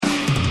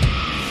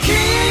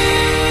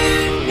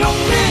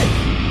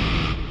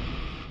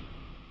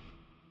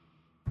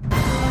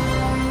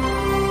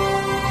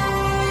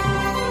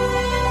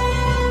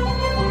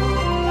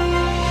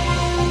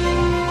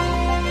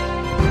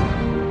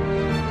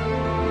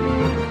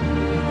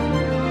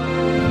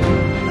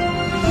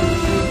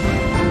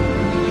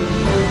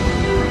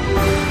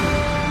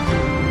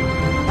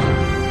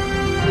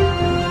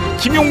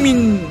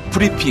김용민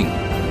브리핑.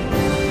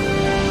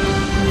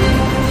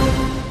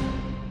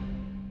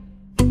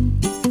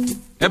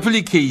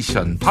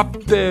 애플리케이션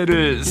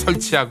밥대를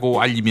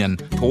설치하고 알리면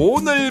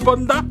돈을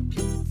번다?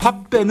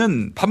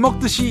 밥대는 밥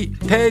먹듯이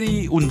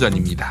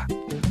대리운전입니다.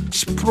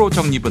 10%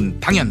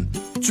 적립은 당연.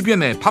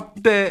 주변에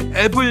밥대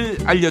앱을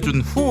알려준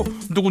후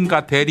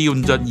누군가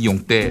대리운전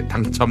이용 때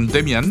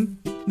당첨되면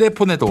내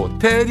폰에도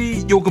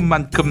대리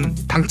요금만큼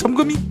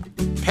당첨금이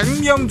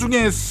 100명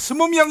중에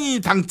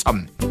 20명이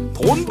당첨.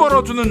 돈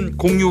벌어주는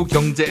공유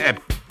경제 앱.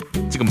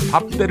 지금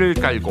밥대를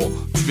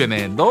깔고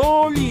주변에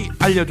널리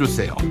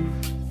알려주세요.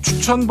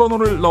 추천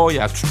번호를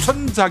넣어야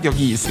추천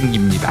자격이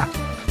생깁니다.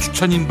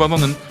 추천인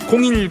번호는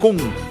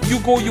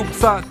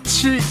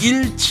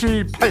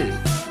 010-6564-7178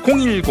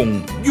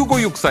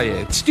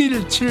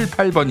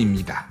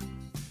 010-6564-7178번입니다.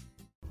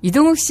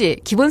 이동욱 씨,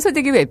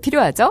 기본소득이 왜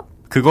필요하죠?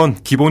 그건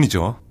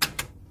기본이죠.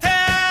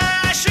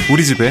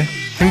 우리 집에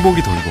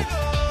행복이 돌고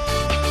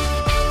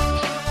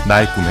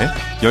나의 꿈에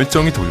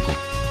열정이 돌고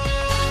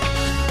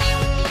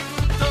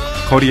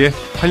거리에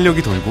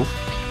활력이 돌고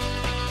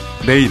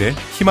내일에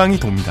희망이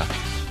돕니다.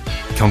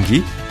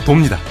 경기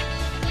돕니다.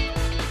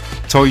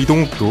 저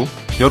이동욱도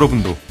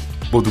여러분도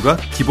모두가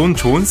기본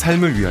좋은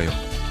삶을 위하여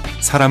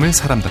사람을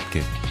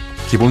사람답게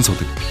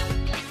기본소득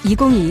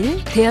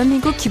 2021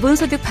 대한민국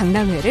기본소득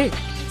박람회를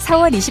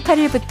 4월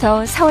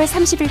 28일부터 4월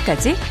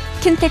 30일까지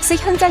킨텍스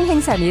현장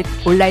행사 및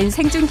온라인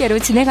생중계로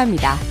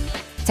진행합니다.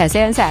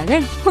 자세한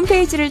사항은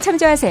홈페이지를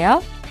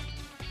참조하세요.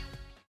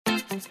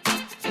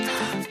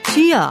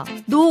 지희야,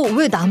 너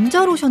왜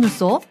남자 로션을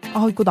써?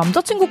 이거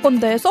남자친구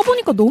건데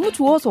써보니까 너무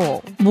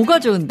좋아서. 뭐가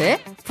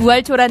좋은데?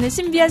 부활초라는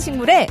신비한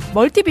식물에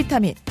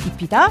멀티비타민,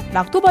 비피다,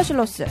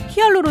 락토바실러스,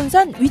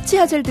 히알루론산,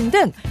 위치하젤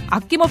등등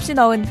아낌없이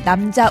넣은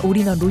남자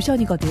올인원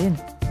로션이거든.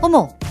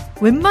 어머,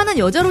 웬만한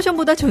여자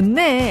로션보다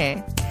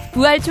좋네.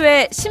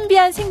 부활초의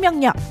신비한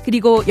생명력,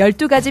 그리고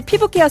 12가지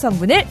피부 케어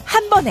성분을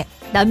한 번에.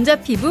 남자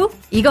피부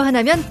이거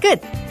하나면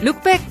끝.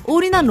 룩백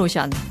올인원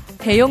로션.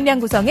 대용량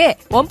구성의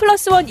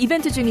 1+1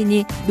 이벤트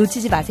중이니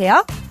놓치지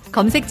마세요.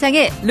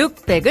 검색창에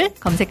룩백을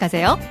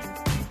검색하세요.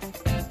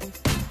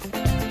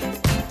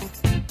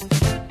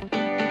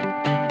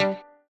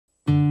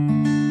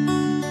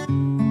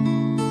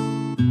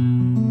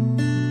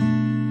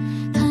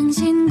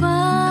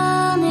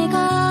 당신과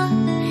내가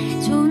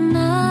좋은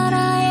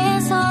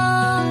나라에서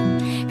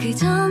그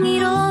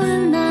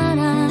정의로운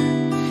나라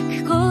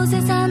그곳에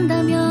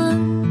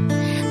산다면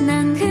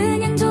난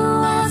그냥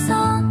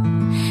좋아서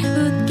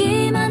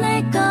웃기만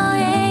할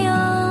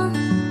거예요.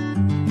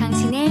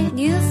 당신의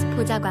뉴스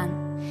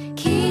보좌관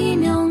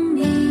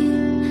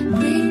김용민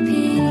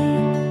브리핑.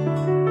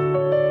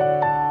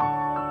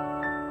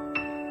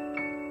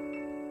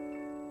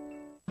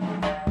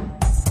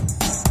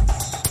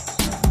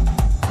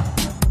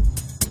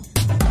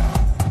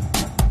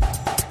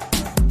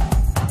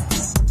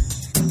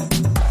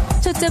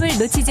 초점을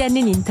놓치지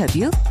않는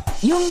인터뷰,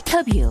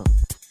 용터뷰.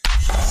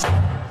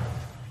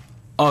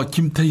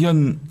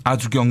 김태현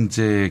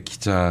아주경제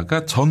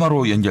기자가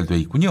전화로 연결돼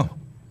있군요.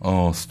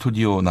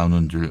 스튜디오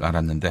나오는 줄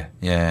알았는데,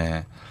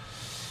 예.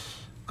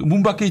 그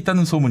문 밖에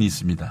있다는 소문이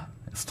있습니다.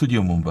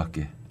 스튜디오 문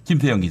밖에.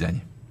 김태현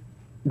기자님.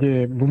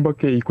 예, 문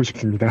밖에 있고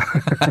싶습니다.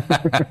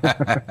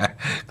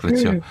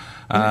 그렇죠.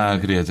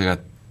 그래요. 제가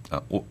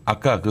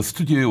아까 그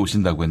스튜디오에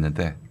오신다고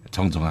했는데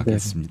정정하게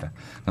했습니다.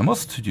 뭐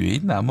스튜디오에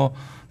있나, 뭐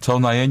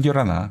전화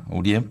연결하나,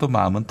 우리의 또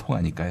마음은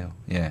통하니까요.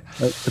 예.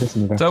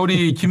 그렇습니다. 자,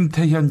 우리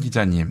김태현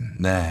기자님.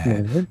 네.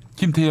 네.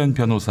 김태현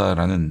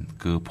변호사라는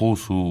그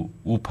보수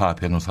우파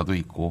변호사도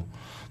있고,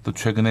 또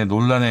최근에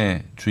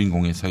논란의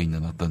주인공에 서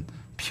있는 어떤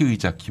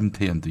피의자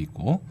김태현도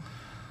있고,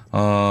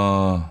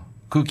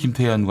 그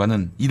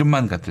김태현과는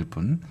이름만 같을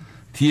뿐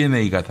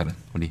DNA가 다른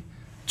우리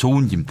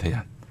좋은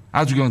김태현,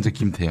 아주경제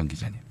김태현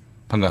기자님.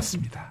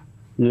 반갑습니다.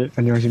 예,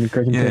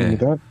 안녕하십니까.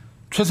 김태현입니다. 예.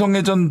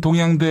 최성해 전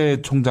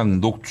동양대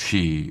총장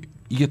녹취,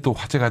 이게 또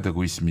화제가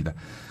되고 있습니다.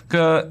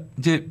 그러니까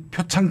이제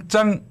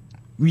표창장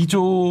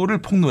위조를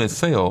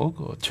폭로했어요.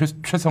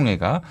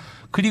 최성해가.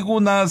 그리고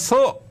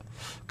나서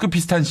그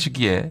비슷한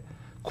시기에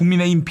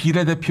국민의힘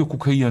비례대표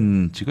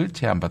국회의원직을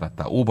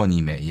제안받았다. 5번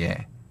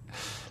이내에.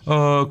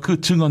 그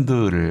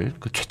증언들을,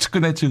 그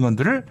최측근의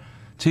증언들을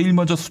제일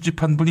먼저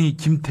수집한 분이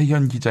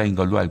김태현 기자인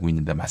걸로 알고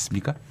있는데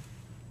맞습니까?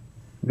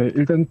 네,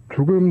 일단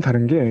조금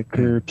다른 게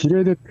그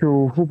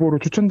비례대표 후보로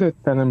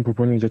추천됐다는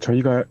부분은 이제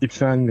저희가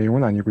입수한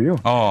내용은 아니고요.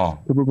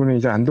 그 부분은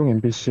이제 안동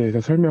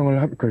MBC에서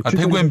설명을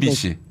대구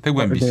MBC. 네,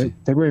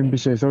 대구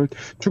MBC에서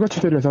추가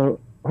취재를 해서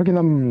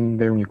확인한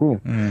내용이고,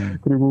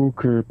 그리고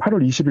그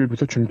 8월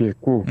 20일부터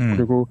준비했고,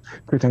 그리고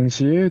그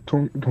당시에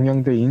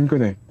동양대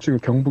인근에, 지금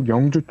경북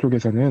영주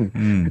쪽에서는,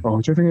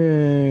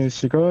 최승혜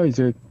씨가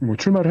이제 뭐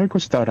출마를 할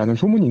것이다라는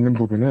소문이 있는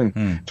부분은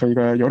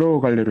저희가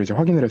여러 갈래로 이제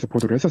확인을 해서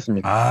보도를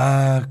했었습니다.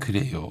 아,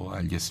 그래요.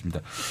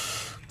 알겠습니다.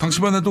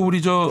 당시만 해도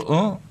우리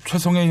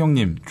최성해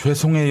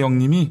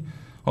형님이,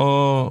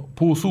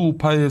 보수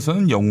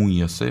우파에서는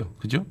영웅이었어요.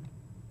 그죠?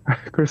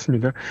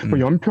 그렇습니다. 뭐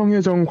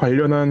연평해정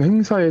관련한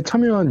행사에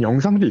참여한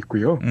영상도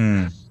있고요.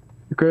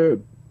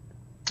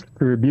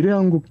 그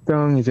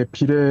미래한국당 이제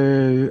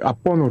비례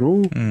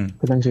앞번호로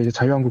그 당시에 이제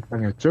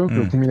자유한국당이었죠.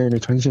 그 국민의힘의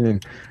전신인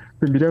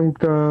그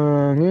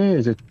미래한국당에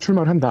이제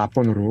출마를 한다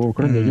앞번호로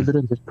그런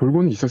얘기들은 이제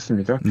돌고는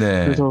있었습니다.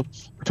 네. 그래서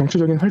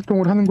정치적인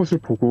활동을 하는 것을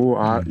보고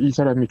이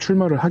사람이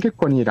출마를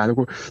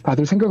하겠거니라고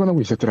다들 생각은 하고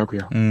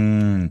있었더라고요.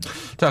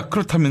 자,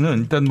 그렇다면은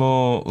일단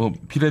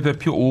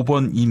비례대표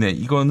 5번 이내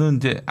이거는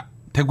이제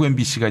대구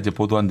MBC가 이제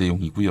보도한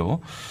내용이고요.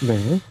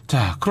 네.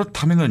 자,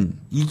 그렇다면은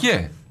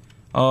이게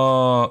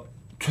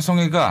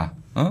최성해가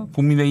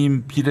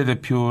국민의힘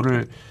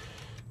비례대표를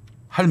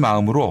할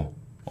마음으로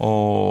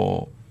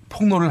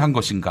폭로를 한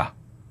것인가?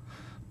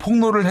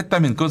 폭로를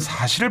했다면 그건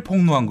사실을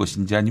폭로한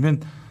것인지 아니면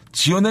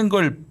지어낸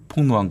걸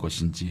폭로한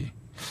것인지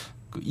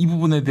이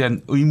부분에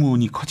대한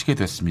의문이 커지게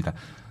됐습니다.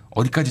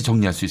 어디까지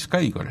정리할 수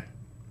있을까요, 이걸?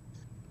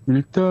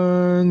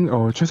 일단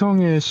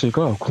최성해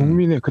씨가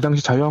국민의 그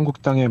당시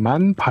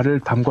자유한국당에만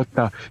발을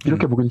담궜다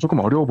이렇게 보기는 조금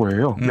어려워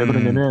보여요. 왜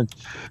그러냐면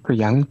그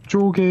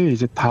양쪽에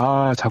이제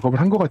다 작업을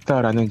한 것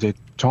같다라는 이제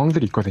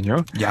정황들이 있거든요.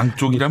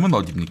 양쪽이라면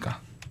어디입니까?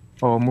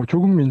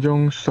 조국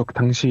민정수석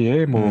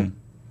당시에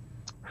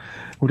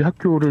우리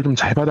학교를 좀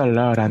잘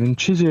봐달라라는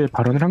취지의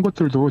발언을 한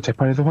것들도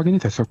재판에서 확인이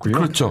됐었고요.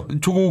 그렇죠.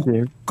 조국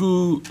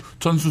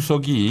전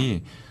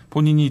수석이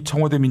본인이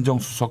청와대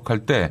민정수석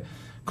할 때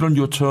그런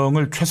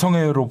요청을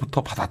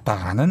최성해로부터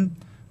받았다라는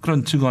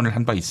그런 증언을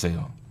한 바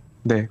있어요.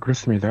 네,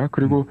 그렇습니다.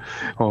 그리고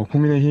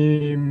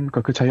국민의힘,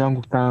 그러니까 그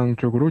자유한국당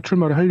쪽으로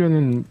출마를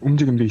하려는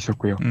움직임도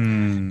있었고요.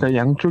 그러니까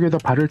양쪽에다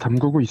발을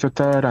담그고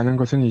있었다라는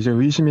것은 이제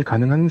의심이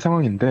가능한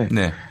상황인데,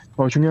 네.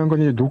 중요한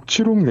건 이제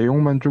녹취록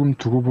내용만 조금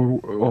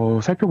두고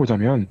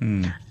살펴보자면,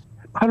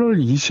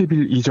 8월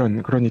 20일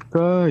이전,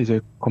 그러니까 이제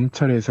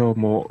검찰에서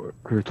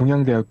그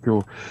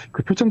동양대학교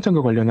그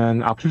표창장과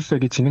관련한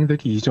압수수색이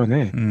진행되기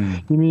이전에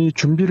이미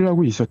준비를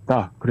하고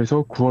있었다.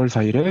 그래서 9월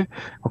 4일에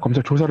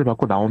검찰 조사를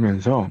받고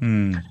나오면서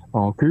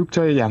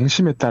교육자의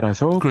양심에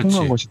따라서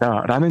폭로한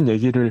것이다라는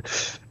얘기를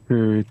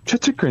그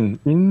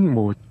최측근인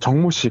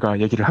정모 씨가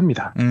얘기를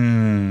합니다.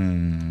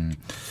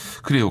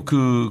 그래요.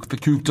 그때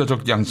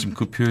교육자적 양심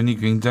그 표현이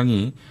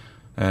굉장히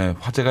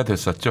화제가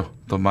됐었죠.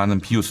 또 많은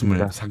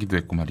비웃음을 사기도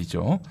했고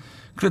말이죠.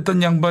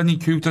 그랬던 양반이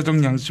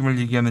교육자적 양심을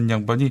얘기하는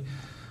양반이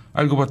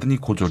알고 봤더니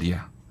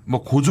고졸이야.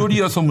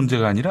 고졸이어서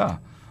문제가 아니라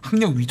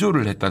학력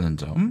위조를 했다는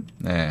점.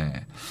 네.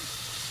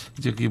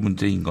 이제 그게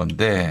문제인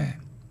건데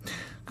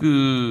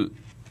그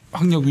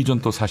학력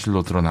위조는 또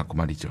사실로 드러났고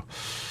말이죠.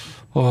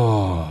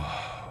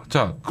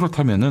 자,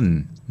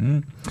 그렇다면은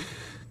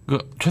그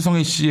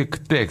최성해 씨의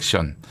그때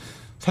액션.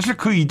 사실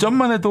그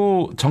이전만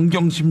해도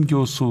정경심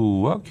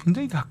교수와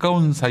굉장히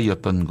가까운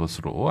사이였던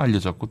것으로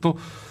알려졌고 또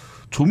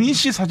조민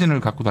씨 사진을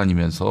갖고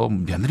다니면서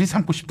며느리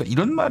삼고 싶다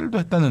이런 말을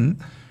했다는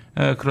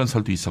그런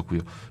설도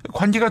있었고요.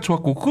 관계가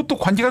좋았고 그것도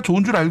관계가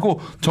좋은 줄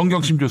알고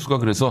정경심 교수가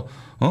그래서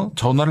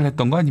전화를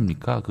했던 거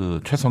아닙니까?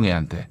 그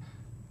최성해한테.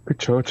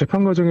 그렇죠.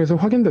 재판 과정에서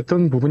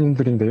확인됐던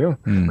부분들인데요.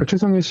 그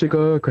최성해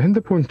씨가 그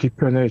핸드폰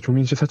뒤편에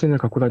조민 씨 사진을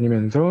갖고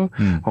다니면서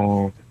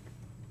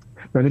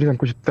며느리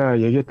삼고 싶다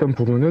얘기했던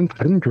부분은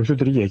다른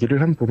교수들이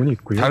얘기를 한 부분이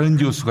있고요. 다른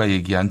교수가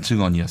얘기한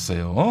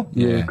증언이었어요.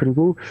 예.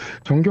 그리고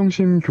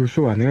정경심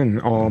교수와는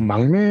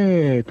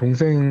막내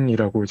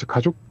동생이라고 이제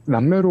가족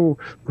남매로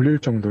불릴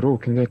정도로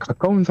굉장히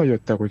가까운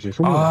사이였다고 이제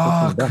소문이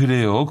났었습니다.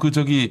 그래요.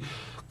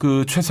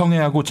 그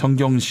최성해하고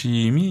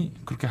정경심이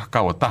그렇게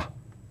가까웠다.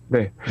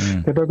 네.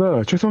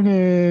 게다가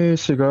최성해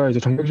씨가 이제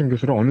정경심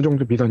교수를 어느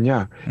정도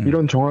믿었냐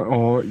이런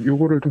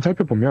요거를 좀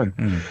살펴보면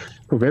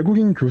그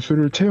외국인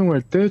교수를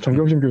채용할 때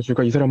정경심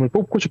교수가 이 사람을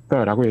뽑고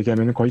싶다라고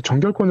얘기하면 거의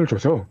정결권을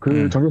줘서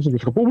그 정경심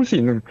교수가 뽑을 수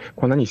있는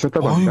권한이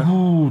있었다고 합니다.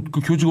 아이고, 그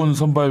교직원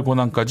선발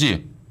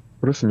권한까지.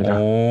 그렇습니다.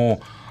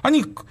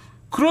 아니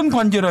그런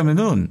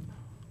관계라면은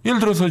예를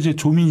들어서 이제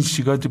조민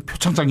씨가 이제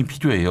표창장이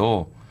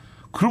필요해요.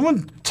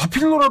 그러면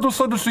자필로라도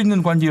써줄 수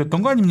있는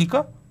관계였던 거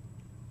아닙니까?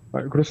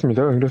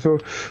 그렇습니다. 그래서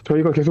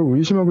저희가 계속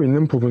의심하고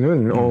있는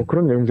부분은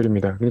그런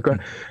내용들입니다. 그러니까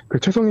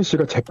그 최성희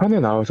씨가 재판에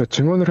나와서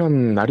증언을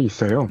한 날이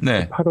있어요.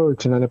 네.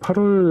 지난해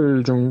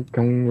 8월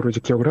경으로 이제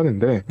기억을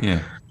하는데 예.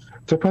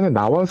 재판에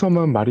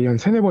나와서만 말이 한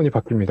 3-4번이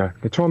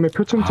바뀝니다. 처음에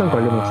표창장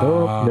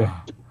관련해서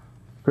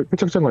그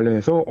표창장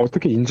관련해서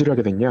어떻게 인지를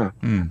하게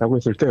됐냐라고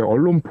했을 때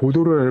언론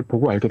보도를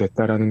보고 알게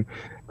됐다라는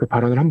그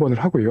발언을 한 번을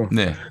하고요.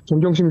 네.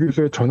 정경심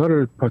교수의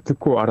전화를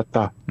듣고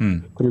알았다.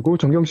 그리고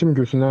정경심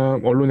교수나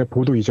언론의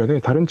보도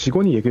이전에 다른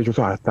직원이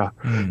얘기해줘서 알았다.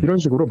 이런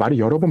식으로 말이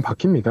여러 번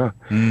바뀝니다.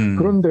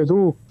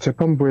 그런데도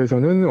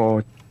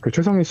재판부에서는 그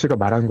최성해 씨가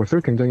말한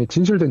것을 굉장히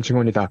진실된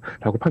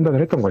증언이다라고 판단을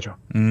했던 거죠.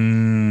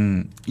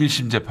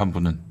 1심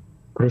재판부는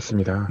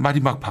그렇습니다. 말이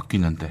막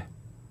바뀌는데.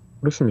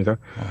 그렇습니다.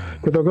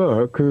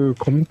 게다가 그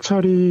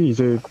검찰이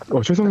이제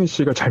최성희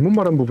씨가 잘못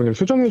말한 부분을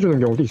수정해주는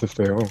경우도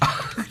있었어요.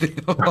 그래요?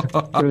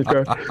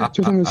 그러니까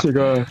최성희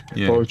씨가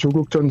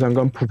조국 전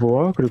장관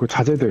부부와 그리고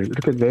자제들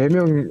이렇게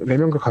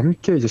 4명과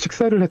함께 이제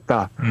식사를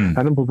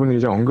했다라는 부분을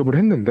이제 언급을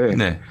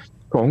했는데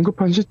그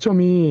언급한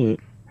시점이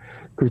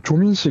그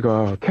조민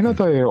씨가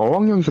캐나다에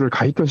어학연수를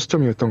가 있던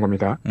시점이었던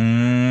겁니다.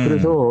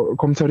 그래서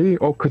검찰이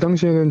그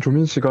당시에는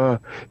조민 씨가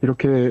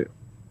이렇게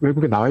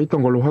외국에 나가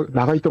있던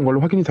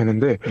걸로 확인이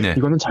되는데 네.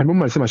 이거는 잘못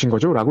말씀하신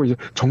거죠?라고 이제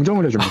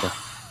정정을 해줍니다.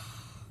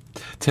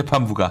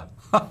 재판부가.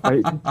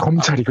 아니,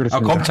 검찰이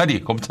그렇습니다.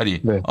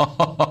 검찰이. 네.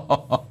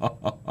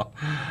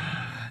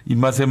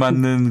 입맛에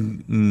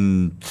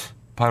맞는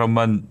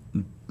발언만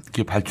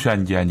이렇게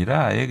발췌한 게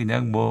아니라 아예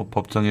그냥 뭐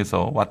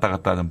법정에서 왔다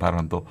갔다 하는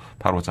발언도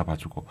바로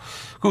잡아주고.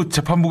 그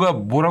재판부가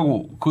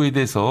뭐라고 그에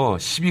대해서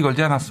시비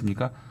걸지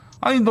않았습니까?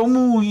 아니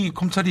너무 이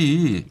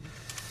검찰이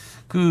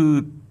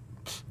그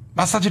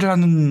마사지를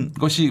하는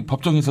것이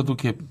법정에서도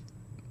이렇게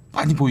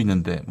많이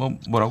보이는데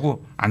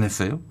뭐라고 안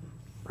했어요?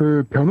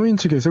 그 변호인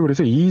측에서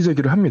그래서 이의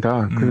제기를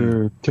합니다.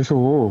 그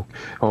계속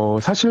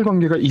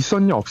사실관계가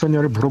있었냐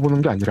없었냐를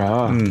물어보는 게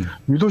아니라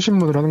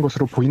유도신문을 하는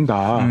것으로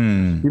보인다.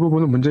 이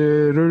부분은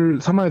문제를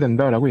삼아야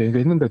된다라고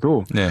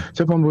얘기했는데도 네.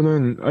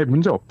 재판부는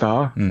문제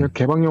없다.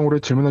 개방형으로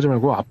질문하지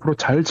말고 앞으로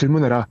잘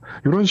질문해라.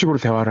 이런 식으로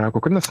대화를 하고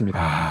끝났습니다.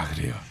 아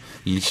그래요.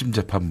 1심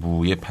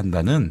재판부의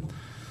판단은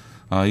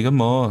이건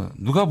뭐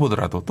누가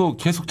보더라도 또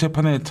계속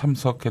재판에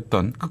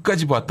참석했던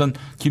끝까지 보았던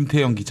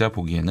김태영 기자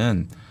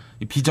보기에는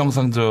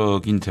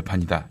비정상적인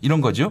재판이다.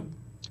 이런 거죠?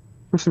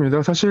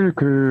 그렇습니다. 사실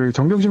그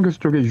정경심 교수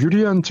쪽에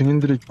유리한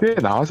증인들이 꽤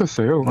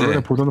나왔었어요. 언론에 네.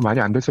 보도는 많이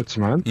안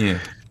됐었지만 예.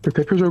 그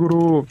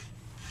대표적으로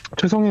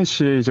최성애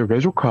씨의 이제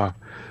외조카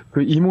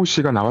그 이모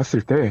씨가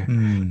나왔을 때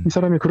이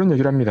사람이 그런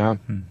얘기를 합니다.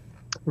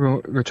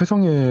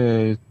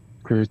 최성애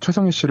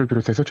씨를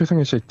비롯해서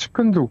최성애 씨의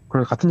측근도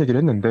같은 얘기를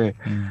했는데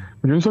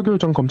윤석열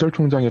전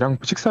검찰총장이랑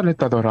식사를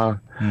했다더라.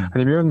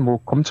 아니면 뭐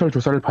검찰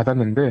조사를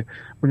받았는데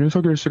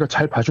윤석열 씨가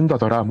잘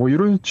봐준다더라. 뭐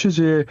이런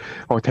취지의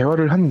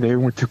대화를 한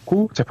내용을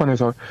듣고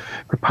재판에서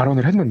그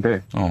발언을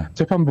했는데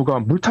재판부가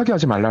물타기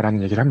하지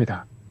말라라는 얘기를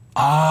합니다.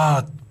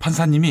 아,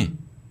 판사님이?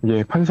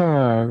 예,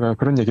 판사가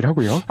그런 얘기를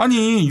하고요.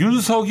 아니,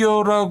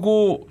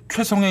 윤석열하고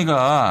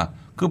최성애가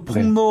그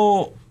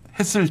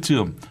폭로했을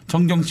즈음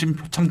정경심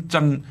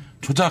표창장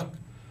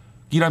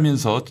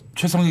조작이라면서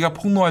최성애가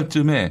폭로할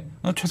즈음에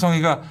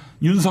최성애가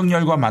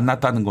윤석열과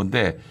만났다는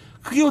건데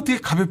그게 어떻게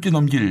가볍게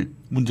넘길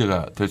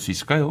문제가 될 수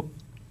있을까요?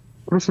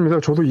 그렇습니다.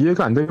 저도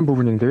이해가 안 되는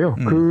부분인데요.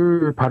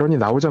 그 발언이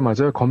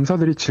나오자마자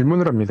검사들이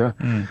질문을 합니다.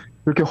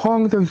 이렇게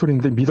허황된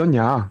소리인데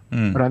믿었냐?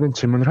 라는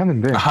질문을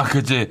하는데. 아,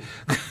 그제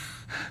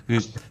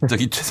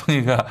저기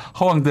최성애가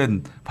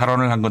허황된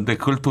발언을 한 건데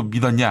그걸 또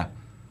믿었냐?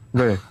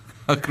 네.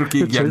 그렇게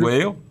얘기한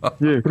거예요?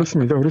 예,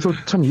 그렇습니다. 그래서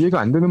참 이해가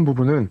안 되는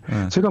부분은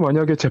제가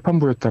만약에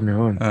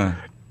재판부였다면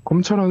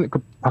검찰은 그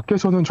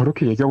밖에서는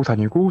저렇게 얘기하고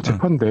다니고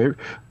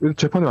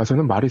재판에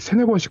와서는 말이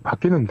 3-4번씩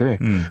바뀌는데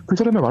그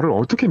사람의 말을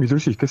어떻게 믿을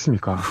수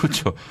있겠습니까?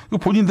 그렇죠.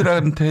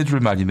 본인들한테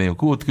해줄 말이네요.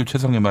 그거 어떻게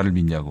최성애 말을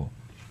믿냐고.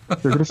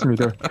 네,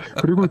 그렇습니다.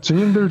 그리고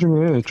증인들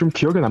중에 좀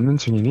기억에 남는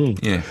증인이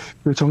예.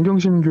 그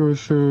정경심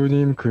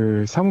교수님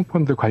그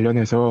사모펀드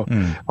관련해서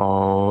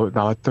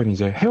나왔던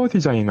이제 헤어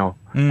디자이너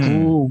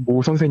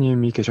구모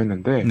선생님이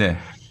계셨는데 네.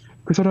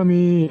 그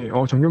사람이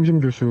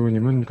정경심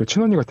교수님은 그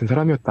친언니 같은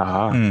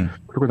사람이었다.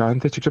 그리고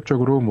나한테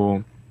직접적으로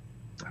뭐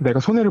내가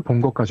손해를 본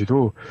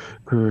것까지도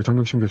그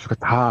정경심 교수가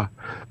다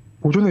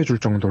보존해 줄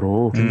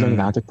정도로 굉장히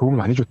나한테 도움을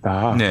많이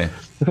줬다. 네.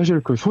 사실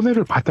그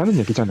손해를 봤다는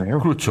얘기잖아요.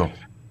 그렇죠.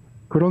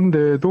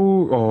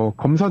 그런데도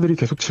검사들이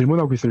계속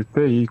질문하고 있을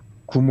때 이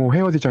구모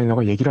헤어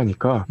디자이너가 얘기를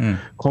하니까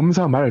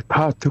검사 말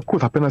다 듣고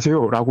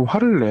답변하세요라고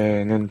화를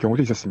내는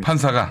경우도 있었습니다.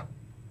 판사가?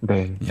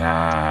 네.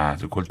 야,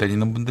 골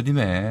때리는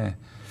분들이네.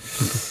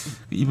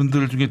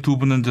 이분들 중에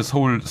 2분은 이제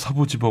서울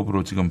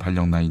서부지법으로 지금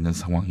발령 나 있는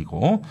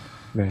상황이고,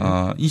 네.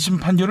 2심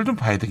판결을 좀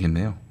봐야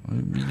되겠네요.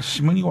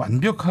 1심은 이거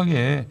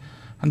완벽하게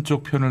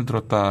한쪽 편을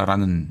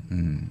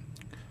들었다라는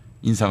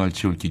인상을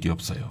지울 길이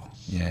없어요.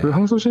 예. 그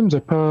항소심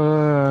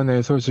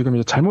재판에서 지금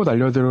이제 잘못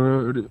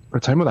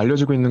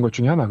알려지고 있는 것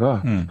중에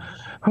하나가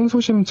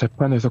항소심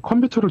재판에서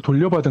컴퓨터를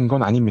돌려받은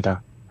건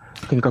아닙니다.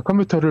 그러니까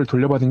컴퓨터를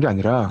돌려받은 게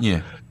아니라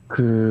예.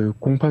 그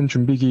공판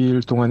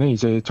준비기일 동안에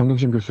이제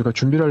정경심 교수가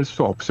준비를 할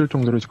수 없을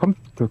정도로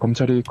그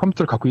검찰이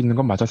컴퓨터를 갖고 있는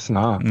건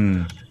맞았으나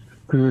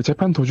그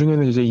재판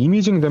도중에는 이제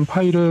이미징된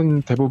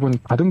파일은 대부분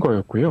받은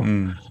거였고요.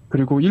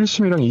 그리고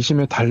 1심이랑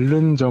 2심의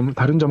다른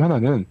점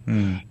하나는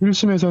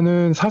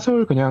 1심에서는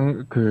사설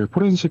그냥 그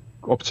포렌식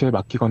업체에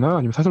맡기거나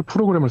아니면 사설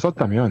프로그램을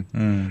썼다면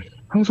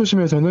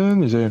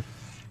항소심에서는 이제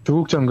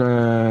조국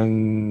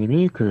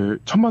장관님이 그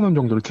 1,000만 원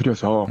정도를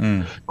들여서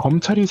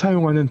검찰이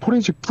사용하는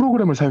포렌식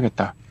프로그램을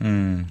사용했다.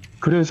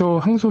 그래서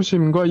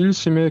항소심과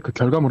 1심의 그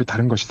결과물이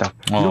다른 것이다.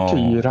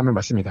 이렇게 이해를 하면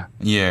맞습니다.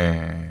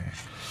 예.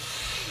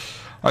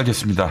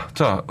 알겠습니다.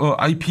 자,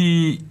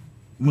 IP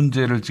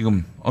문제를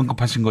지금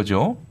언급하신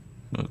거죠?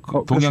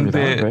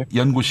 동양대 네.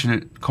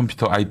 연구실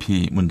컴퓨터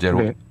IP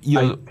문제로 네.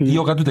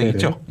 이어가도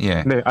되겠죠?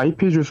 예. 네,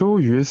 IP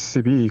주소,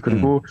 USB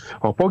그리고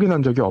뻑이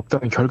난 적이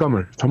없다는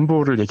결과물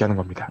전부를 얘기하는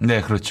겁니다.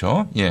 네,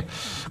 그렇죠. 예.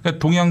 그러니까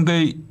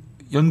동양대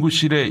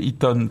연구실에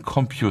있던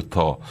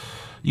컴퓨터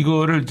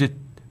이거를 이제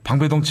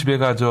방배동 집에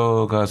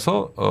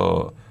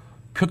가져가서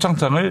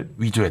표창장을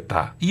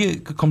위조했다.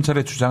 이게 그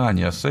검찰의 주장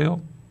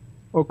아니었어요?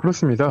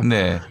 그렇습니다.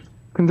 네.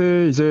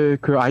 근데 이제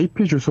그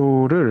IP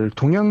주소를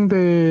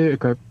동양대,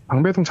 그러니까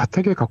방배동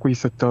자택에 갖고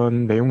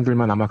있었던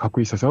내용들만 아마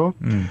갖고 있어서,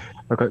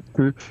 그러니까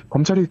그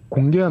검찰이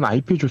공개한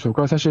IP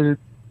주소가 사실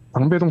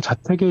방배동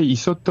자택에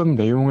있었던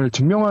내용을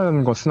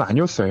증명하는 것은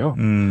아니었어요.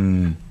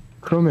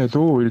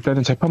 그럼에도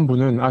일단은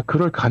재판부는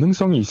그럴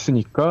가능성이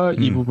있으니까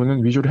이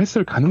부분은 위조를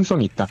했을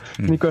가능성이 있다.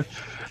 그러니까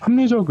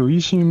합리적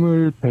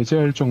의심을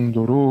배제할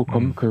정도로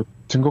그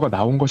증거가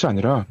나온 것이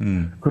아니라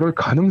그럴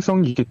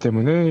가능성이 있기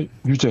때문에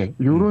유죄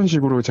이런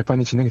식으로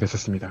재판이 진행이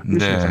됐었습니다.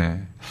 1심에서.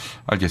 네,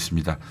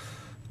 알겠습니다.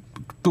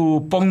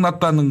 또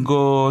뻥났다는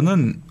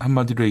거는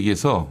한마디로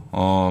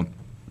얘기해서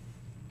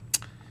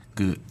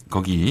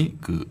거기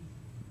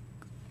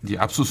이제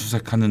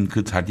압수수색하는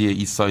그 자리에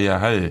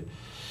있어야 할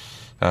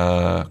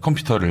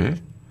컴퓨터를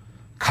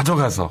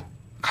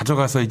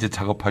가져가서 이제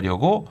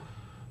작업하려고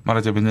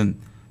말하자면은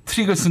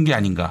트릭을 쓴 게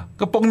아닌가.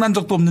 그 뻥난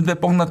적도 없는데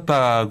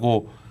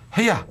뻥났다고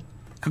해야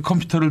그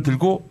컴퓨터를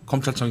들고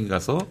검찰청에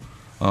가서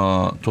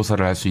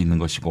조사를 할 수 있는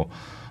것이고,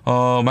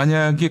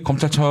 만약에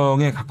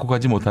검찰청에 갖고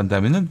가지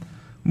못한다면은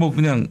뭐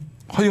그냥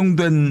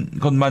허용된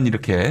것만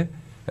이렇게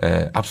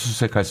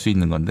압수수색할 수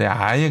있는 건데,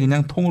 아예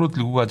그냥 통으로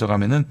들고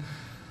가져가면은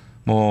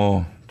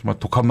뭐 정말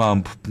독한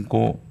마음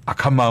품고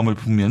악한 마음을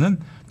품으면은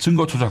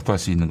증거 조작도 할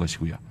수 있는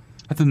것이고요.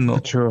 하여튼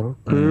그렇죠.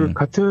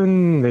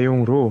 같은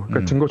내용으로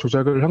그러니까 증거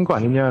조작을 한 거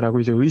아니냐라고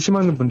이제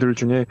의심하는 분들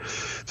중에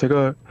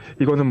제가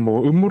이거는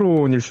뭐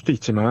음모론일 수도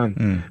있지만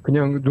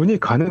그냥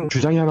눈이 가는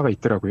주장이 하나가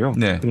있더라고요.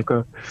 네.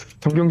 그러니까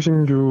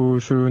정경심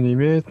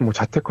교수님의 뭐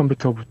자택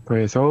컴퓨터부터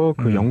해서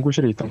그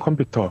연구실에 있던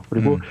컴퓨터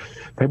그리고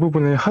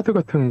대부분의 하드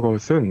같은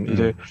것은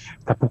이제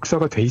다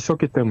복사가 돼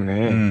있었기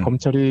때문에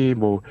검찰이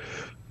뭐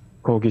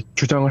거기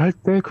주장을 할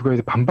때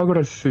그거에 반박을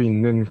할 수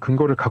있는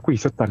근거를 갖고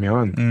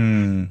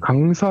있었다면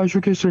강사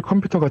휴게실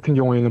컴퓨터 같은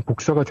경우에는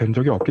복사가 된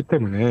적이 없기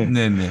때문에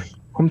네네.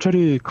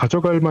 검찰이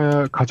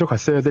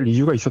가져갔어야 될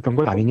이유가 있었던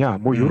것 아니냐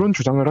뭐 이런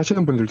주장을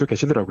하시는 분들도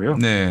계시더라고요.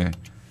 네.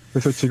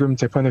 그래서 지금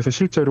재판에서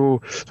실제로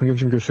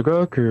정경심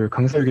교수가 그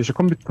강사 휴게실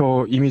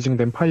컴퓨터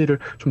이미징된 파일을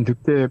좀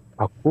늦게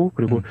받고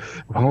그리고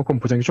방어권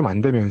보장이 좀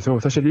안 되면서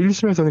사실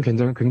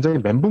 1심에서는 굉장히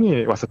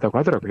멘붕이 왔었다고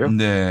하더라고요.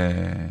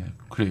 네.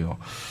 그래요.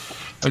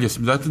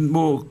 알겠습니다. 하여튼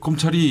뭐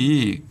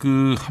검찰이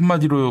그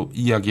한마디로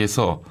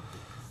이야기해서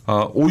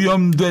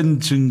오염된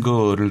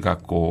증거를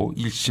갖고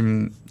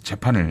 1심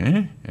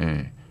재판을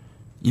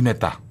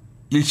임했다.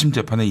 1심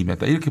재판에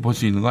임했다. 이렇게 볼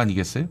수 있는 거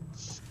아니겠어요?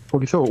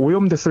 거기서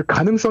오염됐을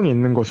가능성이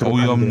있는 것으로.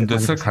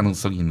 오염됐을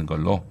가능성이 있는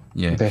걸로.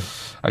 예. 네.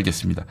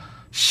 알겠습니다.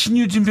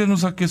 신유진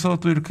변호사께서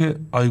또 이렇게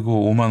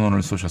 5만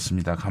원을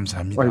쏘셨습니다.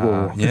 감사합니다.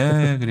 아이고.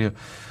 예, 그래요.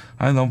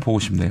 너무 보고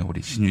싶네요.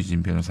 우리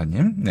신유진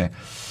변호사님. 네.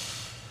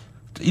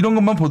 이런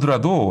것만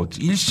보더라도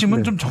 1심은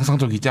네. 좀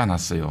정상적이지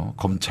않았어요.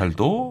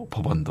 검찰도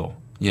법원도.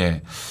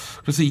 예.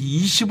 그래서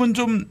 2심은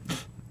좀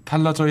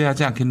달라져야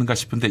하지 않겠는가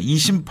싶은데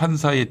 2심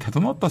판사의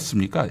태도는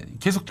어떻습니까?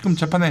 계속 지금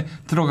재판에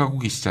들어가고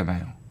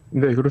계시잖아요.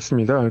 네,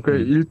 그렇습니다. 그러니까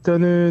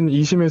일단은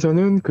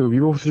 2심에서는 그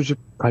위법 수집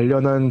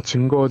관련한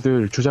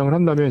증거들 주장을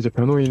한다면 이제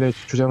변호인의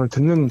주장을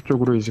듣는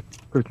쪽으로 이제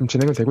좀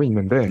진행은 되고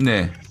있는데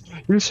네.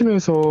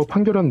 1심에서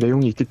판결한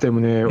내용이 있기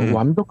때문에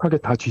완벽하게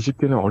다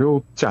뒤집기는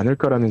어렵지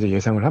않을까라는 이제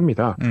예상을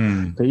합니다.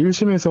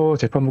 1심에서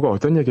재판부가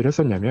어떤 얘기를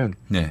했었냐면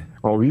네.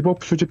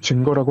 위법 수집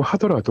증거라고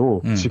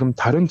하더라도 지금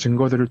다른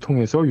증거들을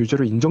통해서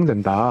유죄로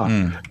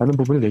인정된다라는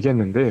부분을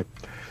얘기했는데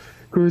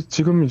그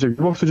지금 이제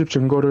위법 수집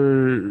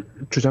증거를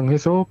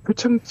주장해서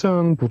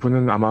표창장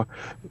부분은 아마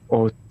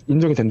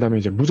인정이 된다면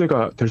이제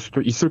무죄가 될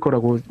수도 있을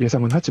거라고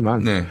예상은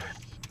하지만 네.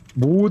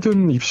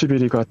 모든 입시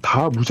비리가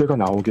다 무죄가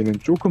나오기는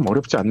조금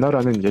어렵지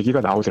않나라는 얘기가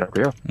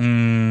나오더라고요.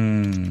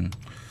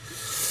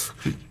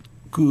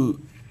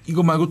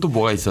 이거 말고 또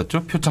뭐가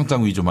있었죠?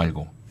 표창장 위조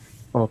말고.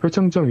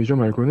 표창장 위조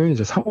말고는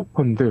이제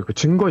사모펀드 그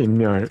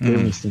증거인멸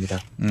내용이 있습니다.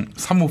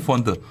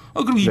 사모펀드.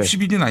 그럼 입시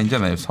비리는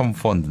아니잖아요.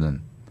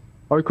 사모펀드는.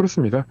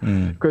 그렇습니다.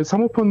 그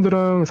사모펀드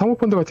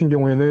같은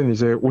경우에는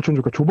이제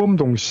오촌조카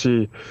조범동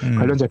씨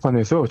관련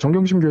재판에서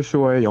정경심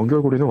교수와의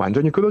연결고리는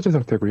완전히 끊어진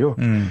상태고요.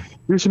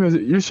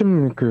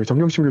 1심 그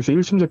정경심 교수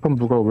 1심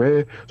재판부가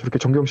왜 저렇게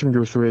정경심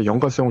교수의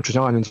연관성을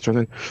주장하는지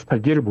저는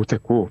잘 이해를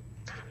못했고,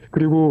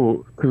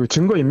 그리고 그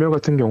증거인멸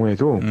같은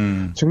경우에도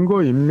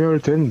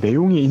증거인멸된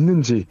내용이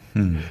있는지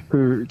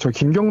저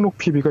김경록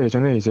PB가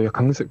예전에 이제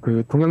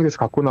그 동양대에서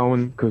갖고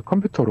나온 그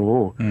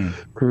컴퓨터로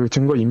그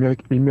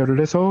증거인멸을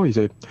해서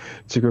이제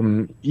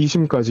지금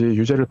 2심까지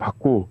유죄를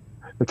받고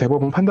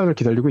대법원 판단을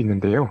기다리고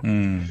있는데요.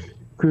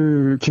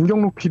 그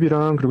김경록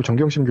PB랑 그리고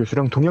정경심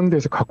교수랑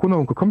동양대에서 갖고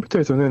나온 그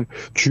컴퓨터에서는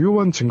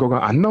주요한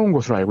증거가 안 나온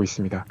것으로 알고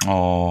있습니다.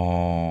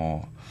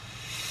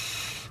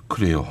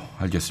 그래요.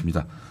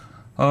 알겠습니다.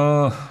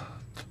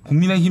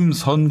 국민의힘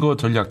선거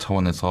전략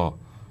차원에서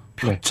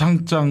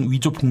표창장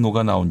위조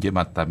폭로가 나온 게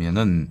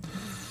맞다면은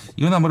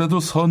이건 아무래도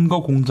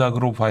선거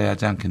공작으로 봐야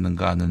하지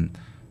않겠는가 하는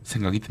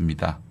생각이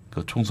듭니다.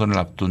 그 총선을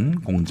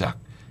앞둔 공작.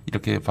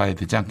 이렇게 봐야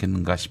되지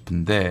않겠는가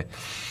싶은데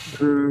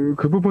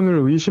그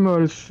부분을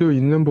의심할 수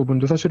있는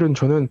부분도 사실은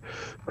저는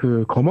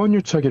그 검언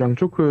유착이랑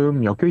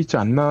조금 엮여 있지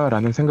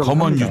않나라는 생각을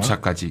검언 합니다.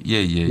 유착까지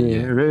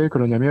왜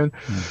그러냐면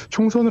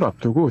총선을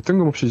앞두고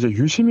뜬금없이 이제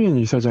유시민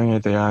이사장에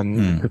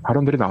대한 그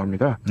발언들이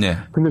나옵니다. 네.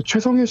 근데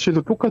최성애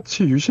씨도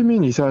똑같이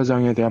유시민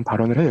이사장에 대한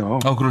발언을 해요.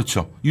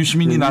 그렇죠.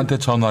 유시민이 나한테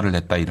전화를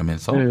했다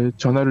이러면서. 네,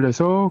 전화를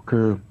해서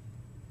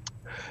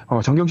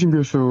정경심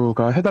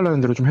교수가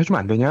해달라는 대로 좀 해주면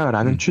안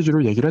되냐라는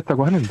취지로 얘기를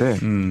했다고 하는데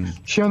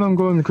희한한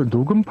건 그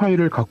녹음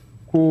파일을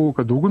갖고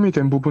녹음이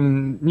된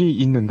부분이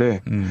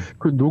있는데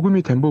그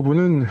녹음이 된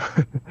부분은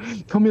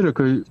혐의를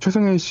그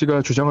최성애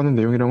씨가 주장하는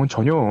내용이랑은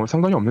전혀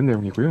상관이 없는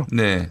내용이고요.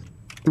 네.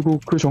 그리고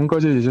그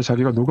전까지 이제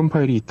자기가 녹음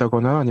파일이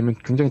있다거나 아니면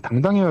굉장히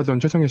당당해하던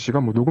최성애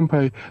씨가 뭐 녹음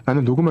파일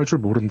나는 녹음할 줄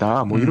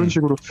모른다 뭐 이런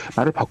식으로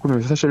말을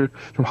바꾸면서 사실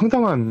좀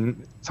황당한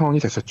상황이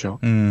됐었죠.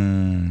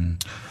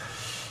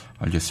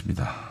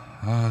 알겠습니다.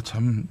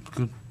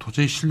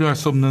 도저히 신뢰할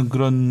수 없는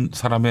그런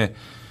사람의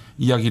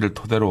이야기를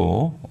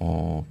토대로,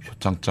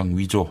 표창장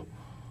위조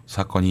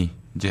사건이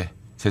이제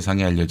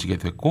세상에 알려지게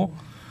됐고,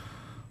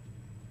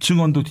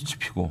 증언도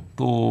뒤집히고,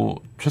 또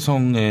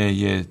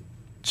최성애의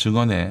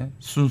증언의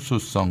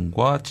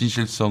순수성과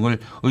진실성을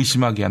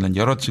의심하게 하는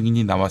여러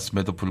증인이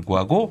나왔음에도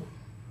불구하고,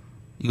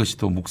 이것이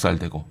또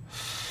묵살되고,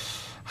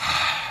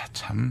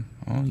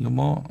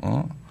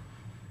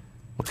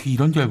 어떻게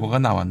이런 결과가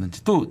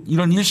나왔는지 또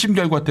이런 1심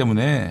결과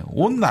때문에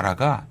온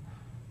나라가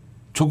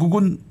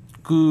조국은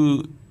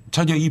그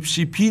전혀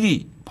입시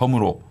비리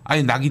범으로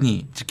아예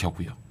낙인이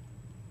찍혔고요.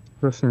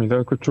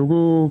 그렇습니다. 그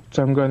조국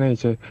장관의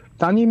이제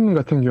따님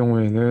같은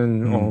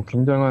경우에는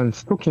굉장한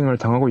스토킹을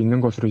당하고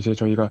있는 것으로 이제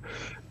저희가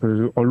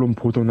그 언론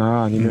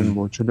보도나 아니면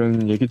뭐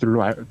주변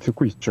얘기들로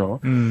듣고 있죠.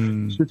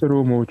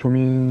 실제로 뭐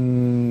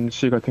조민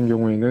씨 같은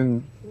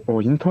경우에는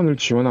인턴을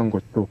지원한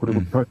것도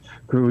그리고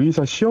그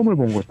의사 시험을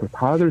본 것도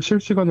다들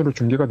실시간으로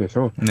중계가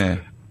돼서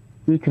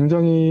이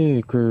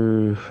굉장히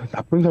그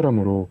나쁜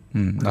사람으로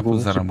나쁜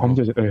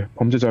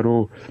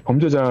사람으로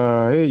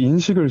범죄자의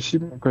인식을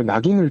그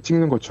낙인을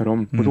찍는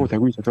것처럼 보도가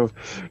되고 있어서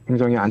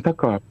굉장히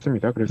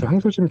안타깝습니다. 그래서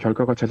항소심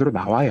결과가 제대로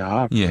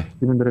나와야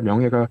이분들의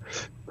명예가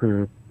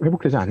그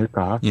회복되지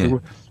않을까. 그리고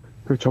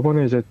그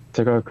저번에 이제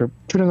제가 그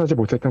출연하지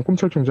못했던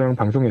꼼철총장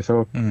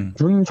방송에서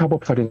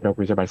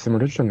준사법살인이라고 이제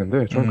말씀을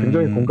해주셨는데 저는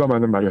굉장히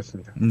공감하는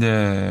말이었습니다.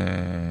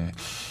 네.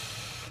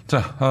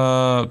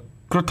 자,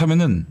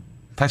 그렇다면은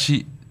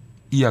다시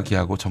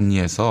이야기하고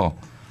정리해서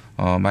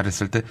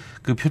말했을 때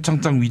그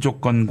표창장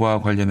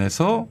위조건과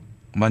관련해서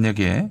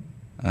만약에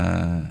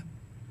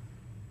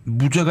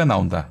무죄가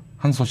나온다.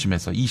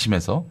 항소심에서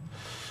 2심에서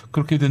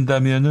그렇게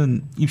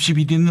된다면은 입시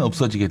비리는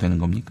없어지게 되는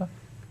겁니까?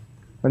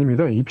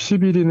 아닙니다. 입시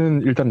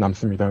비리는 일단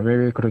남습니다.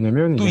 왜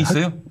그러냐면 또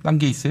있어요? 딴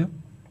게 있어요?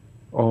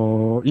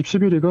 입시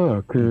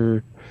비리가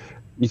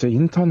이제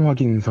인턴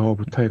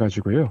확인서부터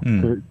해가지고요.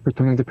 그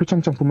동양대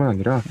표창장뿐만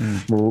아니라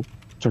뭐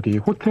저기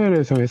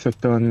호텔에서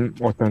했었던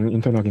어떤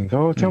인턴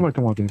확인서,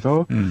 체험활동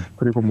확인서,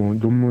 그리고 뭐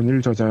논문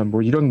일저자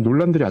뭐 이런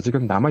논란들이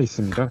아직은 남아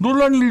있습니다.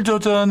 논란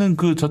일저자는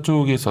그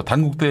저쪽에서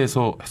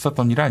단국대에서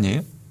했었던 일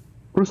아니에요?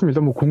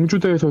 그렇습니다. 뭐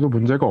공주대에서도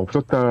문제가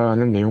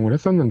없었다는 내용을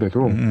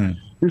했었는데도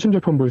 1심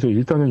재판부에서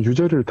일단은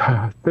유죄를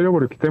다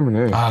때려버렸기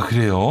때문에. 아,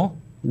 그래요?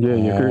 예.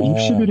 그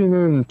입시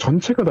비리는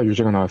전체가 다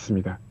유죄가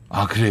나왔습니다.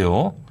 아,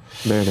 그래요?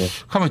 네네.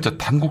 가만 있자.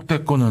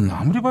 단국대 거는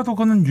아무리 봐도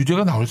그는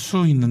유죄가 나올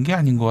수 있는 게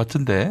아닌 것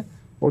같은데.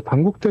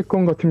 단국대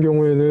건 같은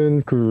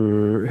경우에는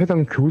그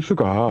해당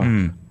교수가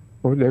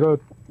내가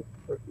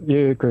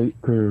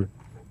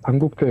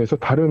단국대에서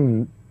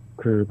다른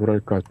그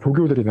뭐랄까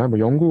조교들이나 뭐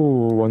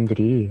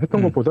연구원들이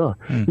했던 것보다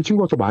이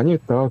친구가 더 많이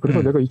했다.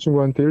 그래서 내가 이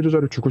친구한테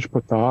일조자를 주고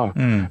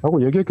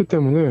싶었다라고 얘기했기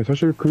때문에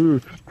사실 그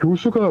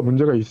교수가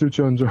문제가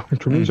있을지언정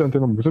조민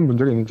씨한테는 무슨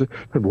문제가 있는지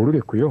잘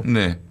모르겠고요.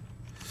 네.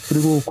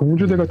 그리고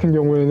공주대 같은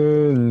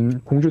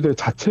경우에는 공주대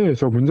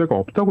자체에서 문제가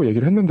없다고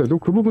얘기를 했는데도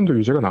그 부분도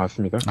유죄가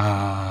나왔습니다.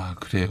 아,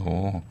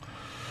 그래요.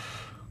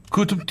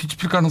 그거 좀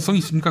뒤집힐 가능성이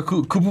있습니까?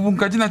 그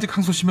부분까지는 아직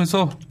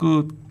항소심에서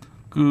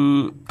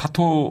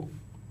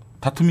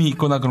다툼이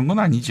있거나 그런 건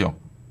아니죠.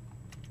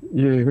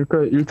 예,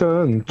 그러니까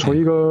일단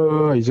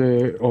저희가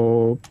이제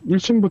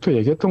 1심부터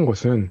얘기했던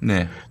것은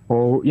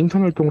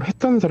인턴 활동을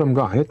했다는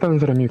사람과 안 했다는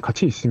사람이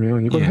같이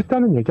있으면 이건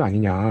했다는 얘기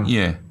아니냐.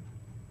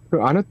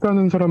 안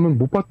했다는 사람은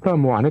못 봤다,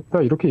 뭐 안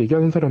했다 이렇게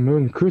얘기하는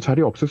사람은 그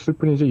자리에 없었을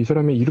뿐이지 이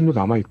사람의 이름도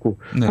남아 있고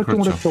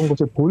활동을 했던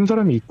것을 본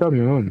사람이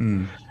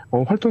있다면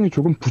활동이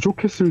조금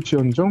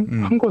부족했을지언정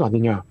한 것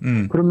아니냐.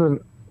 그러면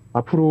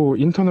앞으로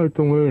인턴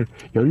활동을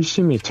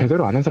열심히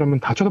제대로 안 한 사람은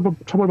다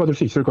처벌받을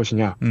수 있을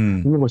것이냐,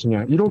 있는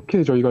것이냐,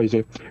 이렇게 저희가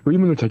이제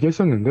의문을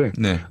제기했었는데,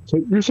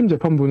 1심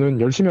재판부는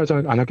열심히 하지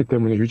않았기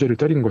때문에 유죄를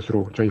때린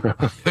것으로 저희가.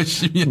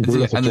 열심히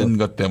하지 않은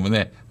것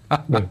때문에?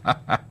 네.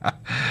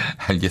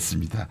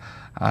 알겠습니다.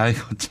 아이고,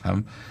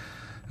 참.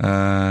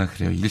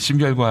 그래요. 1심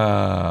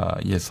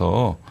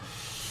결과에서,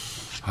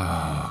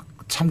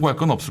 참고할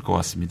건 없을 것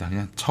같습니다.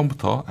 그냥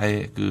처음부터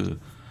아예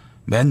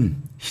맨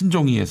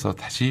흰종이에서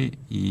다시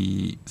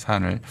이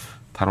사안을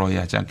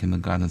다뤄야 하지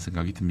않겠는가 하는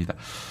생각이 듭니다.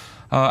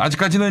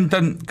 아직까지는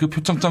일단 그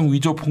표창장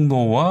위조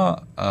폭로와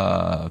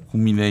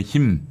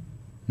국민의힘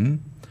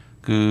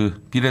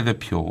그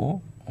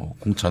비례대표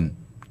공천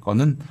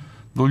건은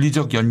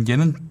논리적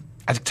연계는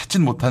아직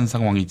찾진 못한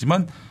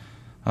상황이지만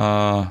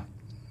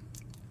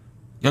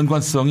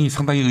연관성이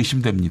상당히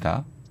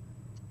의심됩니다.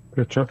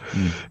 그렇죠.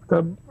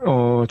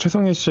 그러니까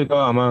최성애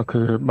씨가 아마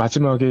그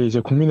마지막에 이제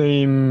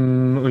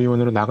국민의힘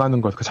의원으로 나가는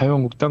것, 그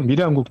자유한국당,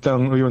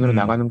 미래한국당 의원으로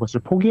나가는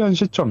것을 포기한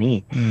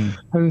시점이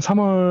한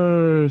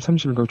 3월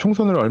 30일, 그러니까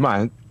총선을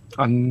얼마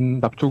안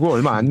앞두고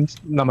얼마 안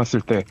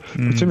남았을 때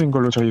그쯤인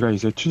걸로 저희가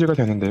이제 취재가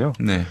되는데요.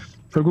 네.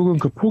 결국은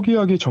그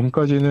포기하기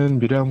전까지는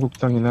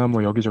미래한국당이나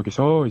뭐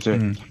여기저기서 이제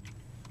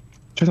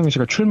최성애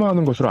씨가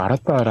출마하는 것으로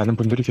알았다라는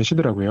분들이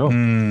계시더라고요.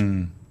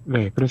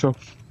 네, 그래서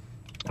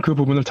그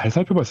부분을 잘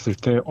살펴봤을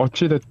때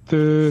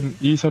어찌됐든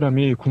이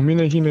사람이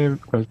국민의힘의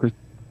그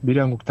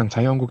미래한국당,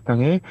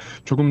 자유한국당에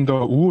조금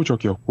더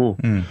우호적이었고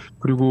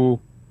그리고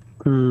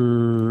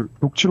그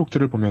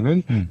녹취록들을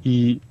보면은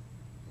이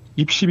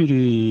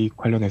입시비리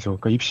관련해서,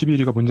 그러니까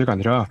입시비리가 문제가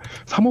아니라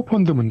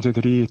사모펀드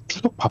문제들이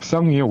추석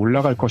밥상 위에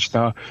올라갈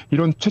것이다,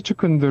 이런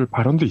최측근들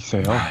발언도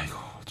있어요. 아이고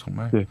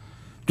정말. 네.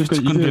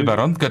 최측근들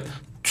발언, 그러니까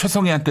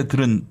최성애한테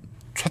들은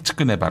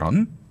최측근의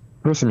발언.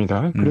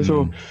 그렇습니다.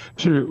 그래서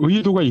사실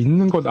의도가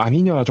있는 것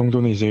아니냐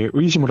정도는 이제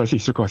의심을 할 수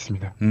있을 것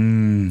같습니다.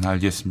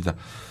 알겠습니다.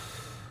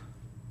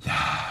 야,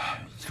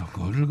 이런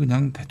거를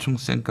그냥 대충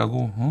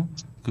쌩까고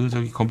그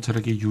저기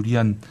검찰에게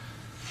유리한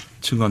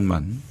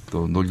증언만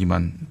또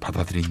논리만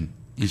받아들인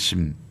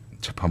 1심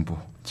재판부,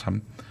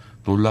 참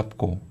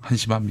놀랍고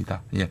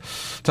한심합니다. 예.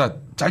 자,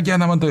 짧게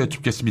하나만 더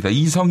여쭙겠습니다.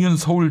 이성윤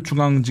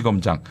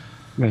서울중앙지검장,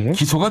 네.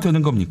 기소가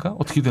되는 겁니까?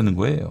 어떻게 되는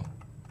거예요?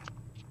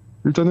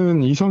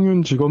 일단은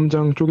이성윤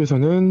지검장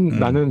쪽에서는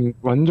나는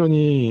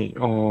완전히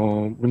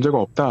문제가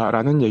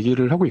없다라는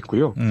얘기를 하고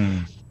있고요.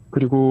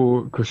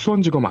 그리고 그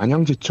수원지검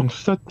안양지청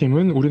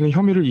수사팀은 우리는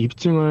혐의를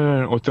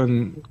입증할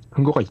어떤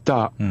근거가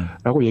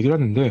있다라고 얘기를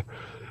하는데,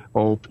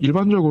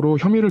 일반적으로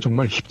혐의를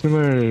정말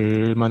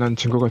입증할 만한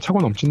증거가 차고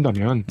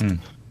넘친다면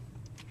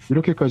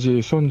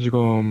이렇게까지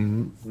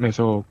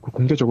수원지검에서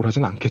공개적으로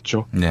하지는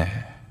않겠죠. 네.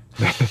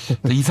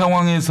 이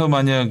상황에서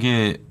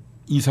만약에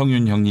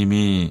이성윤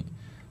형님이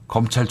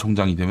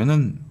검찰총장이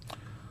되면은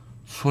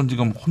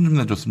수원지검 혼 좀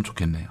내줬으면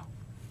좋겠네요.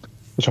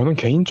 저는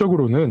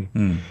개인적으로는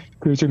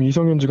그 지금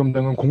이성윤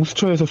지검장은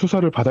공수처에서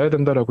수사를 받아야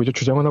된다라고 이제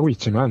주장은 하고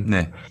있지만,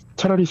 네.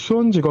 차라리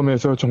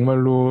수원지검에서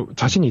정말로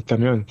자신이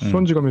있다면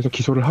수원지검에서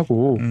기소를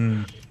하고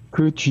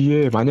그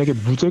뒤에 만약에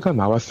무죄가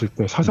나왔을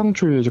때 사상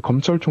초유의 이제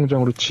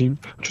검찰총장으로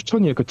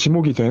추천이 그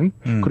지목이 된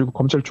그리고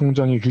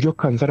검찰총장이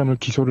유력한 사람을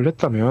기소를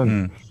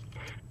했다면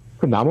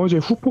그 나머지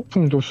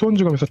후폭풍도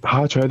수원지검에서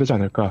다 져야 되지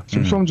않을까.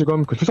 지금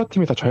수원지검 그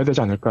수사팀이 다 져야 되지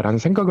않을까라는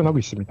생각은 하고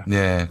있습니다.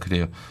 네,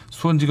 그래요.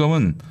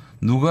 수원지검은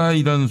누가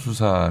이런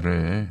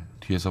수사를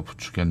뒤에서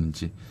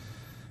부추겼는지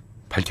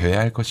밝혀야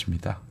할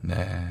것입니다. 네.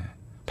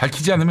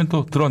 밝히지 않으면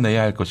또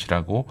드러내야 할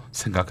것이라고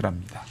생각을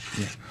합니다.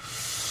 예.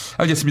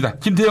 알겠습니다.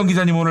 김태영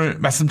기자님 오늘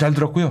말씀 잘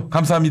들었고요.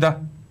 감사합니다.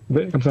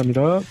 네,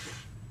 감사합니다.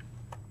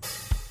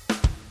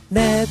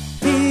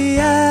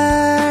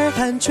 넷피알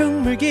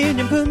단축물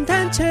기념품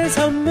단체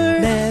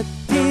선물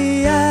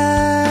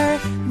넷피알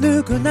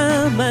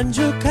누구나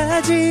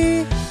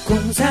만족하지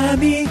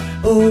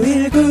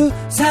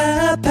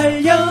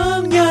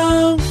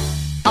 032-519-4800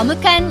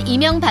 어묵한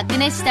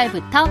이명박근혜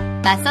시절부터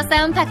맞서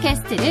싸운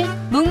팟캐스트를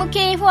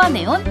묵묵히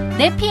후원해온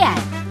넷피알.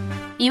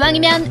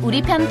 이왕이면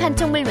우리 편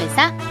판촉물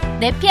회사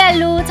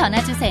넷피알로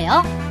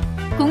전화주세요.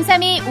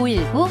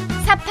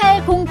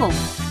 032-519-4800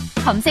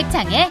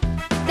 검색창에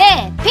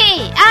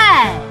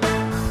넷피알.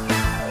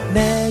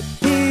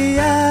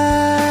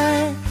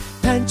 넷피알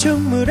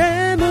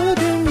단축물의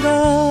모든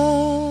것.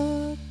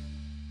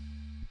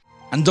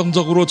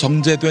 안정적으로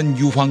정제된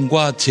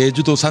유황과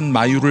제주도산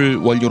마유를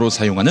원료로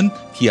사용하는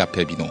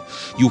디아페비노.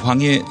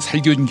 유황의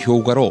살균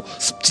효과로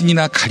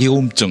습진이나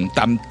가려움증,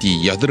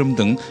 땀띠, 여드름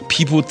등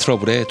피부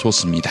트러블에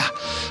좋습니다.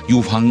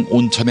 유황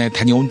온천에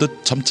다녀온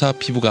듯 점차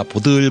피부가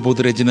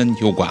보들보들해지는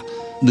효과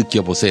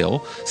느껴보세요.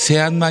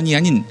 세안만이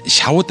아닌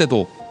샤워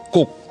때도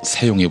꼭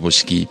사용해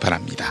보시기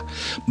바랍니다.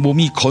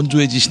 몸이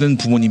건조해지시는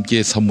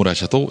부모님께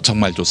선물하셔도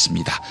정말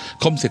좋습니다.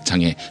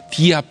 검색창에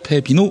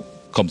디아페비노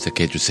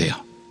검색해 주세요.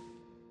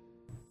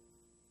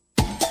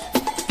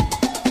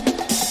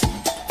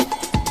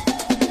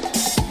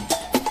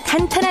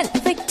 탄탄한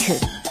팩트,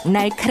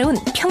 날카로운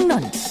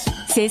평론.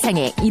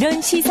 세상에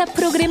이런 시사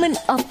프로그램은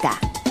없다.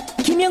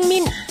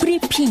 김영민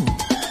브리핑.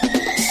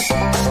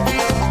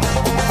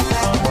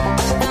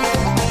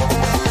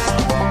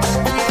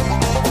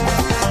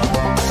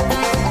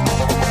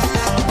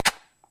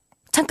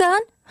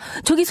 잠깐,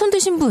 저기 손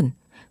드신 분,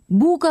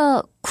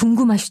 뭐가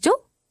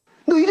궁금하시죠?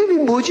 너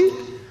이름이 뭐지?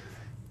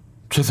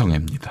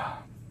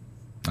 최성애입니다.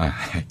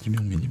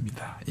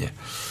 김용민입니다. 예.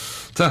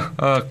 자,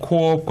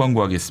 코업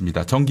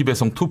광고하겠습니다.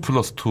 정기배송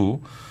 2+2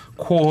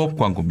 코업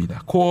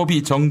광고입니다.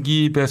 코업이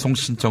정기배송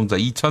신청자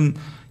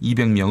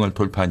 2,200명을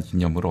돌파한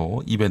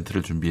기념으로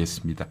이벤트를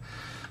준비했습니다.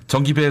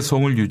 정기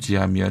배송을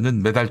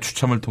유지하면은 매달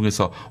추첨을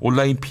통해서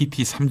온라인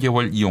PT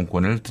 3개월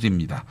이용권을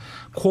드립니다.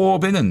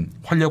 코업에는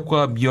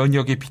활력과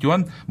면역에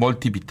필요한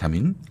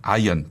멀티비타민,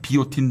 아연,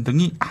 비오틴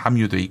등이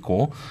함유되어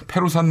있고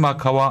페루산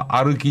마카와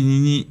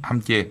아르기닌이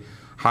함께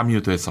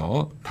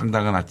함유돼서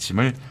당당한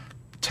아침을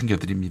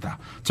챙겨드립니다.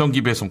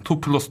 정기 배송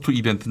 2+2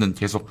 이벤트는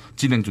계속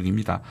진행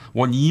중입니다.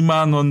 원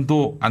 2만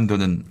원도 안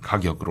되는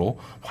가격으로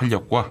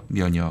활력과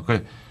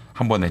면역을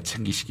한 번에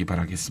챙기시기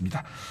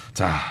바라겠습니다.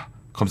 자,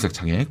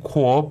 검색창에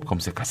코업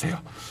검색하세요.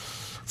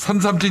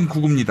 산삼진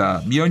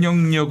 99입니다.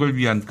 면역력을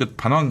위한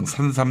끝판왕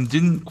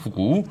산삼진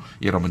 99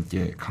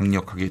 여러분께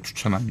강력하게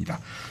추천합니다.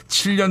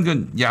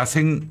 7년근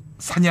야생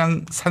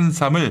사냥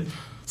산삼을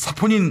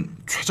사포닌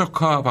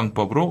최적화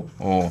방법으로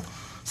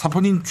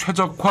사포닌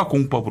최적화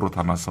공법으로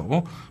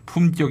담아서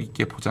품격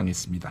있게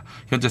포장했습니다.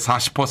 현재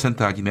 40%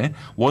 할인에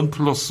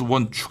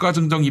 1+1 추가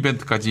증정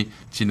이벤트까지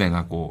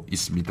진행하고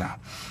있습니다.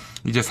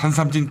 이제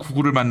산삼진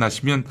 99를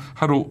만나시면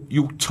하루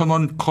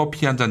 6,000원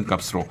커피 한 잔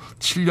값으로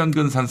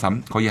 7년근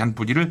산삼 거의 한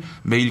뿌리를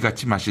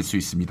매일같이 마실 수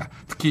있습니다.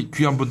 특히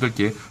귀한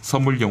분들께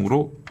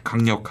선물용으로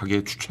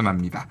강력하게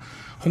추천합니다.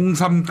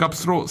 홍삼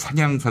값으로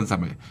사냥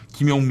산삼을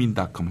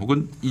김용민닷컴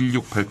혹은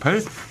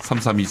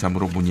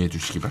 1688-3323으로 문의해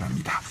주시기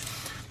바랍니다.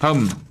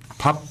 다음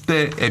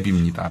밥대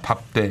앱입니다.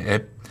 밥대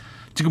앱.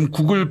 지금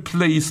구글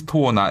플레이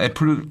스토어나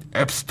애플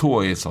앱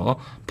스토어에서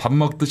밥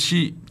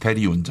먹듯이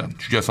대리운전,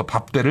 줄여서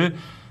밥대를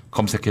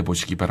검색해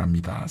보시기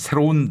바랍니다.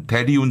 새로운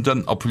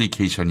대리운전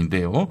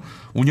어플리케이션인데요.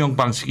 운영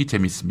방식이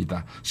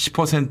재밌습니다.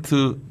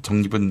 10%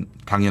 적립은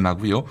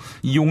당연하고요.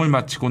 이용을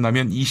마치고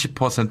나면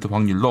 20%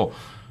 확률로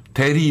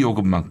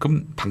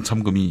대리요금만큼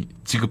당첨금이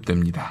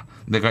지급됩니다.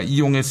 내가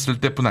이용했을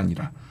때뿐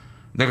아니라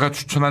내가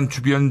추천한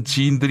주변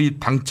지인들이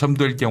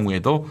당첨될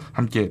경우에도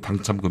함께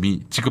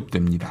당첨금이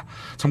지급됩니다.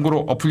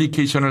 참고로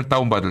어플리케이션을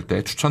다운받을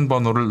때 추천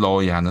번호를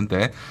넣어야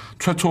하는데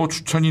최초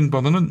추천인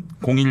번호는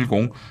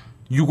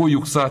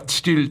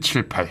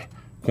 010-6564-7178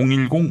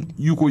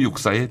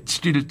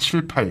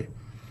 010-6564-7178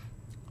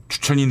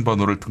 추천인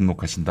번호를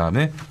등록하신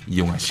다음에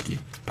이용하시기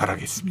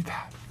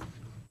바라겠습니다.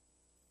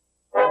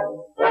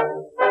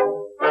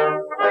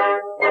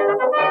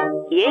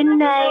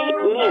 옛날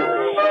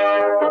뉴스.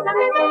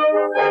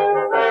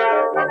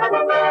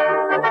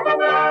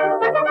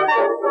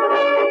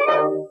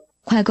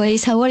 과거의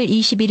 4월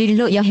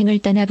 21일로 여행을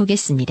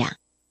떠나보겠습니다.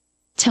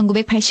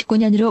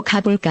 1989년으로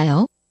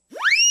가볼까요?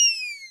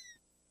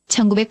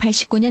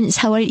 1989년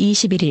 4월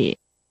 21일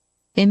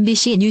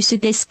MBC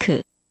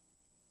뉴스데스크.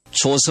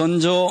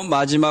 조선조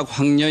마지막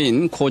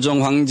황녀인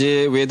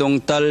고종황제의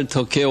외동딸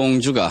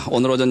덕혜옹주가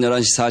오늘 오전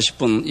 11시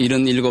 40분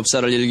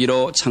 77살을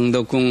일기로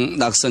창덕궁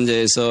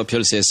낙선제에서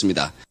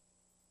별세했습니다.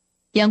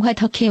 영화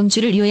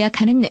덕혜옹주를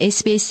요약하는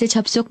SBS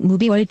접속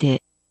무비월드.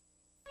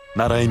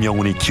 나라의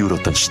명운이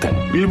기울었던 시대.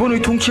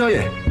 일본의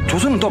통치하에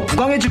조선은 더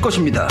부강해질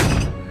것입니다.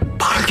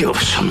 팔이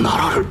없어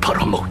나라를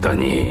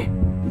팔아먹다니.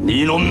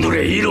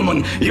 이놈들의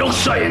이름은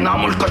역사에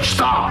남을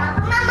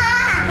것이다.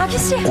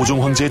 아저씨.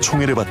 고종 황제의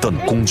총애를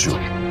받던 공주.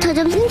 저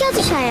좀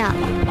숨겨주셔요.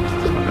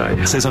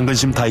 세상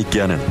근심 다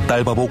잊게 하는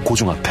딸바보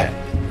고종 앞에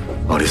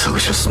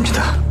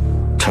어리석으셨습니다.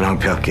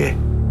 전황폐하께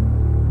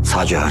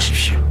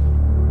사죄하십시오.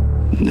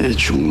 내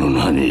죽는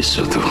한이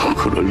있어도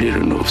그럴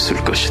일은 없을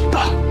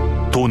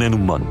것이다. 돈에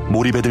눈먼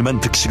몰입애들만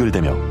득식을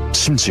대며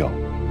심지어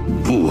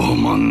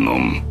무엄한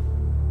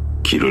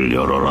놈 길을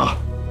열어라.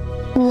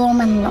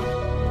 무엄한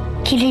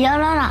놈 길을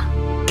열어라.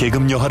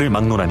 계급 여하를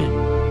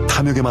막론하니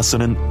탐욕에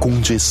맞서는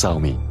공주의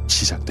싸움이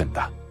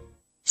시작된다.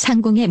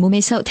 상궁의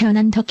몸에서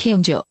태어난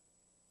덕혜옹주.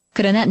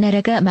 그러나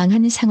나라가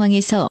망한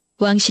상황에서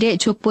왕실의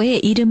족보에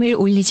이름을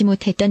올리지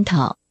못했던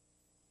더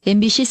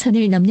MBC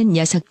선을 넘는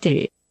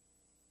녀석들.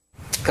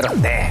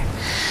 그런데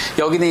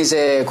여기는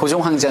이제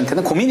고종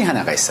황제한테는 고민이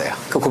하나가 있어요.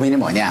 그 고민이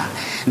뭐냐?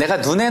 내가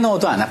눈에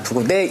넣어도 안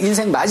아프고 내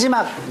인생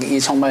마지막이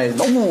정말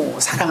너무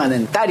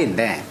사랑하는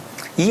딸인데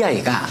이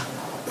아이가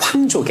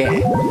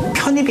황족에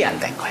편입이 안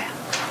된 거야.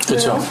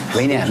 그렇죠.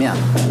 왜냐하면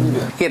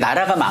이게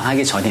나라가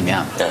망하기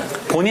전이면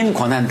본인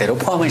권한대로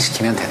포함을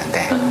시키면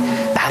되는데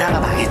나라가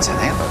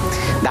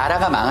망했잖아요.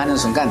 나라가 망하는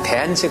순간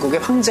대한제국의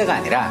황제가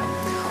아니라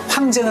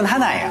황제는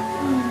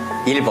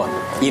하나예요. 일본,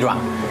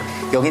 일왕.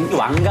 여긴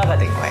왕가가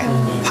된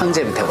거예요.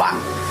 황제 밑에 왕.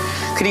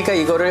 그러니까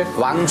이거를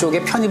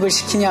왕족에 편입을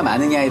시키냐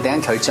마느냐에 대한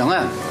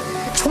결정은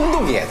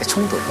총독이 해야 돼.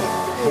 총독이.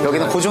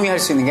 여기는 고종이 할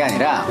수 있는 게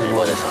아니라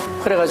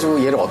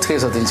그래가지고 얘를 어떻게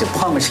해서든지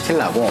포함을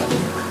시키려고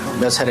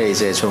몇 차례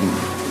이제 좀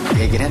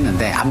얘기를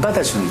했는데 안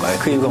받아주는 거예요.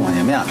 그 이유가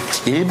뭐냐면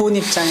일본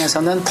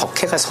입장에서는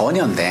덕혜가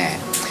선녀인데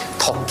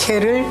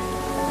덕혜를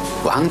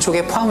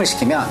왕족에 포함을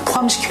시키면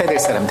포함시켜야 될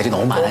사람들이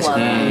너무 많아지는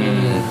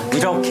거예요.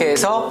 이렇게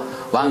해서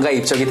왕가에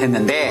입적이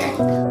됐는데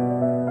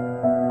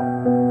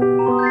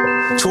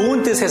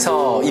좋은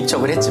뜻에서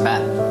입적을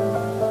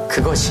했지만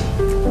그것이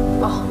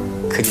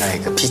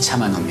그녀의 그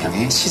비참한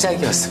운명의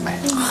시작이었음을.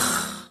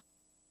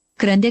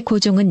 그런데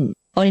고종은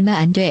얼마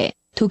안 돼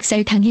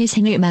독살당해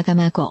생을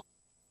마감하고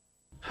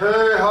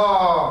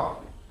폐하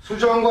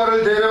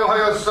수정과를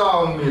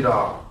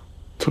대령하였사옵니다.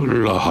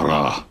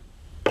 들라하라.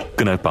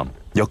 그날 밤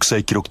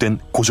역사에 기록된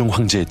고종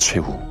황제의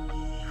최후.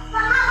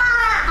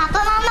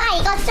 아빠, 마마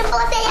이것 좀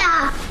보세요.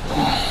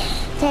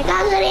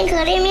 제가 그린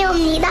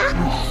그림이옵니다.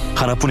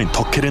 하나뿐인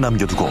덕혜를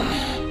남겨두고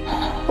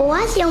뭐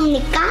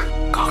하시옵니까?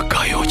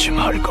 가까이 오지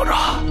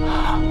말거라.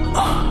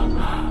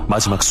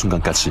 마지막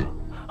순간까지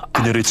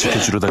그녀를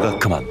지켜주려다가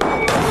그만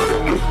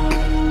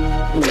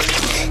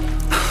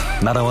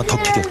나라와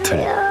덕혜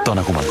곁을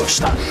떠나고 만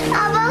것이다.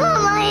 아빠,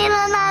 마마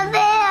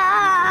일어나세요.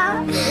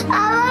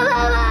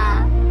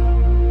 아빠,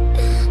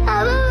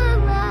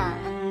 마마.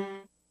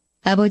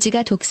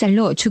 아버지가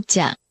독살로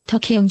죽자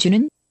덕혜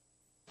영주는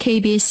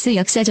KBS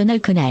역사저널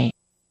그날.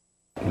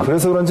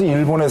 그래서 그런지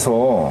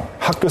일본에서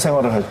학교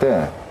생활을 할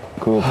때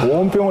그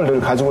보온병을 늘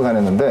가지고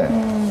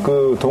다녔는데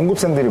그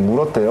동급생들이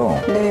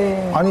물었대요.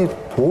 네. 아니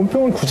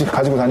보온병을 굳이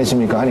가지고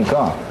다니십니까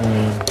하니까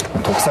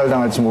독살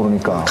당할지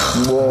모르니까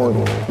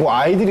뭐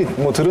아이들이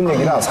뭐 들은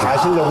얘기나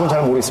사실 여부는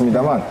잘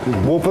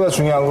모르겠습니다만 무엇보다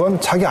중요한 건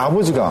자기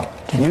아버지가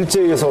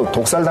일제에 의해서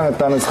독살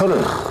당했다는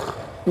설을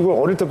이걸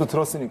어릴 때부터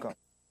들었으니까.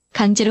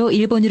 강제로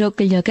일본으로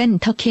끌려간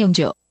덕혜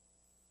영주.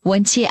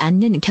 원치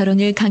않는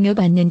결혼을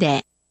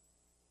강요받는데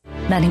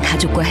나는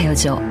가족과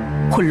헤어져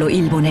홀로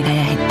일본에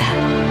가야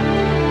했다.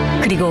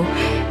 그리고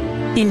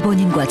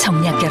일본인과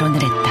정략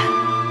결혼을 했다.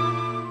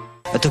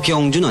 덕혜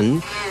영주는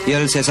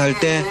 13살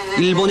때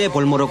일본의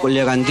볼모로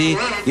끌려간 뒤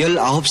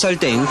 19살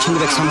때인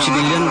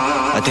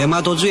 1931년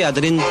대마도주의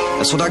아들인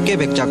소다케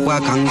백작과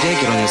강제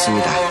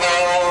결혼했습니다.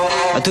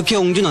 덕혜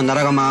영주는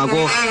나라가 망하고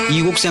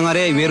이국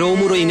생활의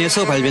외로움으로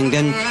인해서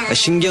발병된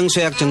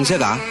신경쇠약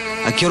증세가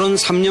결혼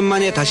 3년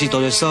만에 다시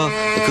도져서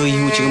그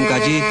이후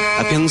지금까지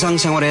병상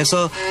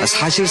생활에서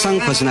사실상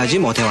벗어나지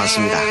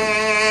못해왔습니다.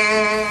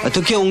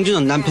 덕혜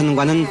영주는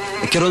남편과는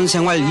결혼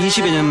생활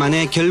 20여 년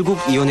만에 결국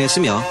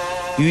이혼했으며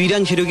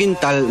유일한 혈육인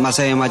딸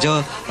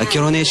마사에마저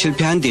결혼에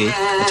실패한 뒤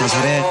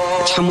자살해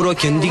참으로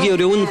견디기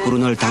어려운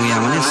불운을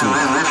당해야만 했습니다.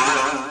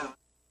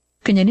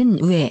 그녀는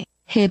왜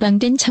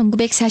해방된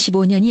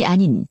 1945년이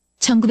아닌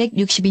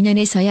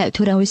 1962년에서야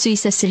돌아올 수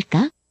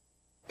있었을까?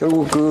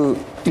 결국 그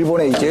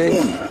일본에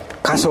이제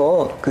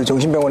가서 그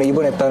정신병원에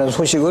입원했다는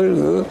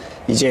소식을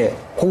이제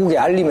고국에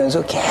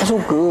알리면서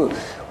계속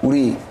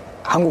우리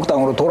한국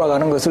땅으로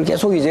돌아가는 것을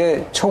계속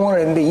이제 청원을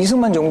했는데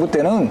이승만 정부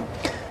때는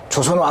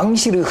조선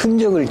왕실의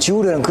흔적을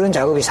지우려는 그런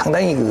작업이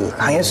상당히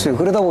강했어요.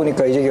 그러다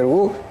보니까 이제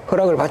결국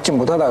허락을 받지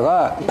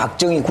못하다가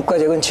박정희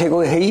국가재건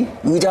최고회의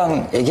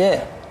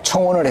의장에게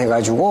청원을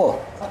해가지고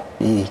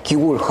이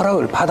귀국을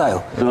허락을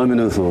받아요.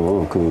 라면에서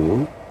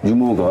그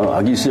유모가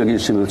아기씨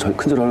하면서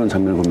큰절하는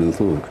장면을 보면서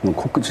그냥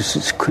코끝이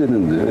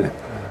시큰했는데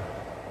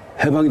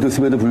해방이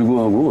됐음에도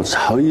불구하고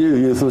자의에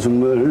의해서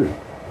정말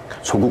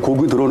조국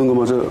고국이 들어오는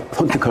것마저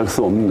선택할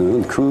수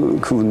없는 그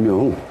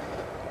운명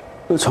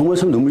정말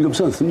참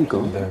눈물겹지 않습니까?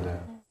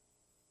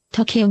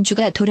 덕혜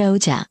영주가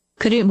돌아오자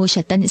그를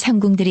모셨던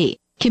상궁들이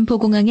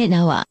김포공항에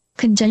나와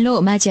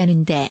큰절로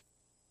맞이하는데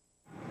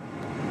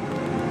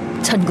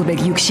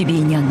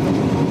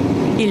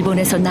 1962년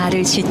일본에서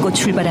나를 싣고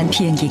출발한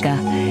비행기가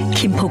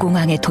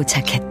김포공항에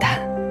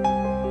도착했다.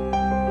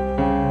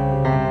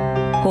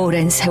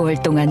 오랜 세월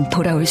동안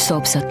돌아올 수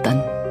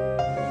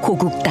없었던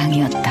고국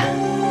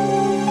땅이었다.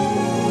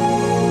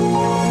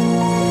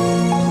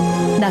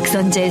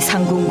 낙선제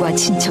상궁과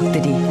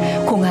친척들이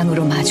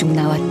공항으로 마중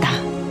나왔다.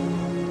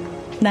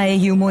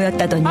 나의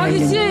유모였다던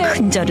여인은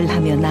큰절을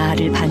하며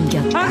나를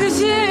반겼다.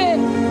 아저씨!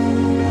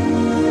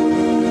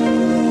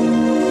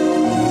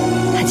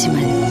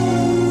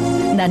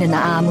 하지만 나는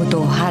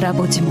아무도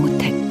알아보지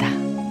못했다.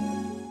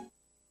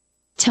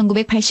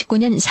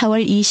 1989년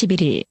 4월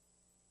 21일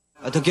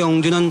덕혜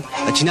영주는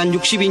지난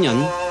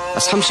 62년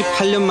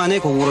 38년 만에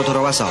고국으로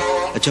돌아와서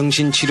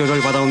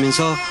정신치료를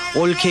받아오면서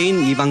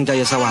올케인 이방자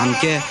여사와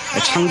함께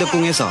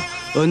창덕궁에서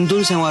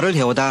은둔 생활을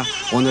해오다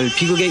오늘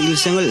비극의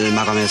일생을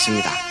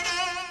마감했습니다.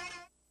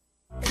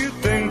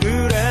 그땐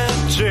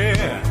그랬지.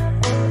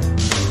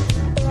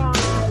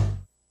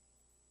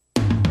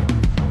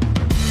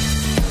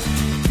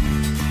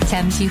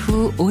 잠시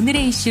후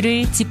오늘의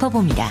이슈를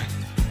짚어봅니다.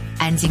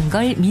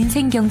 안진걸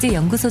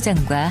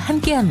민생경제연구소장과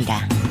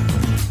함께합니다.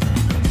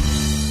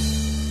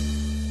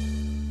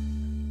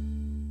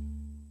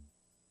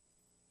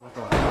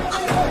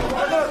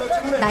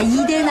 나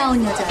이대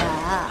나온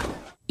여자야.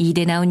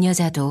 이대 나온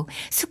여자도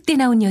숙대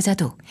나온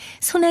여자도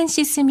손 안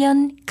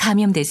씻으면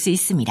감염될 수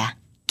있습니다.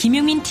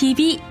 김용민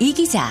TV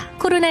이기자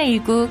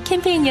코로나19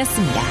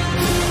 캠페인이었습니다.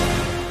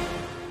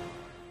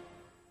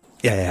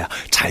 야야야,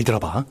 잘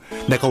들어봐.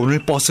 내가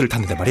오늘 버스를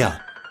탔는데 말이야.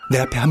 내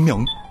앞에 한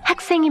명.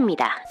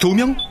 학생입니다.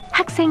 2명.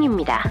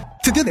 학생입니다.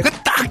 드디어 내가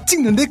딱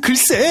찍는데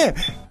글쎄.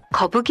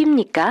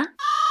 거북입니까?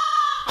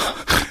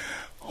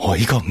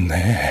 어이가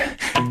없네.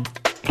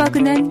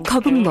 뻐근한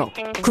거북목,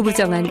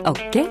 구부정한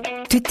어깨,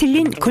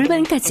 뒤틀린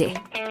골반까지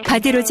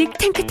바디로직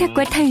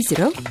탱크탑과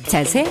타이즈로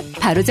자세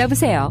바로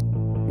잡으세요.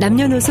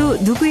 남녀노소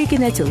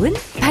누구에게나 좋은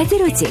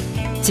바디로직.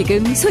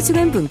 지금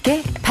소중한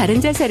분께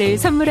바른 자세를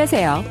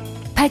선물하세요.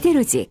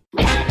 바디로직.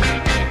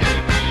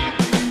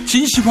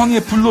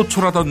 진시황의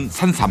불로초라던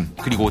산삼,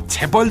 그리고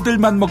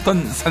재벌들만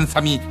먹던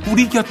산삼이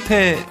우리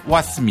곁에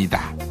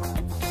왔습니다.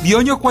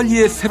 면역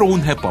관리의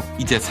새로운 해법,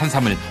 이제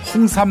산삼을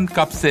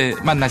홍삼값에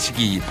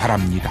만나시기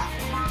바랍니다.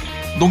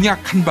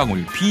 농약 한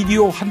방울,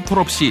 비료 한 톨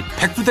없이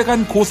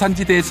백두대간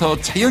고산지대에서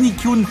자연이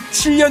키운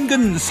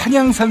 7년근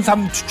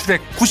산양산삼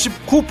추출액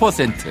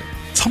 99%,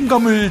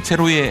 첨가물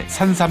제로의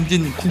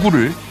산삼진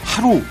 99를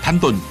하루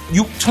단돈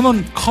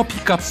 6,000원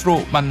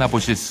커피값으로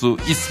만나보실 수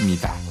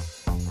있습니다.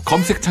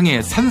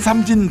 검색창에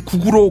산삼진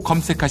 99로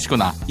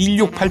검색하시거나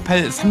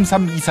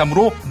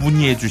 1688-3323으로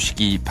문의해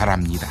주시기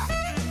바랍니다.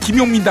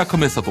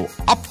 김용민닷컴에서도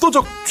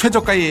압도적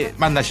최저가에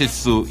만나실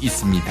수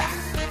있습니다.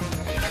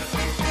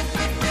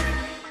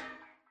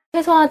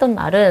 퇴소하던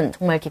날은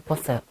정말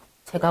기뻤어요.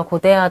 제가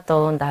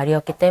고대하던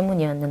날이었기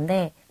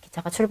때문이었는데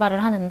기차가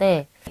출발을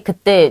하는데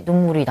그때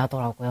눈물이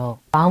나더라고요.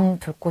 마음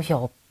둘 곳이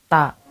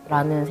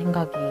없다라는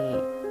생각이.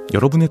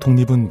 여러분의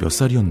독립은 몇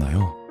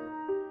살이었나요?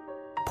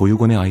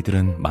 보육원의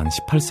아이들은 만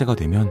 18세가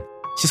되면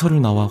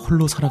시설을 나와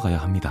홀로 살아가야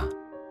합니다.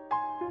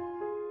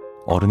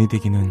 어른이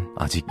되기는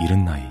아직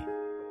이른 나이.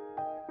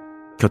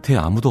 곁에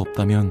아무도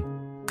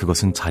없다면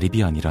그것은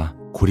자립이 아니라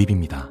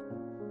고립입니다.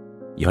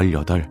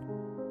 18,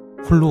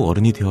 홀로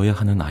어른이 되어야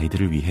하는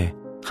아이들을 위해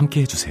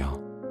함께 해주세요.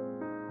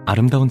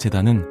 아름다운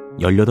재단은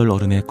 18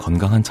 어른의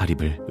건강한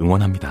자립을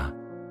응원합니다.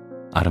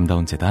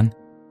 아름다운 재단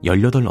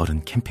 18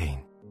 어른 캠페인.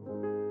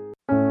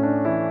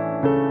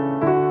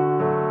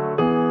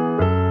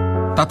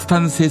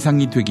 따뜻한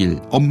세상이 되길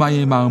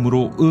엄마의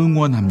마음으로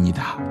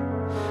응원합니다.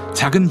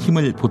 작은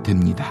힘을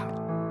보탭니다.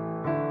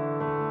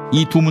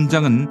 이 두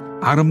문장은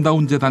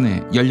아름다운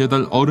재단의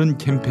 18 어른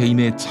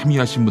캠페인에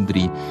참여하신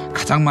분들이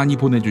가장 많이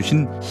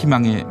보내주신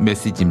희망의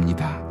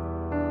메시지입니다.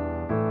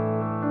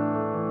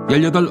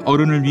 18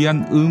 어른을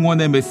위한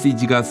응원의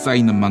메시지가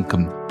쌓이는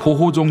만큼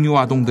포호 종류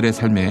아동들의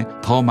삶에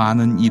더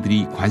많은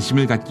이들이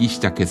관심을 갖기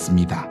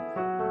시작했습니다.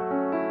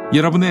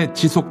 여러분의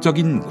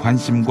지속적인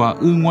관심과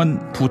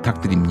응원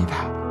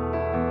부탁드립니다.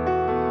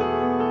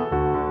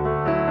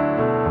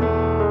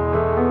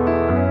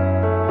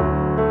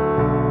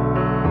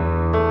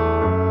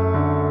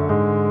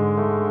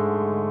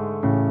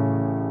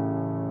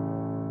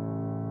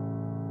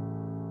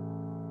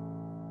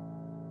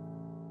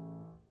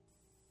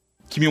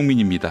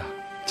 김용민입니다.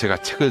 제가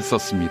책을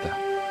썼습니다.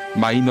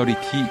 마이너리티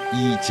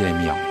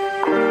이재명.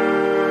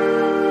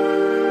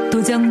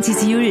 도정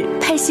지지율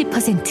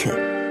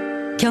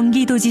 80%.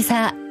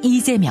 경기도지사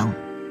이재명.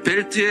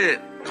 벨트에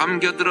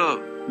감겨들어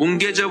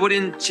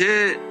뭉개져버린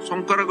제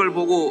손가락을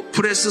보고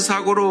프레스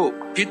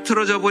사고로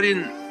비틀어져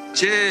버린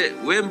제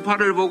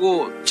왼팔을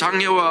보고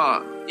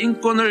장애와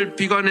인권을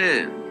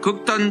비관해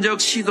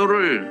극단적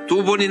시도를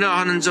 2번이나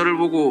하는 저를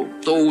보고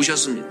또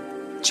우셨습니다.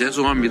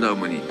 죄송합니다,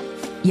 어머니.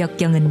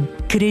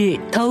 역경은 그를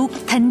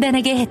더욱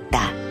단단하게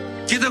했다.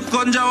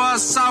 기득권자와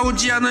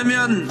싸우지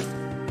않으면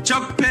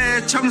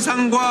적폐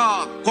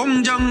청산과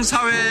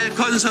공정사회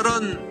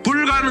건설은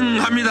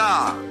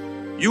불가능합니다.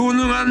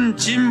 유능한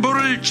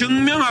진보를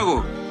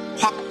증명하고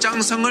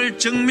확장성을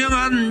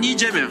증명한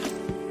이재명.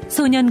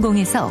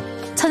 소년공에서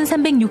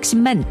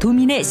 1360만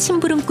도민의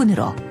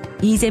심부름꾼으로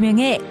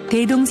이재명의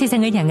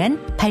대동세상을 향한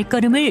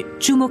발걸음을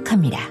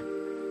주목합니다.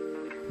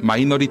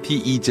 마이너리티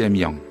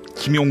이재명,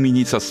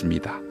 김용민이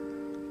썼습니다.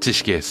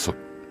 지식의 숲,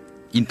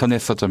 인터넷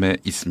서점에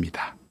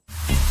있습니다.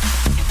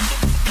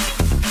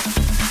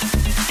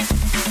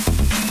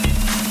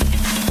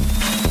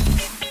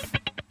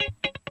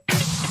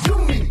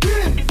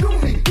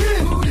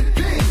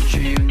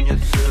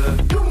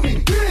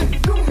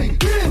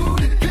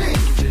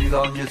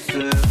 즐거운 뉴스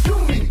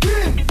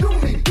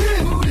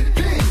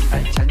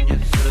알찬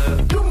뉴스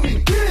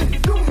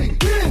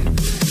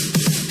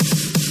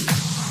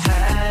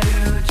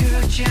하루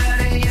두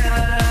차례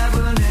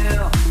여러분을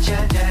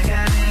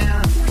찾아가는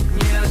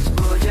뉴스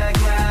보자가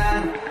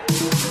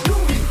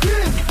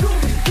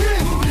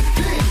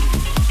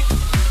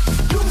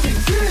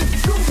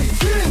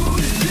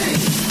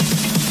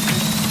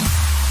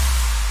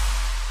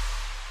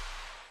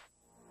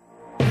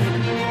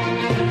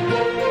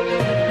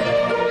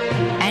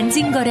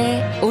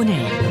안진걸의 오늘.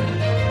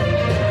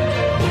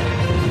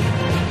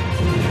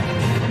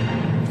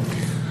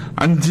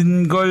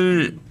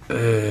 안진걸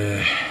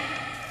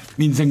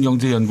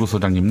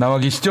민생경제연구소장님 나와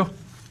계시죠?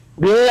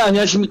 네,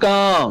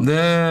 안녕하십니까.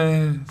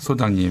 네,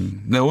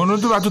 소장님. 네,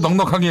 오늘도 아주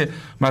넉넉하게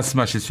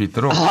말씀하실 수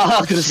있도록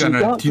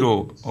시간을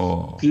뒤로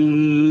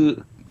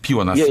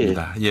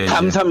비워놨습니다. 예.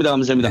 감사합니다.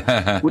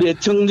 우리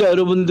애청자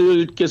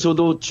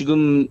여러분들께서도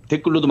지금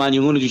댓글로도 많이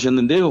응원해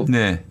주셨는데요.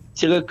 네.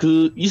 제가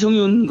그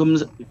이성윤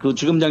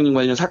주검장님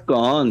관련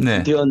사건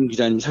대현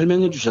기자님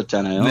설명해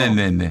주셨잖아요.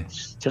 네네네.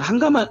 제가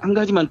한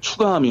가지만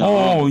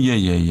추가하면.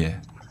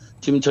 예.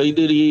 지금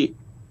저희들이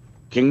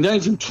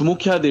굉장히 지금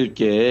주목해야 될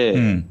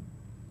게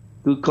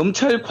그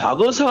검찰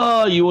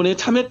과거사위원회에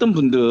참여했던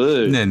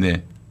분들.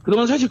 네네.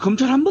 그동안 사실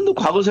검찰 한 번도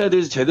과거사에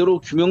대해서 제대로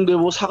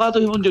규명되고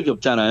사과도 해본 적이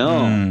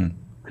없잖아요.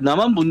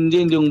 그나마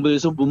문재인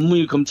정부에서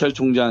문무일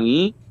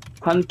검찰총장이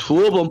한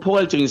두어 번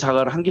포괄적인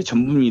사과를 한 게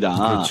전부입니다.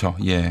 그렇죠.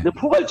 예. 근데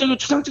포괄적인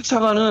추상적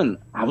사과는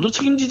아무도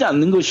책임지지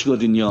않는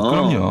것이거든요.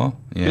 그럼요.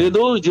 예.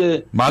 그래도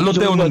이제 말로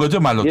때우는 거죠.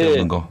 말로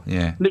때우는 거.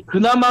 예. 근데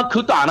그나마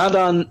그것도 안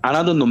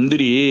하던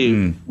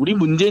놈들이 우리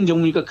문재인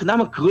정부니까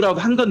그나마 그거라도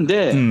한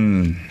건데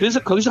그래서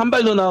거기서 한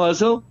발 더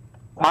나와서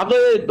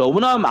과거에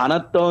너무나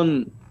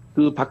많았던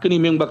그 박근혜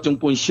이명박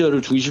정권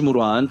시절을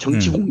중심으로 한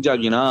정치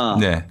공작이나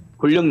네.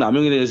 권력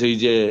남용에 대해서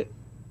이제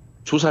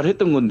조사를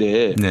했던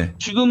건데 네.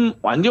 지금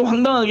완전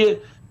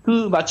황당하게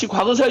그 마치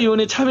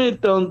과거사위원회에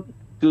참여했던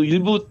그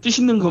일부 뜻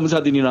있는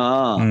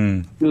검사들이나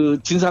그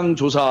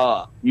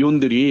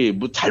진상조사위원들이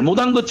뭐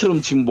잘못한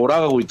것처럼 지금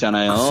몰아가고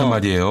있잖아요. 무슨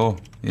말이에요?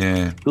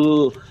 예.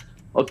 그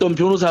어떤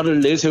변호사를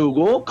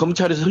내세우고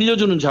검찰에서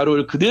흘려주는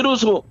자료를 그대로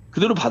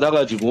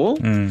받아가지고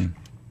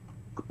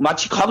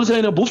마치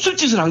과거사위원회 몹쓸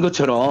짓을 한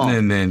것처럼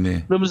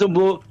네네네. 그러면서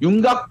뭐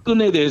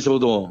윤곽근에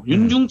대해서도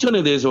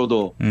윤중천에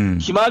대해서도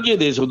김학의에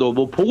대해서도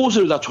뭐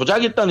보고서를 다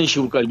조작했다는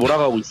식으로까지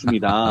몰아가고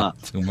있습니다.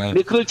 정말.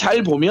 근데 그걸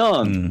잘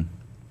보면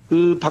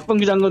그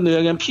박범기 장관도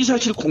이야기한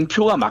피사실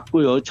공표가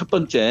맞고요. 첫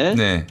번째.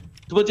 네.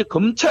 두 번째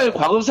검찰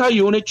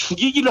과거사위원회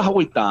죽이기를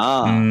하고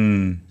있다.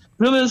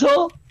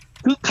 그러면서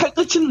그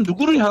칼끝은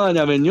누구를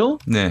향하냐면요.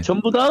 네.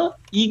 전부 다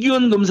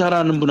이규현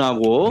검사라는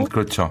분하고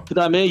그렇죠.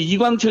 그다음에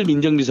이광철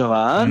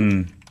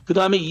민정비서관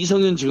그다음에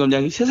이성윤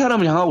지검장이 세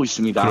사람을 향하고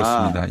있습니다.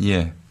 그렇습니다.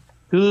 예.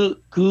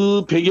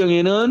 그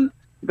배경에는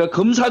그러니까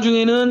검사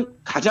중에는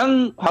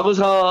가장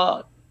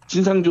과거사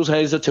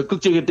진상조사에서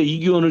적극적이었던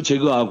이규현을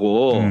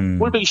제거하고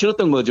꼴보기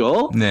싫었던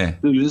거죠. 네.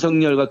 그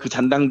윤석열과 그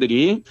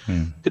잔당들이.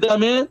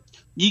 그다음에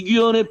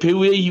이규현의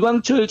배후에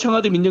이광철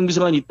청와대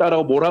민정비서관이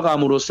있다라고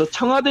몰아감으로써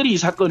청와대를 이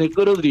사건에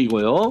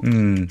끌어들이고요.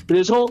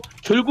 그래서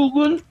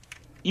결국은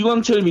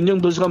이광철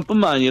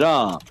민정비서관뿐만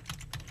아니라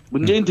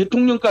문재인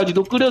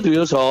대통령까지도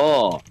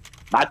끌어들여서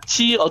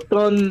마치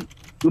어떤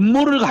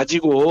음모를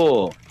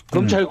가지고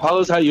검찰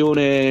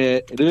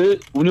과거사위원회를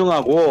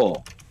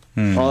운영하고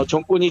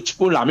정권이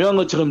직권을 남용한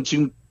것처럼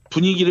지금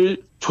분위기를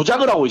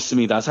조작을 하고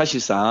있습니다.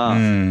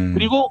 사실상.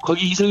 그리고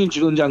거기 이성윤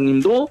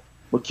지검장님도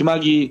뭐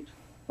김학의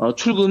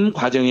출금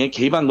과정에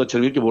개입한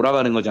것처럼 이렇게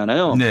몰아가는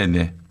거잖아요.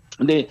 네네.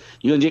 근데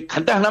이건 이제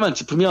간단 하나만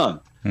짚으면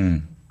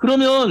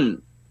그러면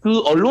그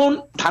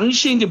언론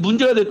당시에 이제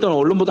문제가 됐던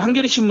언론보다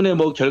한겨레 신문에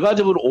뭐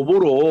결과적으로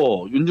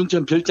오보로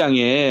윤중천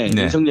별장에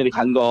네. 윤석열이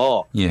간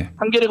거 예.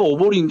 한겨레가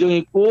오보를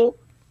인정했고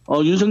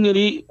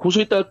윤석열이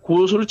고소했다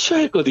고소를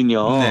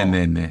취하했거든요.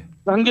 네네네.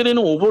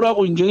 한겨레는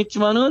오보라고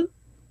인정했지만은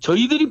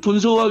저희들이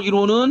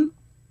분석하기로는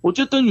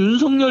어쨌든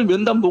윤석열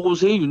면담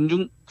보고서에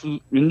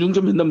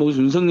윤중천 면담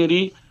보고서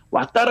윤석열이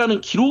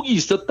왔다라는 기록이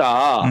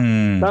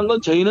있었다라는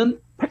건 저희는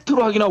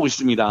팩트로 확인하고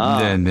있습니다.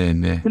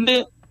 네네네.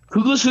 근데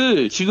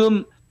그것을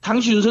지금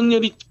당시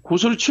윤석열이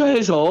고소를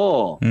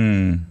취하해서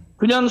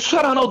그냥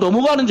수사를 안 하고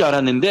넘어가는 줄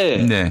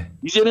알았는데 네.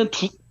 이제는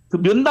그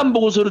면담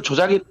보고서를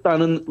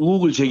조작했다는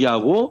의혹을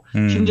제기하고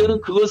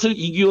심지어는 그것을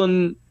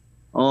이규현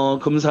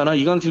검사나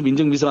이광철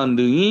민정비서관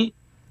등이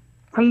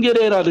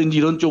한겨레라든지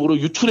이런 쪽으로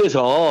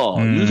유출해서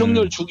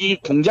윤석열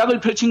죽이기 공작을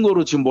펼친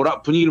거로 지금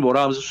분위기를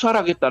몰아가면서 수사를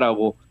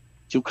하겠다라고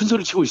지금 큰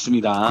소리 치고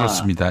있습니다.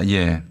 그렇습니다.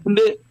 예.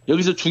 근데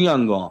여기서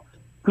중요한 거,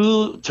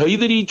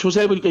 저희들이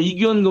조사해보니까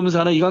이규현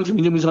검사나 이광철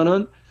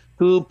민정비서관은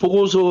그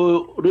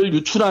보고서를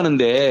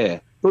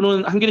유출하는데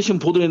또는 한겨레 신문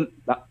보도에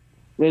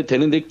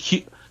되는데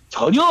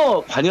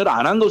전혀 관여를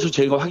안 한 것으로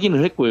저희가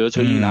확인을 했고요.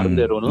 저희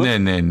나름대로는.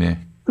 네네네.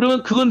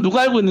 그러면 그건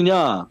누가 알고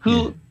있느냐?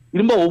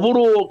 이른바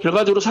오보로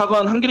결과적으로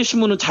사과한 한겨레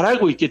신문은 잘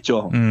알고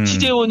있겠죠.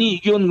 취재원이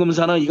이규현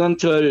검사나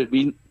이광철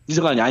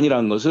비서관이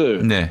아니라는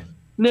것을. 네.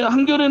 근데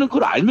한겨레는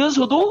그걸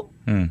알면서도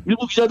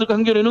일부 기자들과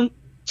한겨레는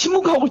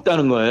침묵하고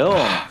있다는 거예요.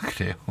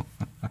 그래요.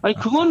 아니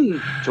그건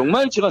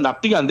정말 제가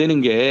납득이 안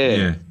되는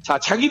게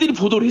자기들이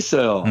보도를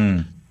했어요.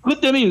 그것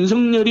때문에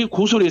윤석열이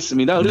고소를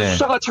했습니다. 그래서 네.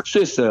 수사가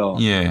착수했어요.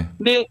 예.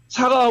 근데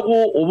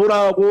사과하고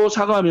오보라고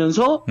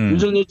사과하면서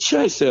윤석열이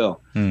취하했어요.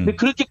 근데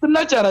그렇게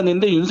끝날 줄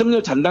알았는데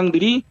윤석열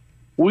잔당들이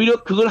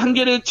오히려 그걸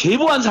한겨레에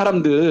제보한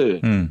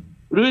사람들을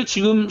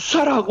지금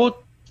수사를 하고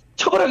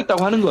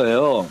처벌하겠다고 하는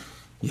거예요.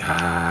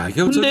 야,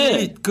 이게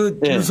어차피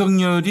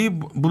윤석열이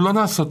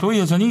물러났어도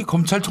여전히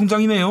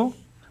검찰총장이네요.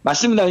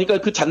 맞습니다. 그러니까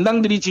그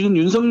잔당들이 지금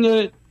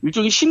윤석열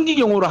일종의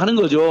심기경호로 하는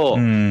거죠.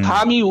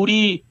 감히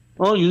우리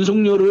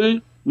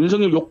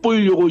윤석열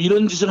욕보이려고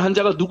이런 짓을 한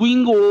자가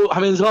누구인고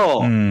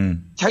하면서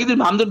자기들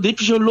마음대로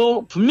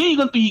내피셜로 분명히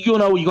이건 또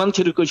이규현하고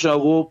이광철일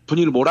것이라고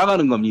분위기를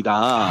몰아가는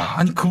겁니다.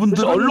 아니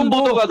그분들 언론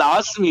보도가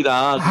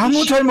나왔습니다.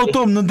 아무 잘못도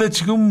없는데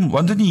지금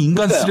완전히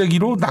인간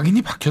쓰레기로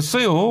낙인이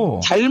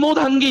박혔어요.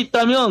 잘못한 게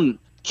있다면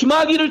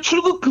김학의를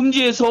출국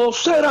금지해서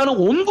수사를 하는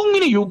온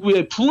국민의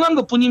요구에 부응한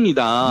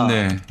것뿐입니다.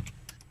 네.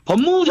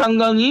 법무부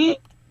장관이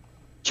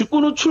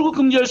직권 후 출국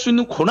금지할 수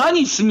있는 권한이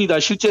있습니다.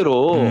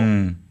 실제로.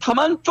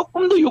 다만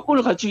조금 더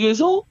요건을 갖추기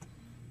위해서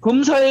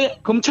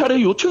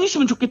검찰에 요청이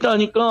있으면 좋겠다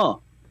하니까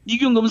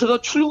이규현 검사가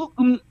출국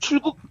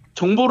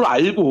정보를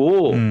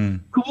알고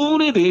그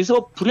부분에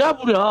대해서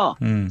부랴부랴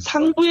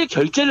상부의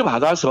결재를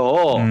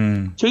받아서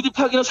저희들이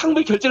파악하기는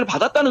상부의 결재를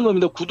받았다는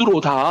겁니다. 구두로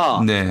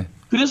다. 네.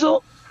 그래서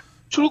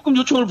출국금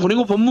요청을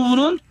보내고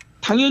법무부는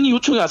당연히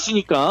요청이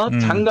왔으니까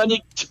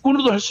장관이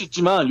직권으로도 할 수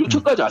있지만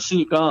요청까지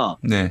왔으니까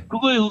네.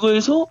 그거에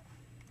의거해서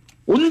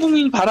온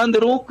국민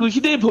바란대로 그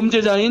희대의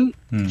범죄자인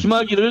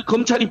김학의를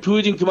검찰이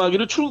보여진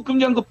김학의를 출국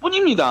금지한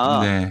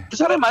것뿐입니다. 네. 그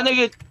사람이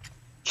만약에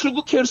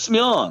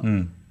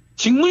출국했으면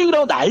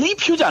직무유기라고 난리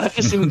피우지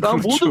않았겠습니까?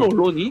 그렇죠. 모든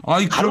언론이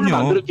가로를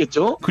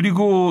만들었겠죠.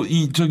 그리고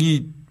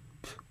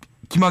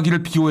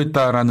김학의를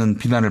비호했다라는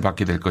비난을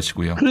받게 될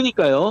것이고요.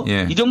 그러니까요.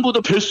 예. 이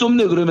정보도 별 수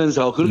없네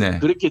그러면서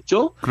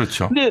그랬겠죠.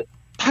 그렇죠. 근데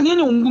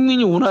당연히 온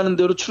국민이 원하는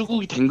대로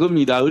출국이 된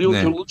겁니다. 그리고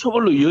네. 결국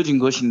처벌로 이어진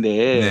것인데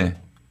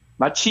네.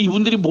 마치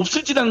이분들이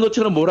몹쓸 짓한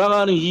것처럼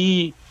몰아가는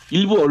이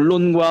일부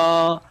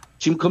언론과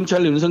지금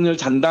검찰 윤석열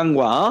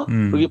잔당과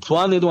거기에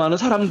부안해동하는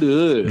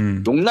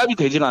사람들 용납이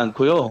되지가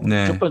않고요.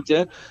 네. 첫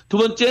번째. 두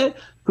번째,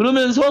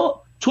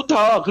 그러면서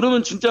좋다.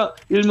 그러면 진짜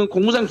예를 들면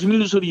공무상 기밀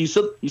누설이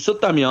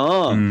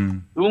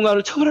있었다면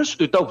누군가를 처벌할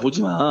수도 있다고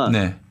보지만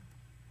네.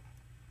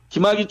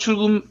 김학의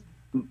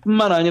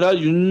출근뿐만 아니라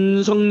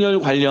윤석열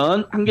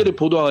관련 한겨레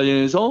보도와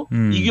관련해서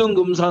이규영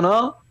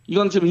검사나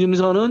이광철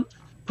민정비서관은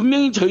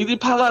분명히 저희들이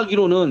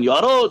파악하기로는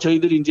여러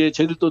저희들이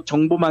또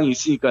정보망이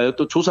있으니까요.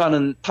 또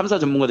조사하는 탐사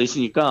전문가도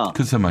있으니까.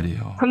 글쎄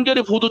말이에요.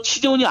 한겨레 보도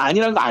취재원이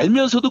아니라는 거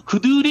알면서도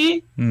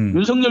그들이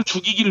윤석열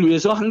죽이기를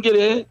위해서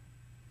한겨레에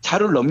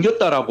자료를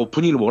넘겼다라고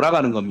분위기를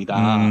몰아가는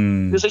겁니다.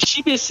 그래서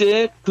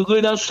CBS에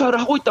그거에 대한 수사를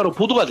하고 있다고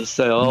보도가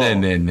됐어요.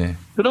 네네네.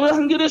 그러면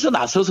한겨레에서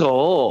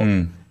나서서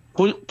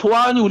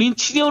보안이 우린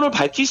취재원을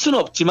밝힐 수는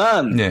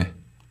없지만 네.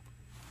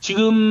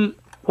 지금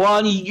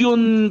보안이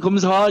이규현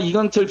검사와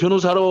이강철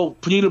변호사로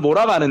분위기를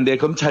몰아가는데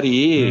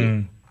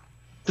검찰이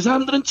그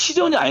사람들은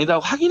취재원이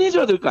아니다고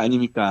확인해줘야 될 거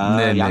아닙니까?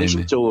 네네네.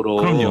 양심적으로.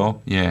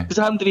 그럼요. 예. 그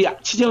사람들이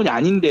취재원이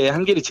아닌데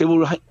한겨레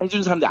제보를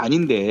해준 사람들이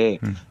아닌데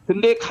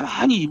근데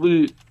가만히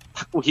입을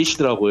닫고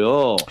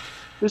계시더라고요.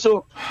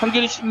 그래서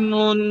한겨레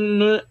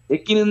신문을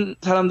아끼는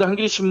사람들,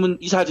 한겨레 신문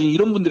이사진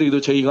이런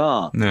분들에게도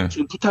저희가 네.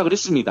 지금 부탁을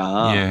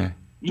했습니다. 예.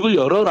 입을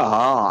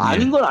열어라.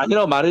 아닌 건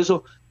아니라고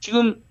말해서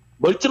지금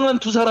멀쩡한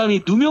두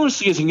사람이 누명을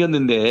쓰게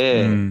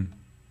생겼는데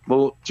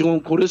뭐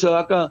지금 고려서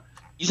아까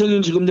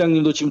이성윤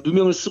지검장님도 지금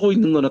누명을 쓰고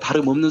있는 거는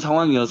다름없는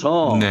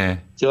상황이어서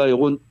네. 제가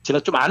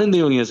좀 아는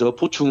내용이어서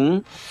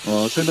보충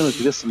설명을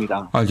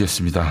드렸습니다.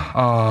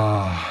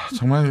 알겠습니다.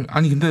 정말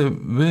근데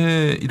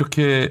왜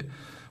이렇게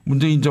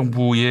문재인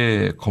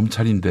정부의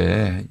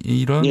검찰인데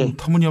이런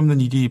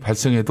터무니없는 일이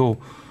발생해도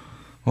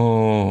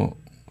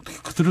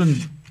그들은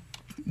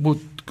뭐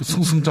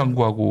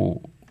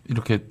승승장구하고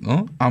이렇게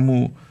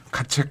아무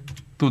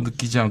가책도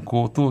느끼지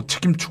않고 또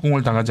책임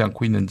추궁을 당하지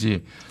않고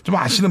있는지 좀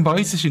아시는 바가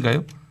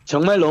있으신가요?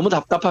 정말 너무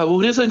답답하고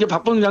그래서 이제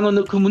박범계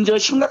장관도 그 문제가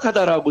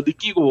심각하다라고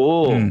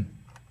느끼고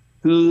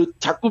그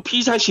자꾸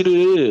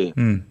피의사실을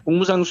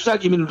공무상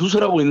수사기밀을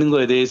누설하고 있는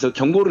거에 대해서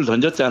경고를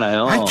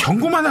던졌잖아요.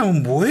 경고만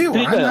하면 뭐예요?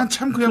 그러니까요.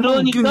 참 그냥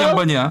웃기는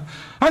양반이야.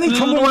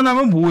 경고만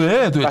하면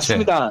뭐해 도대체.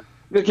 맞습니다.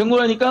 그러니까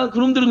경고를 하니까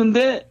그놈들은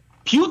근데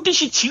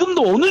비웃듯이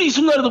지금도 오늘 이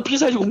순간에도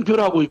피의사실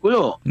공표를 하고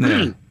있고요.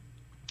 네.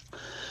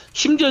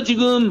 심지어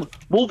지금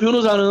모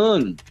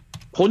변호사는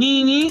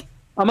본인이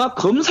아마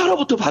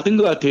검사로부터 받은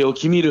것 같아요.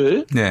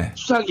 기밀을. 네.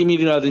 수사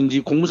기밀이라든지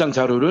공무상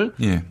자료를.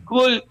 예.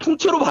 그걸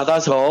통째로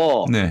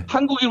받아서 네.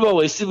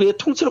 한국일보와 SB에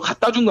통째로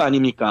갖다 준 거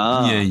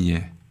아닙니까?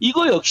 예.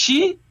 이거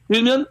역시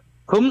예를 들면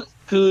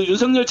그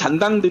윤석열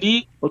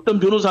잔당들이 어떤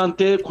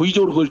변호사한테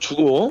고의적으로 그걸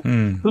주고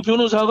그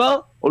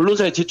변호사가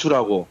언론사에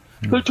제출하고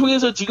그걸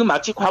통해서 지금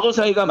마치 과거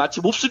사이가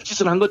마치 몹쓸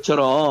짓을 한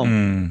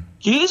것처럼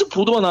계속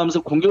보도가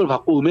나오면서 공격을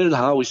받고 음해를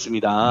당하고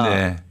있습니다.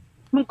 네.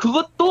 그럼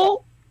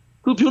그것도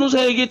그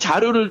변호사에게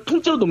자료를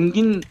통째로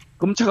넘긴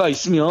검사가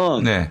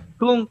있으면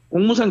그건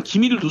공무상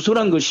기밀을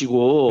누설한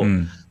것이고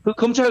그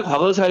검찰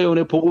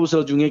과거사위원회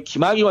보고서 중에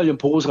김학의 관련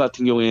보고서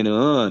같은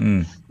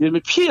경우에는 예를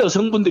들면 피해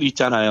여성분들이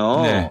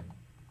있잖아요. 네.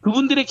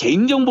 그분들의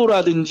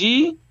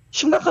개인정보라든지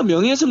심각한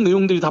명예훼손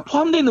내용들이 다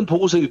포함되어 있는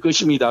보고서일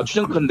것입니다.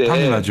 추정컨대.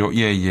 당연하죠.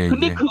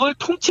 근데 그걸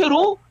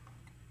통째로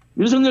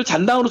윤석열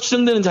잔당으로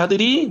추정되는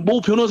자들이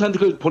모 변호사한테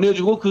그걸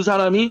보내주고 그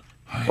사람이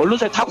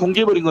언론사에 다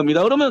공개해버린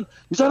겁니다. 그러면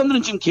이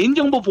사람들은 지금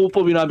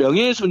개인정보보호법이나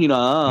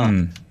명예훼손이나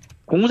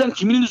공무상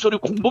기밀누설의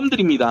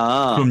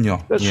공범들입니다. 그럼요.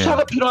 그러니까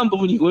수사가 필요한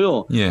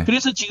부분이고요.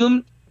 그래서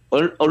지금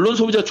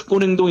언론소비자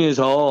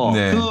주권행동에서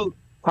그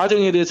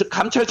과정에 대해서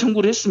감찰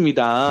청구를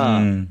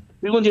했습니다.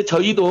 그리고 이제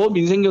저희도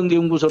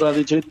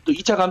민생경제연구소라든지 저희도 또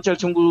 2차 감찰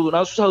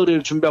청구나 수사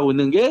의뢰를 준비하고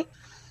있는 게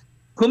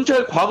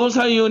검찰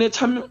과거사위원회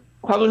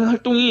과거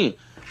활동이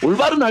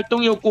올바른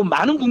활동이었고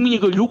많은 국민이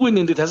그걸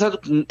요구했는데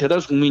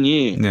대다수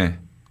국민이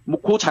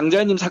뭐 고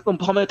장자님 사건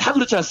포함해 다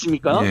그렇지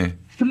않습니까?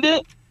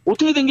 근데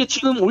어떻게 된 게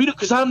지금 오히려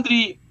그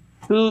사람들이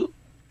그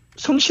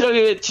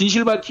성실하게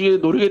진실 밝히기 위해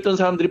노력했던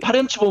사람들이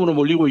파렴치범으로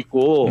몰리고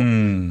있고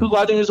그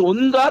과정에서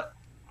온갖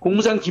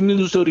공무상 기밀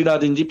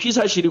누설이라든지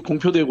피사실이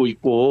공표되고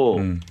있고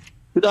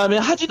그다음에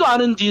하지도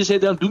않은 짓에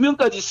대한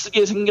누명까지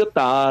쓰게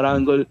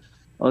생겼다라는 걸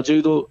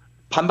저희도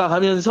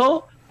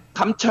반박하면서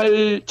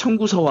감찰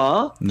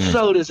청구서와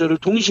수사 의뢰서를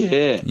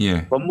동시에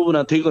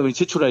법무부나 대검에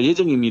제출할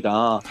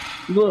예정입니다.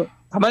 이거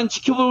가만히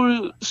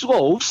지켜볼 수가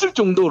없을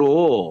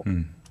정도로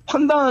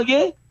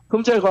황당하게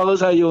검찰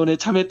과거사위원회에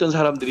참여했던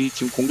사람들이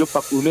지금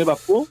공격받고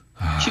음해받고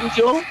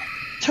심지어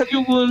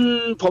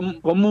차규근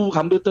법무부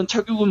감독했던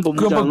차규근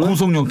법무장은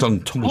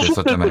구속영장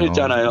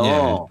청구됐었잖아요.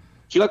 예.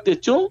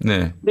 기각됐죠?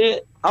 네.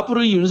 근데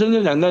앞으로 이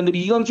윤석열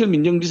장관들이 이광철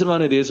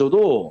민정비서관에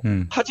대해서도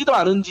하지도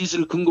않은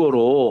짓을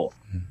근거로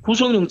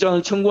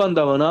구속영장을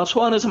청구한다거나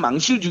소환해서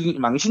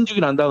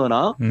망신주기를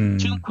한다거나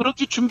지금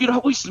그렇게 준비를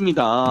하고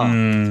있습니다.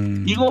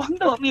 이거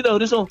황당합니다.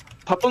 그래서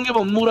박범계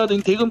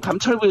법무부라든지 대검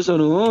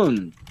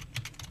감찰부에서는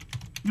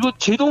이거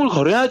제동을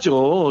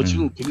걸어야죠.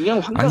 지금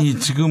굉장히 아니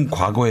지금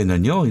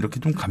과거에는요 이렇게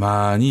좀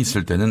가만히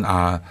있을 때는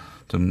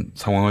좀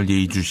상황을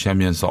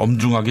예의주시하면서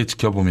엄중하게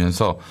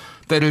지켜보면서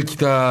때를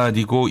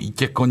기다리고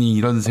있겠거니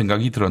이런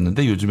생각이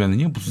들었는데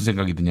요즘에는요 무슨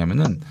생각이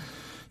드냐면은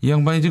이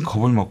양반이 지금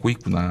겁을 먹고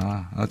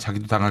있구나.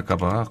 자기도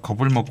당할까봐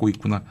겁을 먹고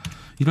있구나.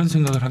 이런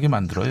생각을 하게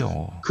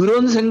만들어요.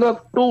 그런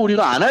생각도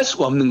우리가 안 할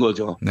수가 없는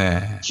거죠.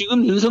 네.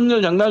 지금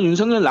윤석열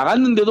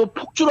나갔는데도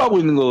폭주를 하고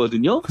있는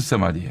거거든요. 글쎄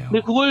말이에요.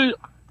 근데 그걸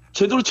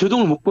제대로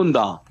제동을 못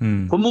건다.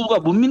 법무부가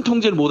문민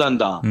통제를 못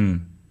한다.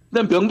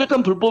 그다음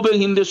명백한 불법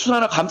행위인데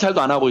수사나 감찰도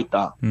안 하고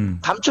있다.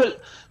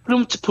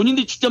 그럼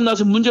본인들이 직접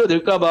나서 문제가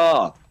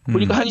될까봐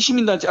보니까 한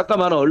시민단체 아까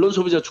말한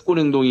언론소비자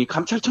주권행동이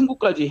감찰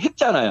청구까지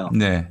했잖아요.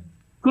 네.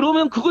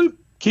 그러면 그걸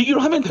계기로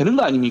하면 되는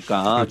거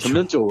아닙니까? 그렇죠.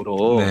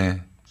 전면적으로.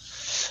 네.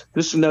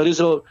 그렇습니다.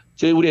 그래서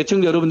우리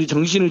애청자 여러분들이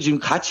정신을 지금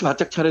같이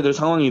바짝 차려야 될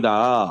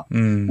상황이다.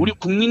 우리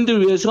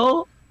국민들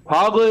위해서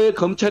과거에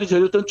검찰이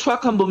저질렀던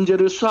추악한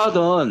범죄를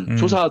수사하던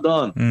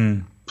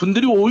조사하던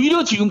분들이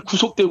오히려 지금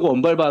구속되고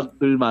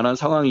엄벌받을 만한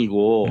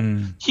상황이고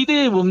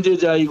희대의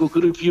범죄자이고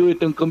그를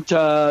비호했던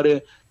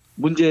검찰의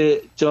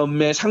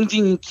문제점의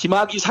상징인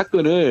김학의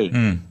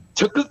사건을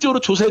적극적으로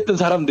조사했던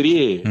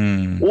사람들이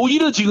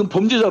오히려 지금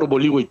범죄자로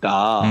몰리고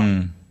있다.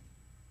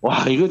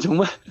 와, 이건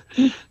정말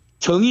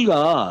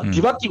정의가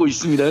뒤바뀌고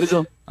있습니다.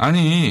 그래서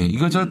아니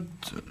이거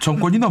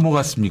정권이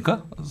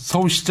넘어갔습니까?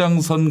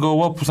 서울시장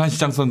선거와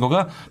부산시장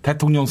선거가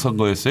대통령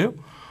선거였어요?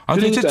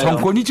 대체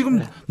정권이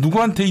지금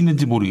누구한테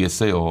있는지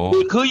모르겠어요.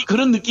 거의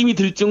그런 느낌이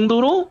들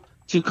정도로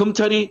지금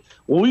검찰이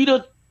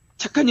오히려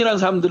착한 일하는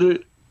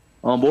사람들을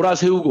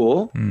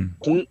몰아세우고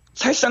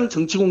사실상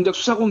정치공작,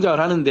 수사공작을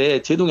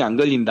하는데 제동이 안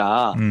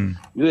걸린다.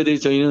 이거에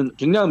대해서 저희는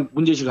굉장한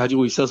문제의식을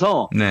가지고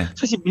있어서 네.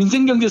 사실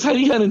민생경제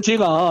살리게 하는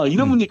제가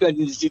이런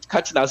문제까지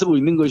같이 나서고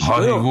있는 것이고요.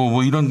 아이고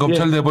뭐 이런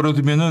검찰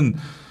내버려두면은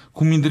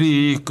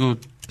국민들이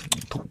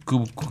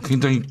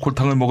굉장히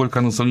골탕을 먹을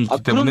가능성이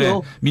있기 때문에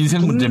그럼요.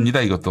 민생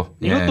문제입니다. 이것도.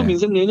 이것도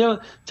민생 예년.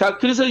 자,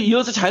 그래서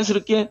이어서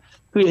자연스럽게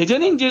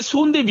예전에 이제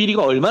수원대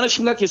비리가 얼마나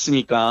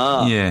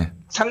심각했습니까? 예.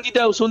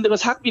 상지대하고 수원대가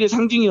사학비리의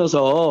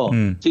상징이어서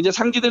이제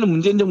상지대는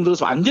문재인 정부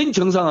들어서 완전히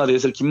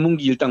정상화돼서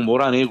김문기 일당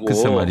몰아내고.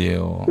 글쎄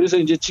말이에요. 그래서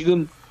이제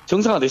지금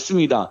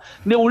정상화됐습니다.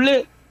 근데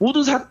원래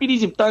모든 사학비리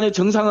집단의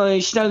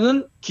정상화의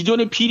시작은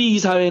기존의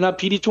비리이사회나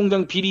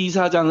비리총장,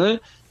 비리이사장을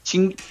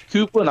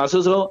교육부가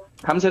나서서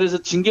감사를 해서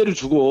징계를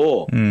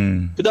주고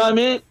그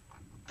다음에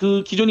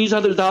그 기존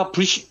이사들 다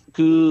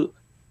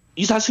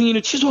이사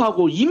승인을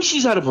취소하고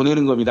임시이사를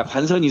보내는 겁니다.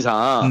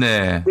 관선이사.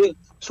 네.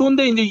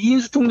 수원대 이제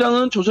이인수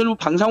총장은 조선일보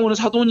방상호는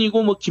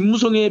사돈이고 뭐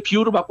김무성의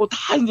비호를 받고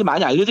다 이제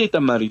많이 알려져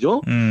있단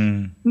말이죠.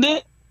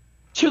 근데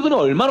최근에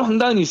얼마나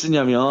황당한 일이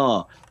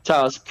있었냐면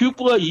자,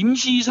 교육부가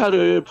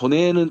임시이사를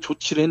보내는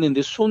조치를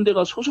했는데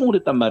수원대가 소송을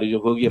했단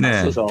말이죠. 거기에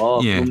맞서서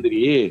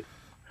그분들이.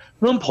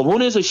 그럼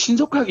법원에서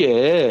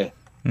신속하게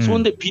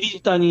수원대 비리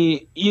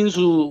집단이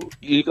이인수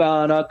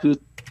일가나 그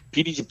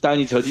비리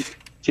집단이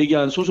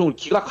제기한 소송을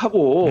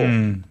기각하고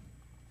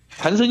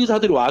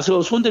관선이사들이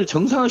와서 수원대를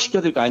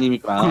정상화시켜야 될 거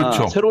아닙니까?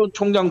 그렇죠. 새로운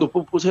총장도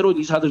뽑고 새로운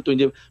이사들도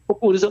이제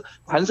뽑고 그래서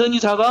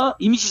관선이사가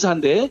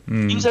임시이사인데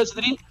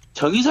임시이사들이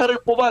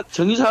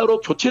정이사로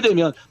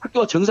교체되면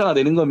학교가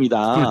정상화되는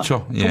겁니다.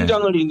 그렇죠. 예.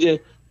 총장을 이제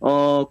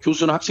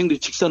교수나 학생들이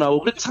직선하고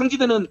그렇게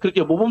상지대는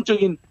그렇게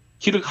모범적인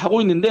길을 가고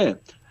있는데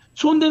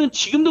수원대는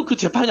지금도 그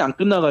재판이 안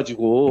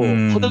끝나가지고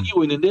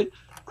허덕이고 있는데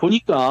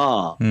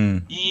보니까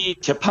이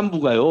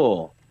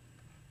재판부가요.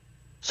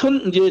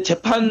 이제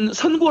재판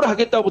선고를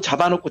하겠다고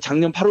잡아놓고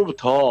작년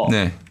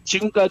 8월부터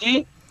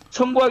지금까지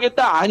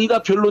선고하겠다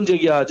아니다 변론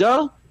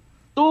제기하자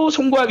또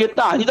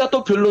선고하겠다 아니다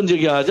또 변론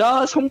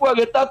제기하자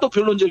선고하겠다 또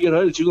변론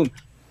제기를 지금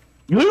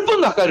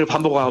 10번 가까이를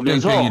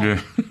반복하면서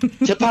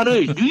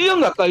재판을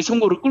 1년 가까이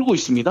선고를 끌고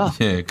있습니다.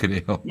 예,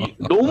 그래요.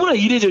 너무나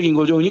이례적인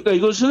거죠. 그러니까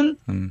이것은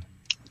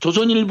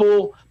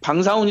조선일보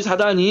방상훈이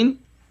사단인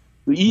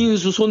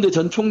이인수 수원대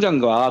전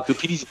총장과 그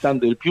비리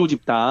집단들, 비호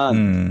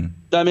집단,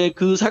 그다음에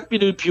그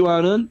사학비를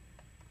비호하는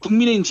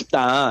국민의힘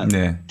집단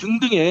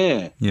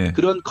등등의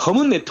그런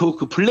검은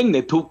네트워크, 블랙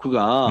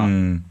네트워크가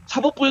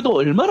사법부에도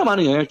얼마나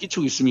많은 영향을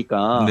끼치고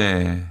있습니까?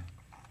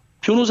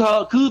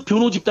 그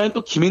변호 집단이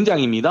또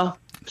김현장입니다.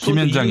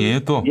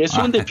 김현장이에요 또? 예,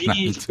 수원대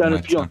비리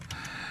집단을 비호.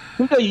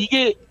 그러니까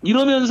이게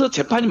이러면서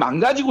재판이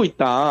망가지고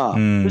있다.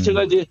 그래서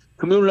제가 이제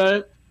금요일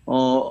날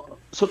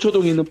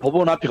서초동에 있는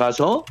법원 앞에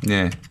가서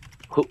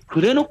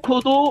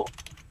그래놓고도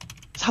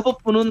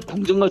사법부는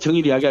공정과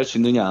정의를 이야기할 수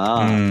있느냐.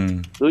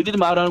 너희들이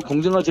말하는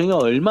공정과 정의가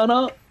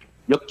얼마나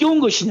역겨운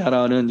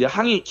것이냐라는 이제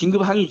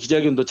긴급 항의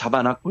기자회견도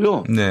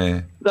잡아놨고요.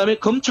 네. 그다음에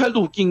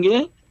검찰도 웃긴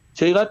게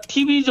제가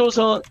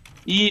TV조선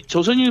이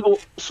조선일보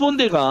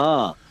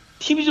수원대가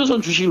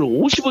TV조선 주식을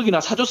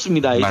 50억이나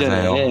사줬습니다. 예전에.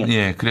 맞아요.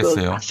 예,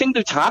 그랬어요. 그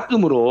학생들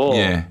장학금으로.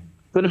 예.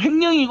 그건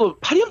횡령이고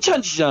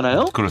파렴치한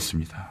짓이잖아요.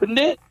 그렇습니다.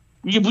 근데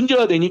이게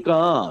문제가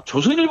되니까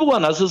조선일보가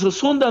나서서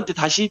수원대한테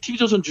다시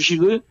TV조선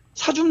주식을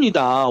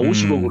사줍니다.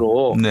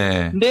 50억으로.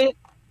 네. 근데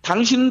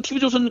당신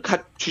TV조선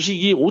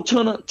주식이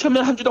 5,000원,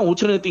 처음에 한 주당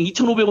 5,000원이었더니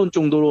 2,500원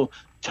정도로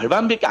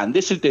절반밖에 안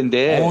됐을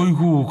때인데.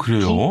 어이구,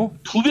 그래요?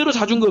 두 배로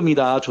사준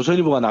겁니다.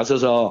 조선일보가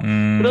나서서.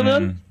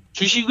 그러면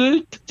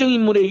주식을 특정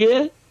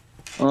인물에게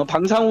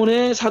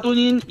방상훈의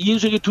사돈인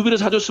이인수에게 두 배로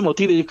사줬으면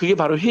어떻게 되지? 그게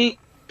바로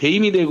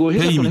배임이 되고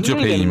회사돈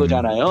횡령이 되는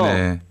거잖아요.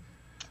 네.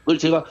 그걸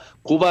제가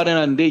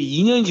고발해놨는데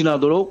 2년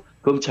지나도록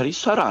검찰이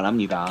수사를 안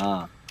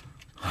합니다.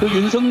 그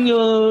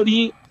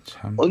윤석열이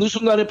어느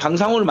순간에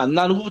방상훈을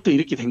만난 후부터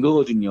이렇게 된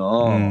거거든요.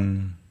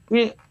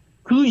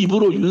 그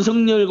입으로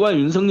윤석열과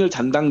윤석열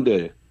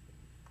잔당들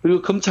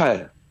그리고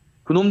검찰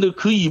그놈들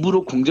그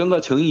입으로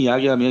공정과 정의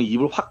이야기하면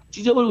입을 확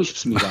찢어버리고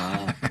싶습니다.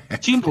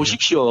 지금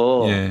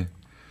보십시오. 예.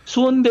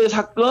 수원대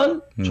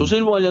사건,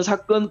 조선일보 관련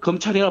사건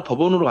검찰이나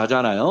법원으로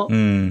가잖아요.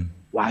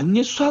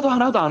 완전 수사도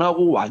하나도 안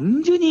하고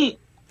완전히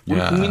우리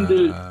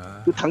국민들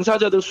그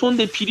당사자들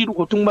수원대 비리로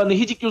고통받는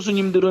해직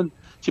교수님들은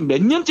지금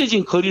몇 년째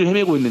지금 거리를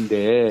헤매고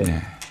있는데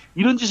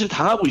이런 짓을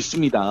당하고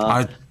있습니다.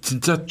 아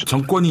진짜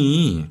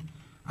정권이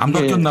안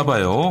바뀌었나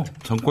봐요.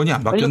 정권이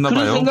안 바뀌었나 봐요.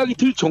 그런 생각이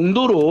들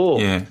정도로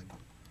예.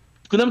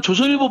 그다음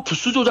조선일보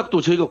부수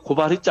조작도 저희가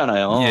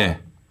고발했잖아요. 예.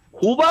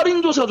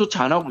 고발인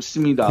조사조차 안 하고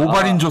있습니다.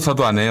 고발인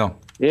조사도 안 해요.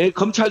 예,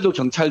 검찰도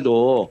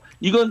경찰도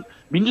이건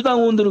민주당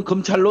의원들은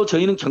검찰로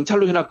저희는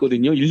경찰로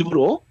해놨거든요.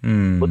 일부러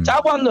뭐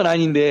짜고 한 건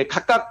아닌데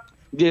각각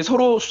이제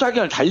서로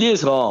수사기관을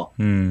달리해서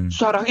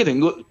수사를 하게 된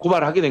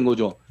고발을 하게 된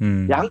거죠.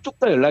 양쪽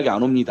다 연락이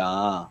안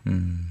옵니다.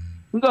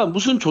 그러니까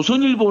무슨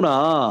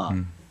조선일보나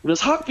이런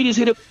사학비리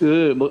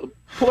세력들 뭐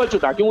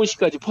포괄적 나경원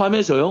씨까지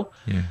포함해서요.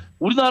 예.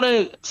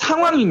 우리나라의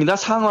상황입니다.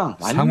 상황.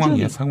 완전히.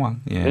 상황이에요. 상황.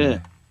 예.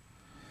 예.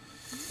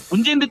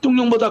 문재인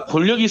대통령보다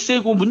권력이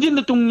세고 문재인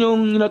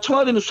대통령이나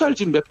청와대는 수사를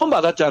지금 몇 번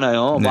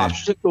받았잖아요. 네. 뭐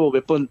압수수색도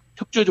몇 번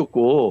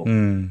협조해줬고.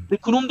 근데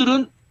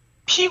그놈들은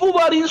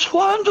피고발인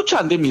소환조차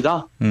안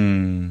됩니다.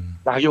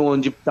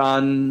 나경원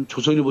집단,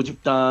 조선일보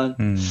집단.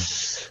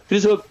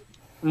 그래서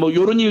뭐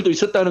이런 일도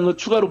있었다는 거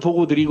추가로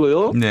보고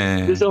드리고요.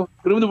 네. 그래서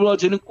그럼에도 불구하고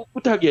저는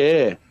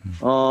꿋꿋하게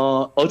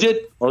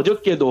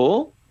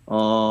어저께도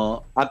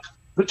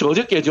그렇죠.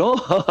 어저께죠.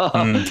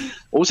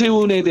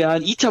 오세훈에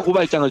대한 2차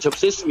고발장을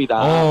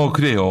접수했습니다.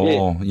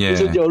 그래요. 예.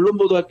 그래서 이제 언론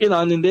보도가 꽤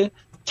나왔는데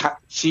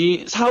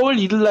 4월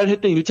 1일 날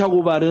했던 1차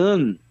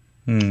고발은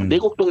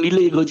내곡동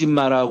릴레이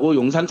거짓말하고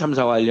용산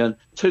참사 관련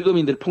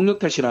철거민들 폭력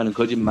탓이라는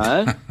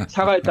거짓말,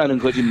 사과했다는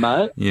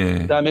거짓말, 예.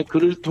 그다음에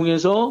그를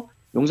통해서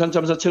용산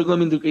참사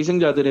철거민들과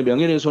희생자들의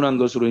명예훼손한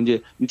것으로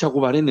이제 1차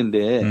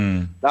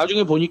고발했는데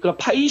나중에 보니까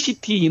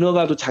파이시티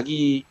인허가도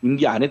자기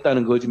임기 안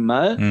했다는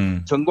거짓말,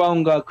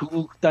 정광훈과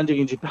극우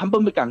극단적인 집회 한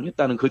번밖에 안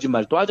했다는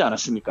거짓말 또 하지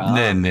않았습니까?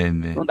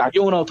 네네네.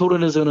 나경원하고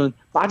토론에서는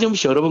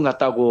빠짐없이 여러 번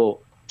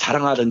갔다고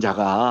자랑하던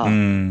자가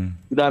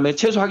그다음에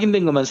최소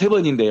확인된 것만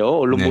 3번인데요.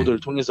 언론 보도를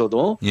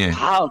통해서도 예.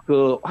 다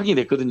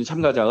확인됐거든요.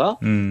 참가자가.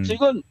 그래서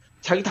이건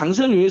자기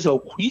당선을 위해서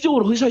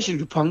고의적으로 허위사실을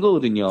유포한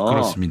거거든요.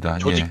 그렇습니다.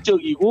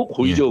 조직적이고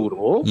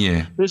고의적으로.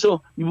 예.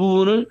 그래서 이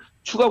부분을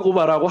추가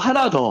고발하고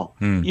하나 더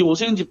이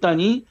오세훈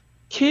집단이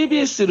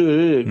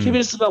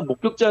KBS가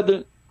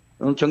목격자들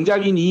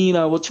경작인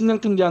이인하고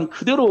측량팀장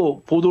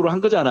그대로 보도를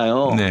한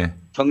거잖아요. 네.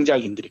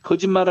 경작인들이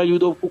거짓말할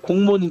이유도 없고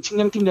공무원인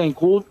측량팀장이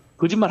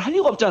거짓말 할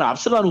이유가 없잖아.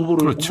 앞서가는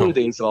후보를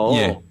대해서.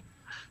 예.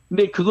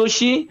 근데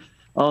그것이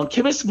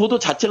KBS 보도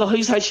자체가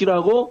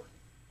허위사실하고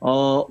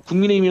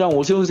국민의힘이랑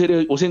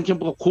오세훈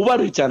캠프가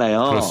고발을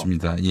했잖아요.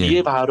 그렇습니다. 예.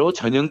 이게 바로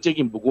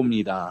전형적인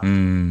무고입니다.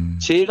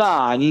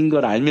 죄가 아닌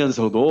걸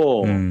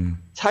알면서도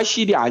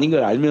사실이 아닌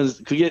걸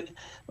알면서 그게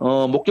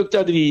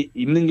목격자들이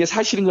있는 게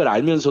사실인 걸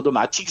알면서도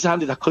마치 그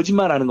사람들이 다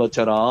거짓말하는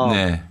것처럼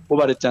네.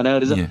 고발했잖아요.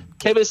 그래서 예.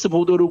 KBS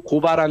보도를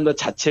고발한 것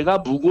자체가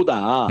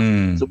무고다.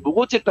 그래서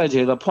무고죄까지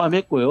제가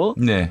포함했고요.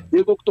 네.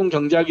 내곡동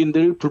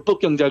경작인들 불법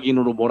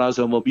경작인으로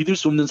몰아서 뭐 믿을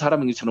수 없는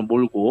사람인 것처럼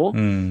몰고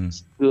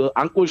그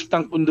안골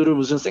식당 분들을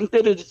무슨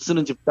생떼를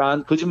쓰는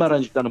집단,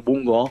 거짓말하는 집단을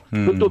모은 거,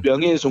 그것도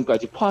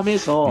명예훼손까지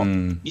포함해서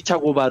 2차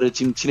고발을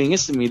지금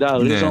진행했습니다.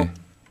 그래서 네.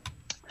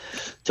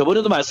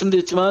 저번에도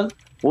말씀드렸지만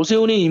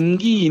오세훈의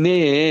임기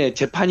이내에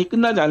재판이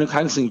끝나지 않을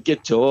가능성이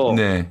있겠죠.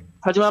 네.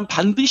 하지만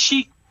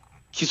반드시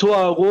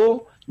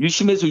기소하고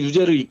 1심에서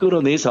유죄를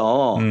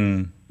이끌어내서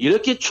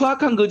이렇게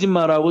추악한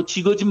거짓말하고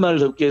지거짓말을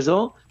덮게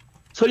해서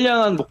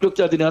선량한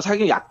목격자들이나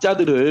사기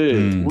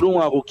약자들을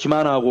우롱하고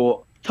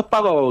기만하고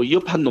협박하고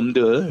위협한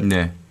놈들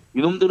네.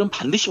 이놈들은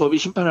반드시 법의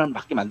심판을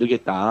받게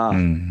만들겠다.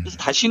 그래서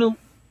다시는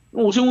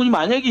오세훈이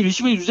만약에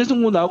 1심에 유죄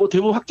선고 나고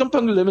대법원 확정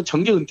판결 내면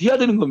정계 은퇴해야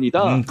되는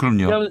겁니다.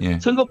 그럼요. 왜냐하면 예.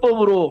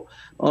 선거법으로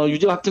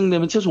유죄가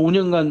확정되면 최소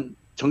 5년간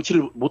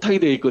정치를 못하게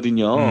되어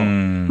있거든요.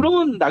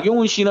 그러면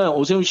나경원 씨나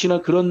오세훈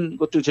씨나 그런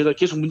것들 제가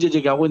계속 문제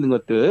제기하고 있는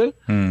것들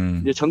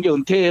이제 정계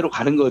은퇴로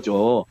가는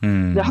거죠.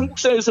 근데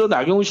한국사에서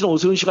나경원 씨나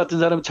오세훈 씨 같은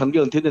사람이 정계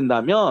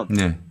은퇴된다면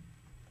네.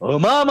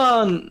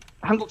 어마어마한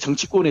한국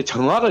정치권의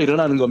정화가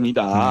일어나는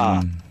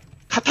겁니다.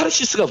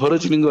 카타르시스가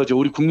벌어지는 거죠.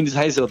 우리 국민들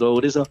사이에서도.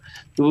 그래서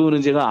그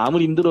부분은 제가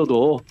아무리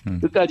힘들어도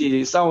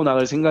끝까지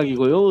싸워나갈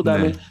생각이고요.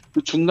 그다음에 네.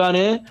 그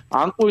중간에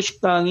앙골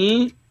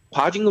식당이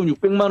과징금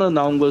 600만 원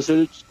나온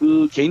것을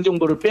그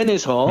개인정보를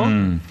빼내서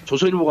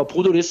조선일보가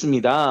보도를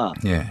했습니다.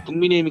 예.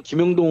 국민의힘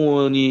김영동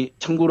의원이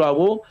청구를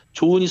하고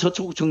조은희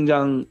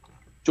서초구청장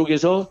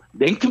쪽에서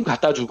냉큼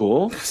갖다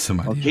주고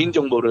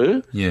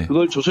개인정보를 예.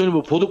 그걸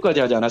조선일보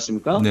보도까지 하지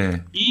않았습니까?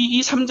 네.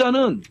 이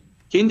 3자는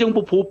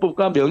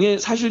개인정보보호법과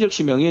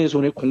사실적시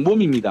명예훼손의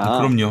공범입니다.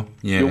 그럼요.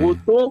 예.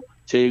 이것도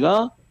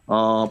저희가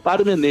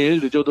빠르면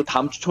내일 늦어도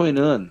다음 주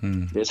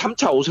초에는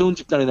 3차 오세훈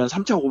집단에 대한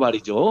 3차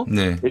고발이죠.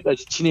 네.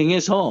 여기까지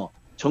진행해서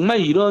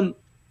정말 이런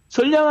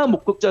선량한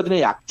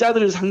목격자들의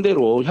약자들을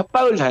상대로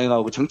협박을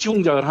자행하고 정치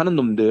공작을 하는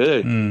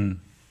놈들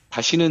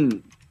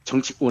다시는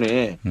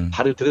정치권에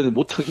발을 들여도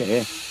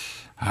못하게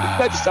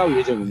끝까지 싸울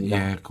예정입니다.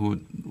 예,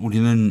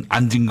 우리는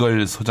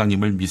안진걸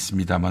소장님을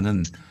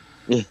믿습니다만은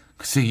예.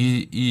 글쎄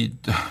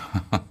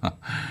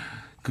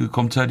그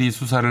검찰이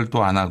수사를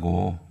또 안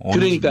하고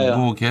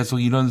그러니까요. 계속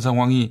이런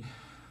상황이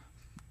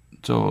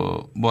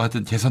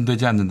하여튼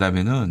개선되지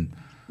않는다면은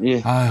예.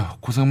 아유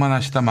고생만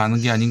하시다 마는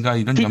게 아닌가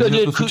이런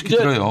염려도 솔직히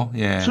들어요.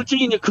 예.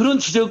 솔직히 이제 그런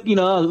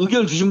지적이나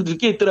의견을 주신 분들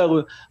꽤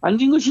있더라고요.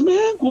 안진걸 씨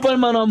맨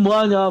고발만 하면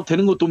뭐하냐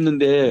되는 것도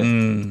없는데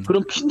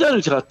그런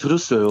핀잔을 제가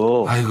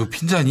들었어요. 아이고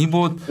핀잔이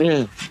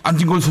예.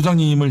 안진걸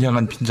소장님을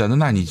향한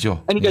핀잔은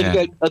아니죠.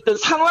 그러니까 어떤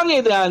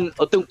상황에 대한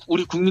어떤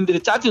우리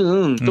국민들의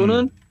짜증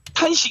또는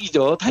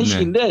탄식이죠.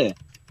 탄식인데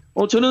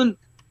저는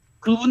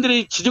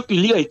그분들의 지적도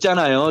일리가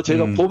있잖아요.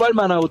 제가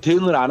고발만 하고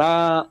대응을 안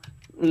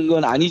하는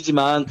건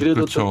아니지만 그래도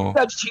그렇죠.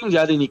 끝까지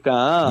책임져야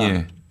되니까.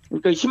 예.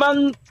 그러니까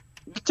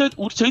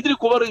저희들의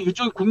고발은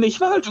일종의 국내에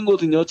희망을 준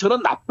거거든요.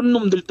 저런 나쁜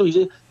놈들도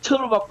이제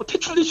처벌받고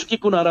퇴출될 수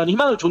있겠구나라는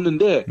희망을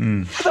줬는데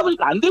하다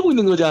보니까 안 되고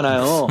있는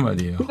거잖아요.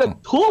 말이에요. 그러니까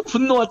더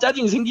분노와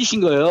짜증이 생기신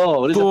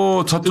거예요. 그래서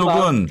또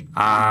저쪽은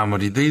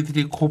아무리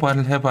너희들이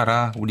고발을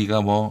해봐라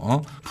우리가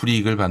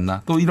불이익을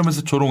받나 또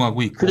이러면서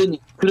조롱하고 있고.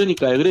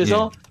 그러니까요.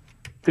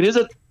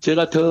 그래서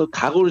제가 더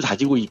각오를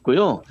다지고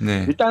있고요.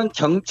 네. 일단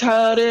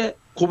경찰에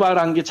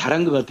고발한 게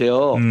잘한 것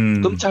같아요.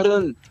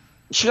 검찰은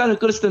시간을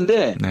끌었을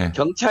텐데 네.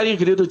 경찰이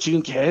그래도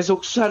지금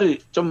계속 수사를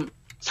좀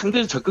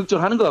상대적으로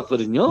적극적으로 하는 것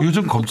같거든요.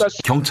 요즘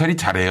경찰이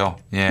잘해요.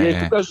 예. 예,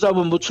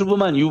 국가수사본부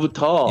출범한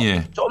이후부터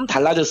좀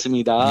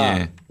달라졌습니다.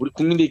 예. 우리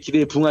국민들의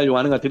기대에 부응하려고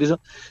하는 것 같아요. 그래서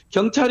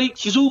경찰이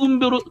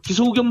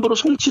기소의견보로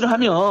송치를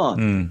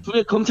하면 두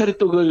배 검찰이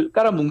또 그걸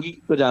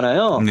깔아뭉길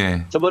거잖아요.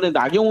 네. 저번에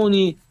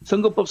나경원이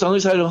선거법상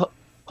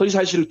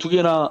허위사실을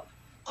 2개나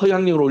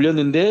허위학력을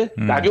올렸는데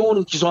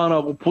나경원은 기소 안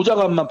하고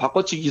보좌관만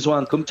바꿔치기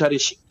기소한 검찰의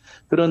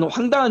그런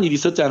황당한 일이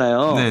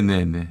있었잖아요.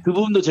 네네네. 그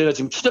부분도 제가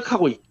지금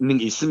추적하고 있는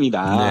게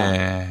있습니다.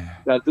 네.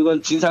 그러니까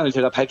그건 진상을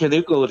제가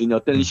밝혀낼 거거든요.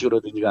 어떤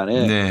식으로든지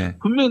간에. 네.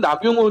 분명히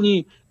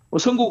나경원이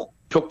선거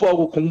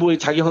벽보하고 공보에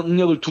자기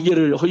학력을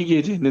 2개를 허위게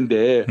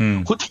했는데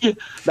어떻게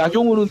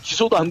나경원은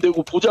기소도 안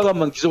되고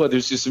보좌관만 기소가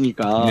될 수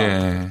있습니까?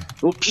 네.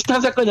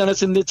 비슷한 사건이 하나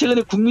있었는데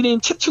최근에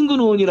국민의힘 최충근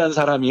의원이라는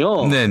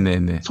사람이요.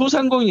 네네네.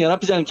 소상공인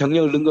연합회장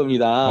경력을 넣은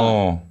겁니다.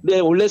 네,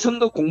 원래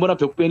선거 공보나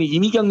벽보에는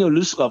임의 경력을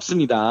넣을 수가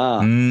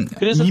없습니다.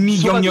 그래서 임의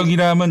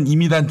경력이라면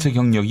임의단체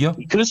경력이요?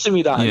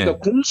 그렇습니다. 예. 그러니까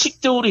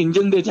공식적으로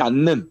인정되지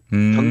않는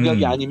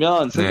경력이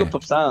아니면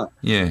선거법상.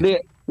 예.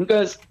 네,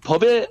 그러니까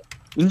법에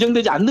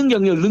인정되지 않는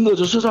경력을 넣은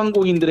거죠.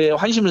 소상공인들의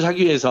환심을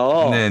사기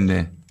위해서.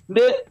 네네.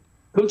 근데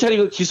검찰이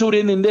그 기소를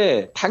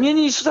했는데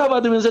당연히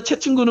수사받으면서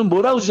최충근은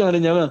뭐라고 주장을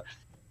했냐면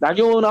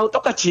나경원하고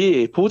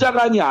똑같이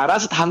보좌관이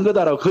알아서 다 한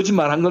거다라고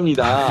거짓말 한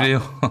겁니다.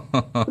 그래요?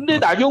 근데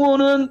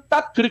나경원은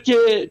딱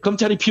그렇게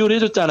검찰이 비호를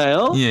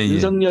해줬잖아요. 예.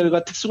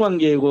 윤석열과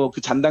특수관계고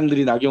그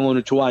잔당들이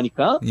나경원을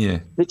좋아하니까.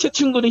 예. 근데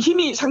최충근은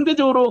힘이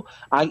상대적으로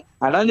안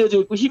알려져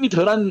있고 힘이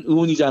덜한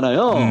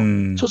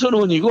의원이잖아요. 초선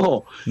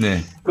의원이고. 네.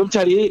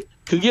 검찰이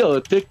그게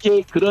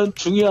어떻게 그런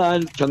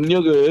중요한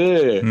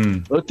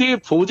경력을 어떻게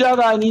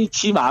보좌관이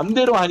지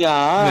마음대로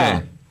하냐.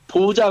 네.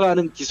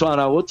 보좌관은 기소 안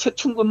하고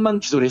최충근만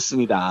기소를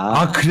했습니다.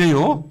 아,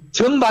 그래요?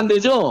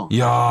 정반대죠?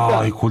 이야,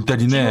 그러니까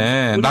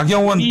골다리네.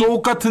 나경원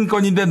똑같은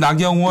건인데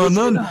나경원은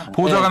그렇습니다.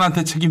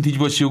 보좌관한테 책임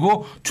뒤집어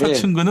씌우고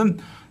최충근은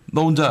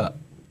너 혼자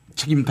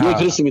책임 다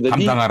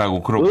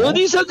담당하라고 그러고.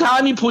 어디서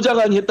감히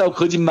보좌관이 했다고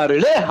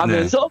거짓말을 해?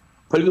 하면서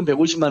벌금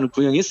 150만 원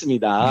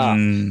구형했습니다.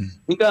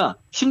 그러니까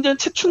심지어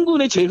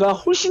최충근의 죄가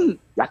훨씬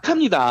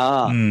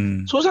약합니다.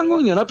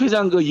 소상공인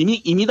연합회장 그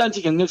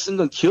임의단체 경력 쓴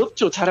건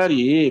귀엽죠.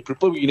 차라리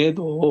불법이긴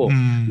해도.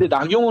 근데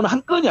나경원은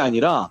한 건이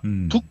아니라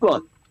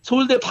 2건.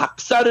 서울대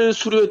박사를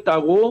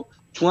수료했다고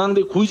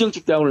중앙대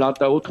고위정책대학을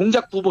나왔다고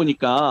동작부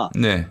보니까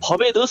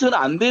법에 넣어서는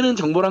안 되는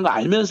정보란 거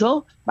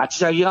알면서 마치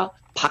자기가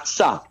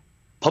박사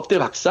법대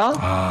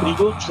박사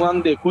그리고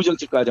중앙대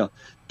고위정직과정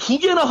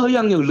 2개나 허위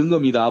학력을 넣은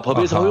겁니다.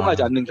 법에서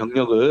허용하지 않는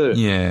경력을.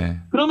 예.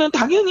 그러면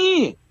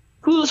당연히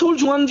그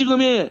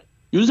서울중앙지검의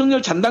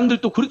윤석열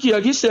잔당들도 그렇게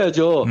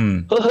이야기했어야죠.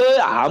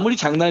 허허 아무리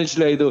장난을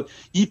치려 해도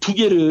이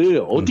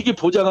 2개를 어떻게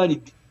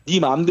보좌관이 네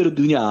마음대로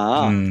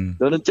넣냐.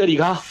 너는 저리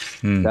가.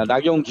 자,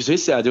 나경원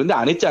기소했어야죠. 근데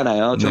안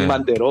했잖아요.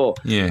 정반대로.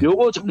 예.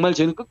 요거 정말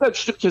저는 끝까지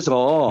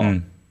추적해서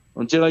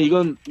제가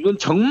이건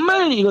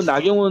정말 이건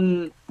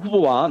나경원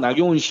후보와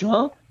나경원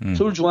씨와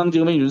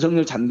서울중앙지검의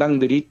윤석열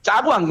잔당들이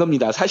짜고 한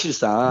겁니다.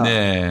 사실상.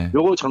 네.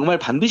 요거 정말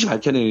반드시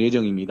밝혀낼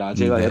예정입니다.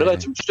 제가 네. 여러 가지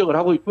지금 추적을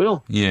하고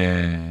있고요.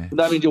 예.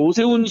 그다음에 이제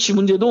오세훈 씨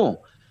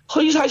문제도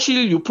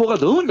허위사실 유포가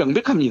너무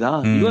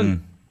명백합니다.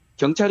 이건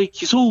경찰이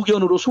기소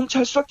의견으로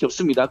송치할 수밖에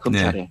없습니다.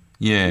 검찰에. 네.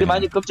 예. 근데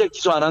만약 검찰이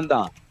기소 안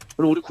한다.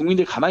 그럼 우리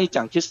국민들이 가만히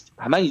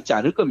있지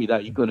않을 겁니다.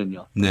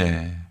 이거는요.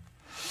 네.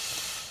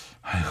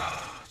 아이고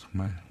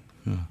정말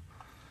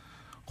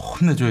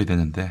혼내줘야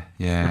되는데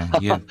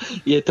이게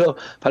예, 더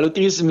발로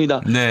뛰겠습니다.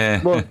 네.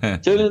 뭐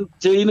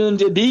저희는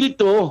이제 내일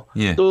또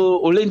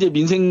원래 이제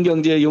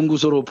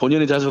민생경제연구소로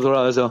본연의 자소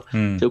돌아가서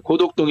저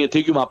고덕동의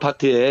대규모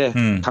아파트에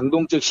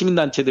강동적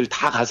시민단체들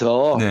다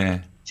가서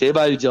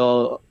제발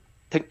저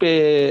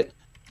택배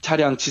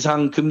차량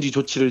지상 금지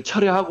조치를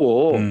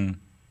철회하고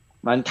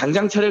만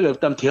당장 철회가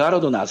없다면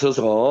대화라도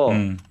나서서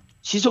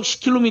시속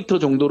 10km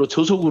정도로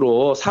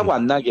저속으로 사고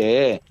안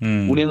나게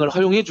운행을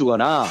허용해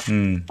주거나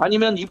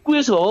아니면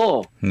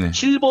입구에서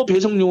실버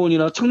배송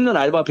요원이나 청년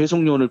알바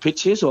배송 요원을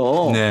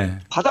배치해서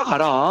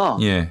받아가라.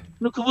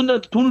 근데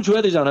그분들한테 돈을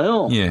줘야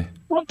되잖아요.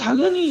 그럼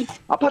당연히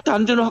아파트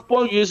안전을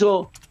확보하기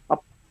위해서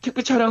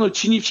택배 차량을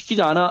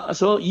진입시키지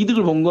않아서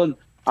이득을 본 건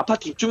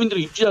아파트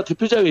입주민들의 입주자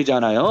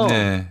대표자회잖아요.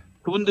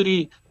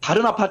 그분들이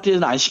다른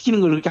아파트에서는 안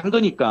시키는 걸 그렇게 한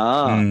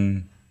거니까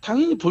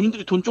당연히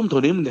본인들이 돈 좀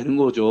더 내면 되는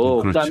거죠.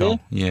 그렇죠.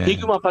 그다음에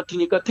대규모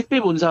아파트니까 택배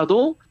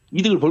본사도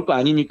이득을 볼 거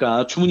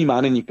아닙니까? 주문이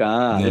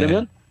많으니까.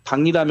 그러면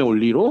박리담의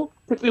원리로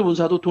택배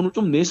본사도 돈을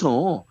좀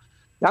내서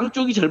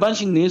양쪽이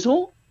절반씩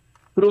내서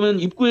그러면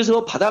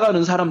입구에서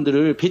받아가는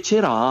사람들을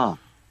배치해라.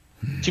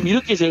 지금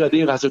이렇게 제가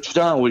내일 가서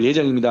주장하고 올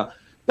예정입니다.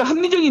 그러니까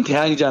합리적인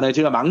대안이잖아요.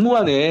 제가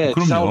막무가내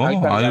기사하고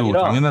가겠다는 게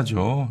아니라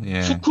당연하죠.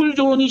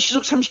 스쿨존이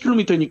시속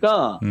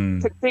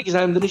 30km니까 택배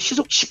기사님들은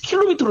시속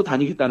 10km로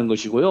다니겠다는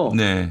것이고요.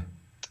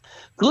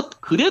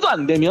 그래도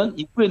안 되면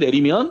입구에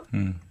내리면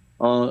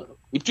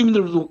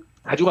입주민들도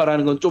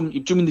가져가라는 건 좀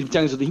입주민들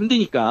입장에서도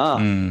힘드니까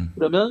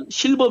그러면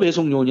실버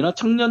배송요원이나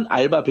청년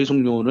알바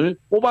배송요원을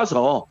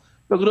뽑아서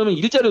그러면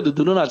일자리도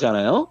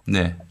늘어나잖아요.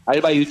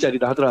 알바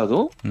일자리를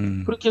하더라도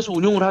그렇게 해서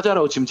운용을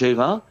하자라고 지금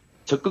저희가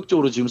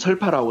적극적으로 지금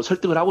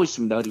설득을 하고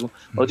있습니다. 그리고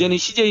어제는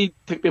CJ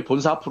택배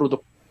본사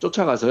앞으로도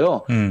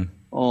쫓아가서요.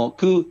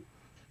 그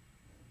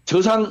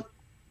저장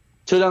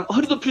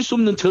허리도 필 수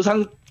없는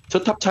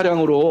저탑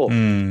차량으로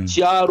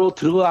지하로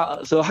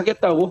들어가서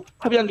하겠다고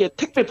합의한 게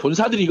택배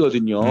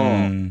본사들이거든요.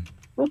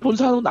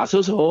 본사도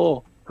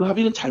나서서 그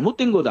합의는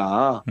잘못된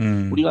거다.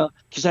 우리가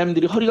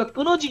기사님들이 허리가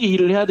끊어지게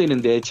일을 해야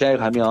되는데 지하에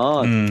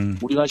가면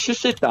우리가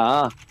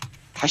실수했다.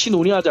 다시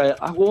논의하자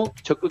하고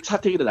적극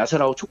사퇴기를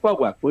나서라고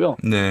촉구하고 왔고요.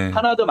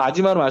 하나 더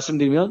마지막으로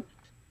말씀드리면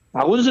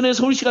박원순의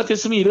서울시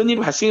같았으면 이런 일이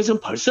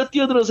발생했으면 벌써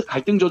뛰어들어서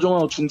갈등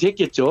조정하고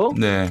중재했겠죠.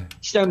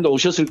 시장님도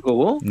오셨을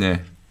거고.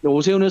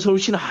 오세훈의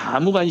서울시는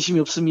아무 관심이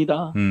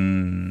없습니다.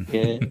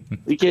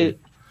 이렇게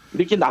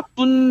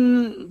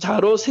나쁜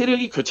자로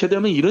세력이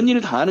교체되면 이런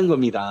일을 당하는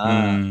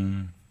겁니다.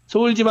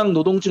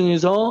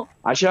 서울지방노동청에서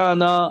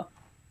아시아나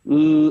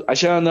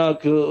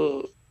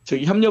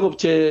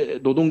협력업체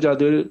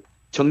노동자들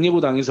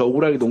정예고 당해서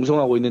억울하게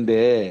농성하고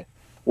있는데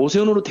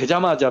오세훈으로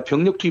되자마자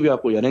병력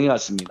투입해갖고 연행해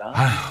왔습니다.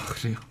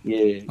 그래요.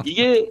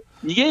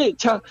 이게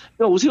참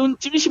오세훈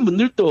찍으신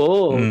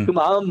분들도 그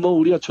마음 뭐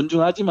우리가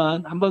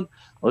존중하지만 한번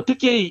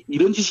어떻게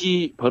이런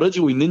짓이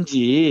벌어지고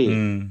있는지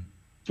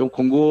좀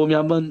곰곰이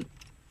한번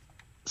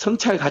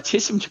성찰 같이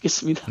했으면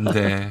좋겠습니다.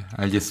 네,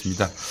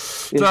 알겠습니다.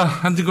 자,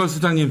 한진걸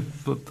수장님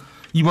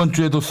이번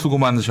주에도 수고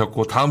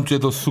많으셨고 다음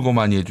주에도 수고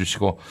많이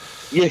해주시고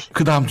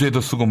그 다음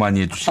주에도 수고 많이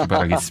해주시기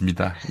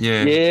바라겠습니다.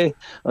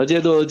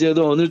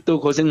 어제도 오늘 또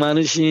고생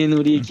많으신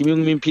우리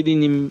김용민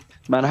PD님만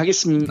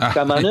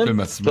하겠습니까만은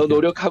더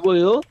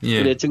노력하고요.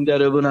 우리 애청자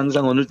여러분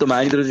항상 오늘 또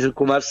많이 들어주셔서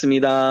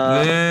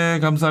고맙습니다. 네,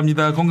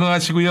 감사합니다.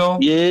 건강하시고요.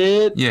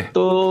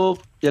 또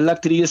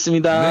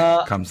연락드리겠습니다. 네,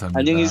 감사합니다.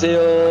 안녕히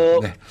계세요.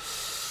 네.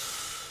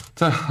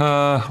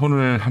 자,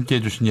 오늘 함께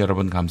해주신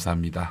여러분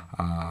감사합니다.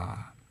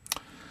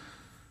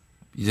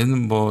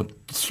 이제는 뭐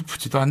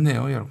슬프지도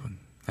않네요, 여러분.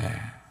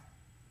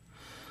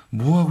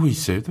 뭐 하고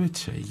있어요,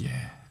 도대체 이게?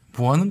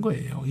 뭐 하는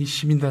거예요? 이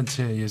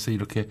시민단체에서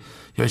이렇게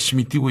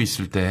열심히 뛰고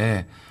있을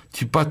때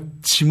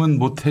뒷받침은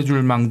못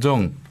해줄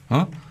망정,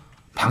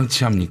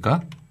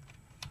 방치합니까?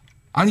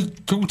 아니,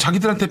 결국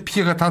자기들한테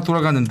피해가 다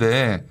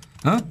돌아가는데,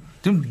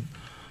 지금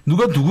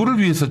누가 누구를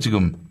위해서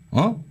지금,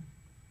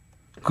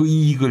 그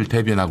이익을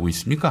대변하고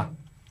있습니까?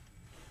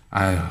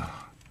 아유,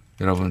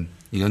 여러분,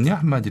 이건요,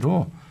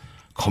 한마디로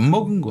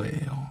겁먹은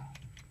거예요.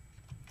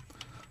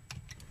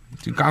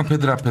 지금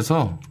깡패들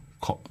앞에서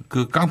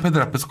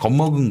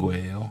겁먹은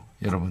거예요.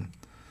 여러분,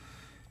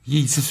 이게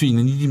있을 수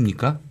있는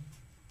일입니까?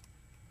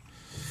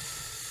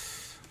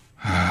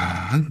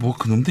 뭐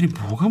그놈들이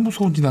뭐가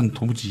무서운지 난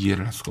도무지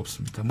이해를 할 수가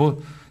없습니다.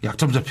 뭐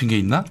약점 잡힌 게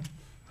있나?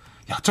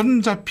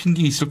 약점 잡힌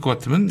게 있을 것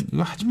같으면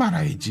이거 하지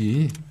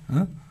말아야지.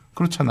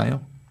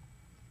 그렇잖아요.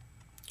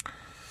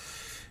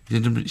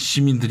 이제 좀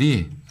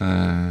시민들이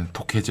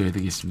독해져야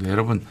되겠습니다.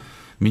 여러분,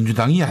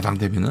 민주당이 야당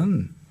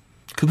되면은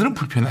그들은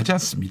불편하지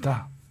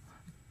않습니다.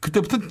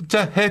 그때부터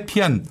진짜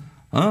해피한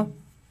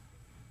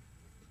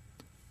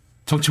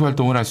정치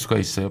활동을 할 수가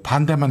있어요.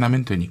 반대만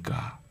하면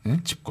되니까.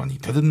 집권이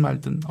되든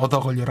말든 얻어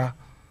걸려라.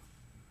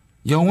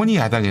 영원히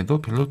야당해도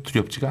별로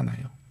두렵지가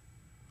않아요.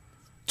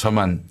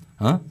 저만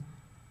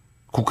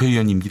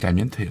국회의원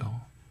임기라면 돼요.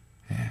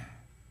 예.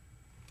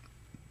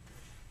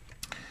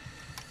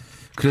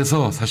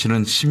 그래서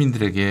사실은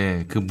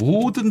시민들에게 그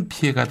모든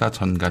피해가 다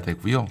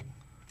전가되고요.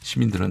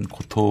 시민들은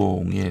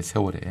고통의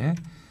세월에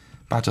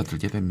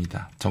빠져들게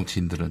됩니다.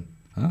 정치인들은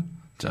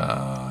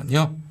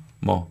전혀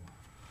뭐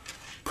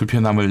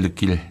불편함을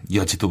느낄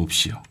여지도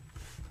없이요.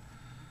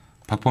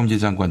 박범계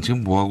장관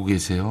지금 뭐 하고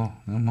계세요?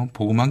 뭐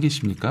보고만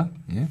계십니까?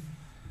 예?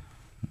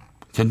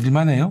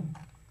 견딜만 해요?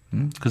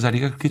 그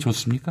자리가 그렇게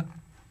좋습니까?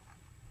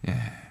 예.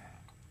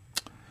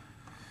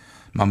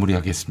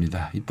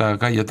 마무리하겠습니다.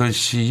 이따가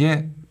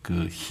 8시에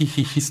그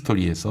히히히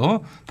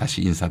스토리에서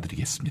다시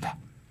인사드리겠습니다.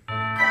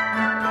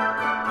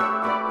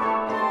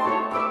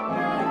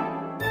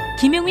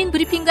 김용민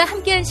브리핑과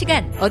함께한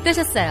시간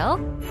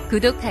어떠셨어요?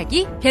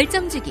 구독하기,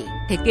 별점 주기,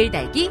 댓글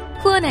달기,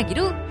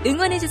 후원하기로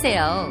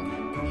응원해주세요.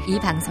 이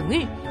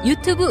방송을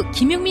유튜브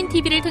김용민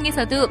TV를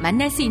통해서도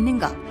만날 수 있는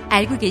거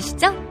알고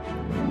계시죠?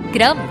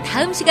 그럼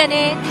다음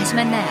시간에 다시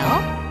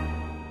만나요.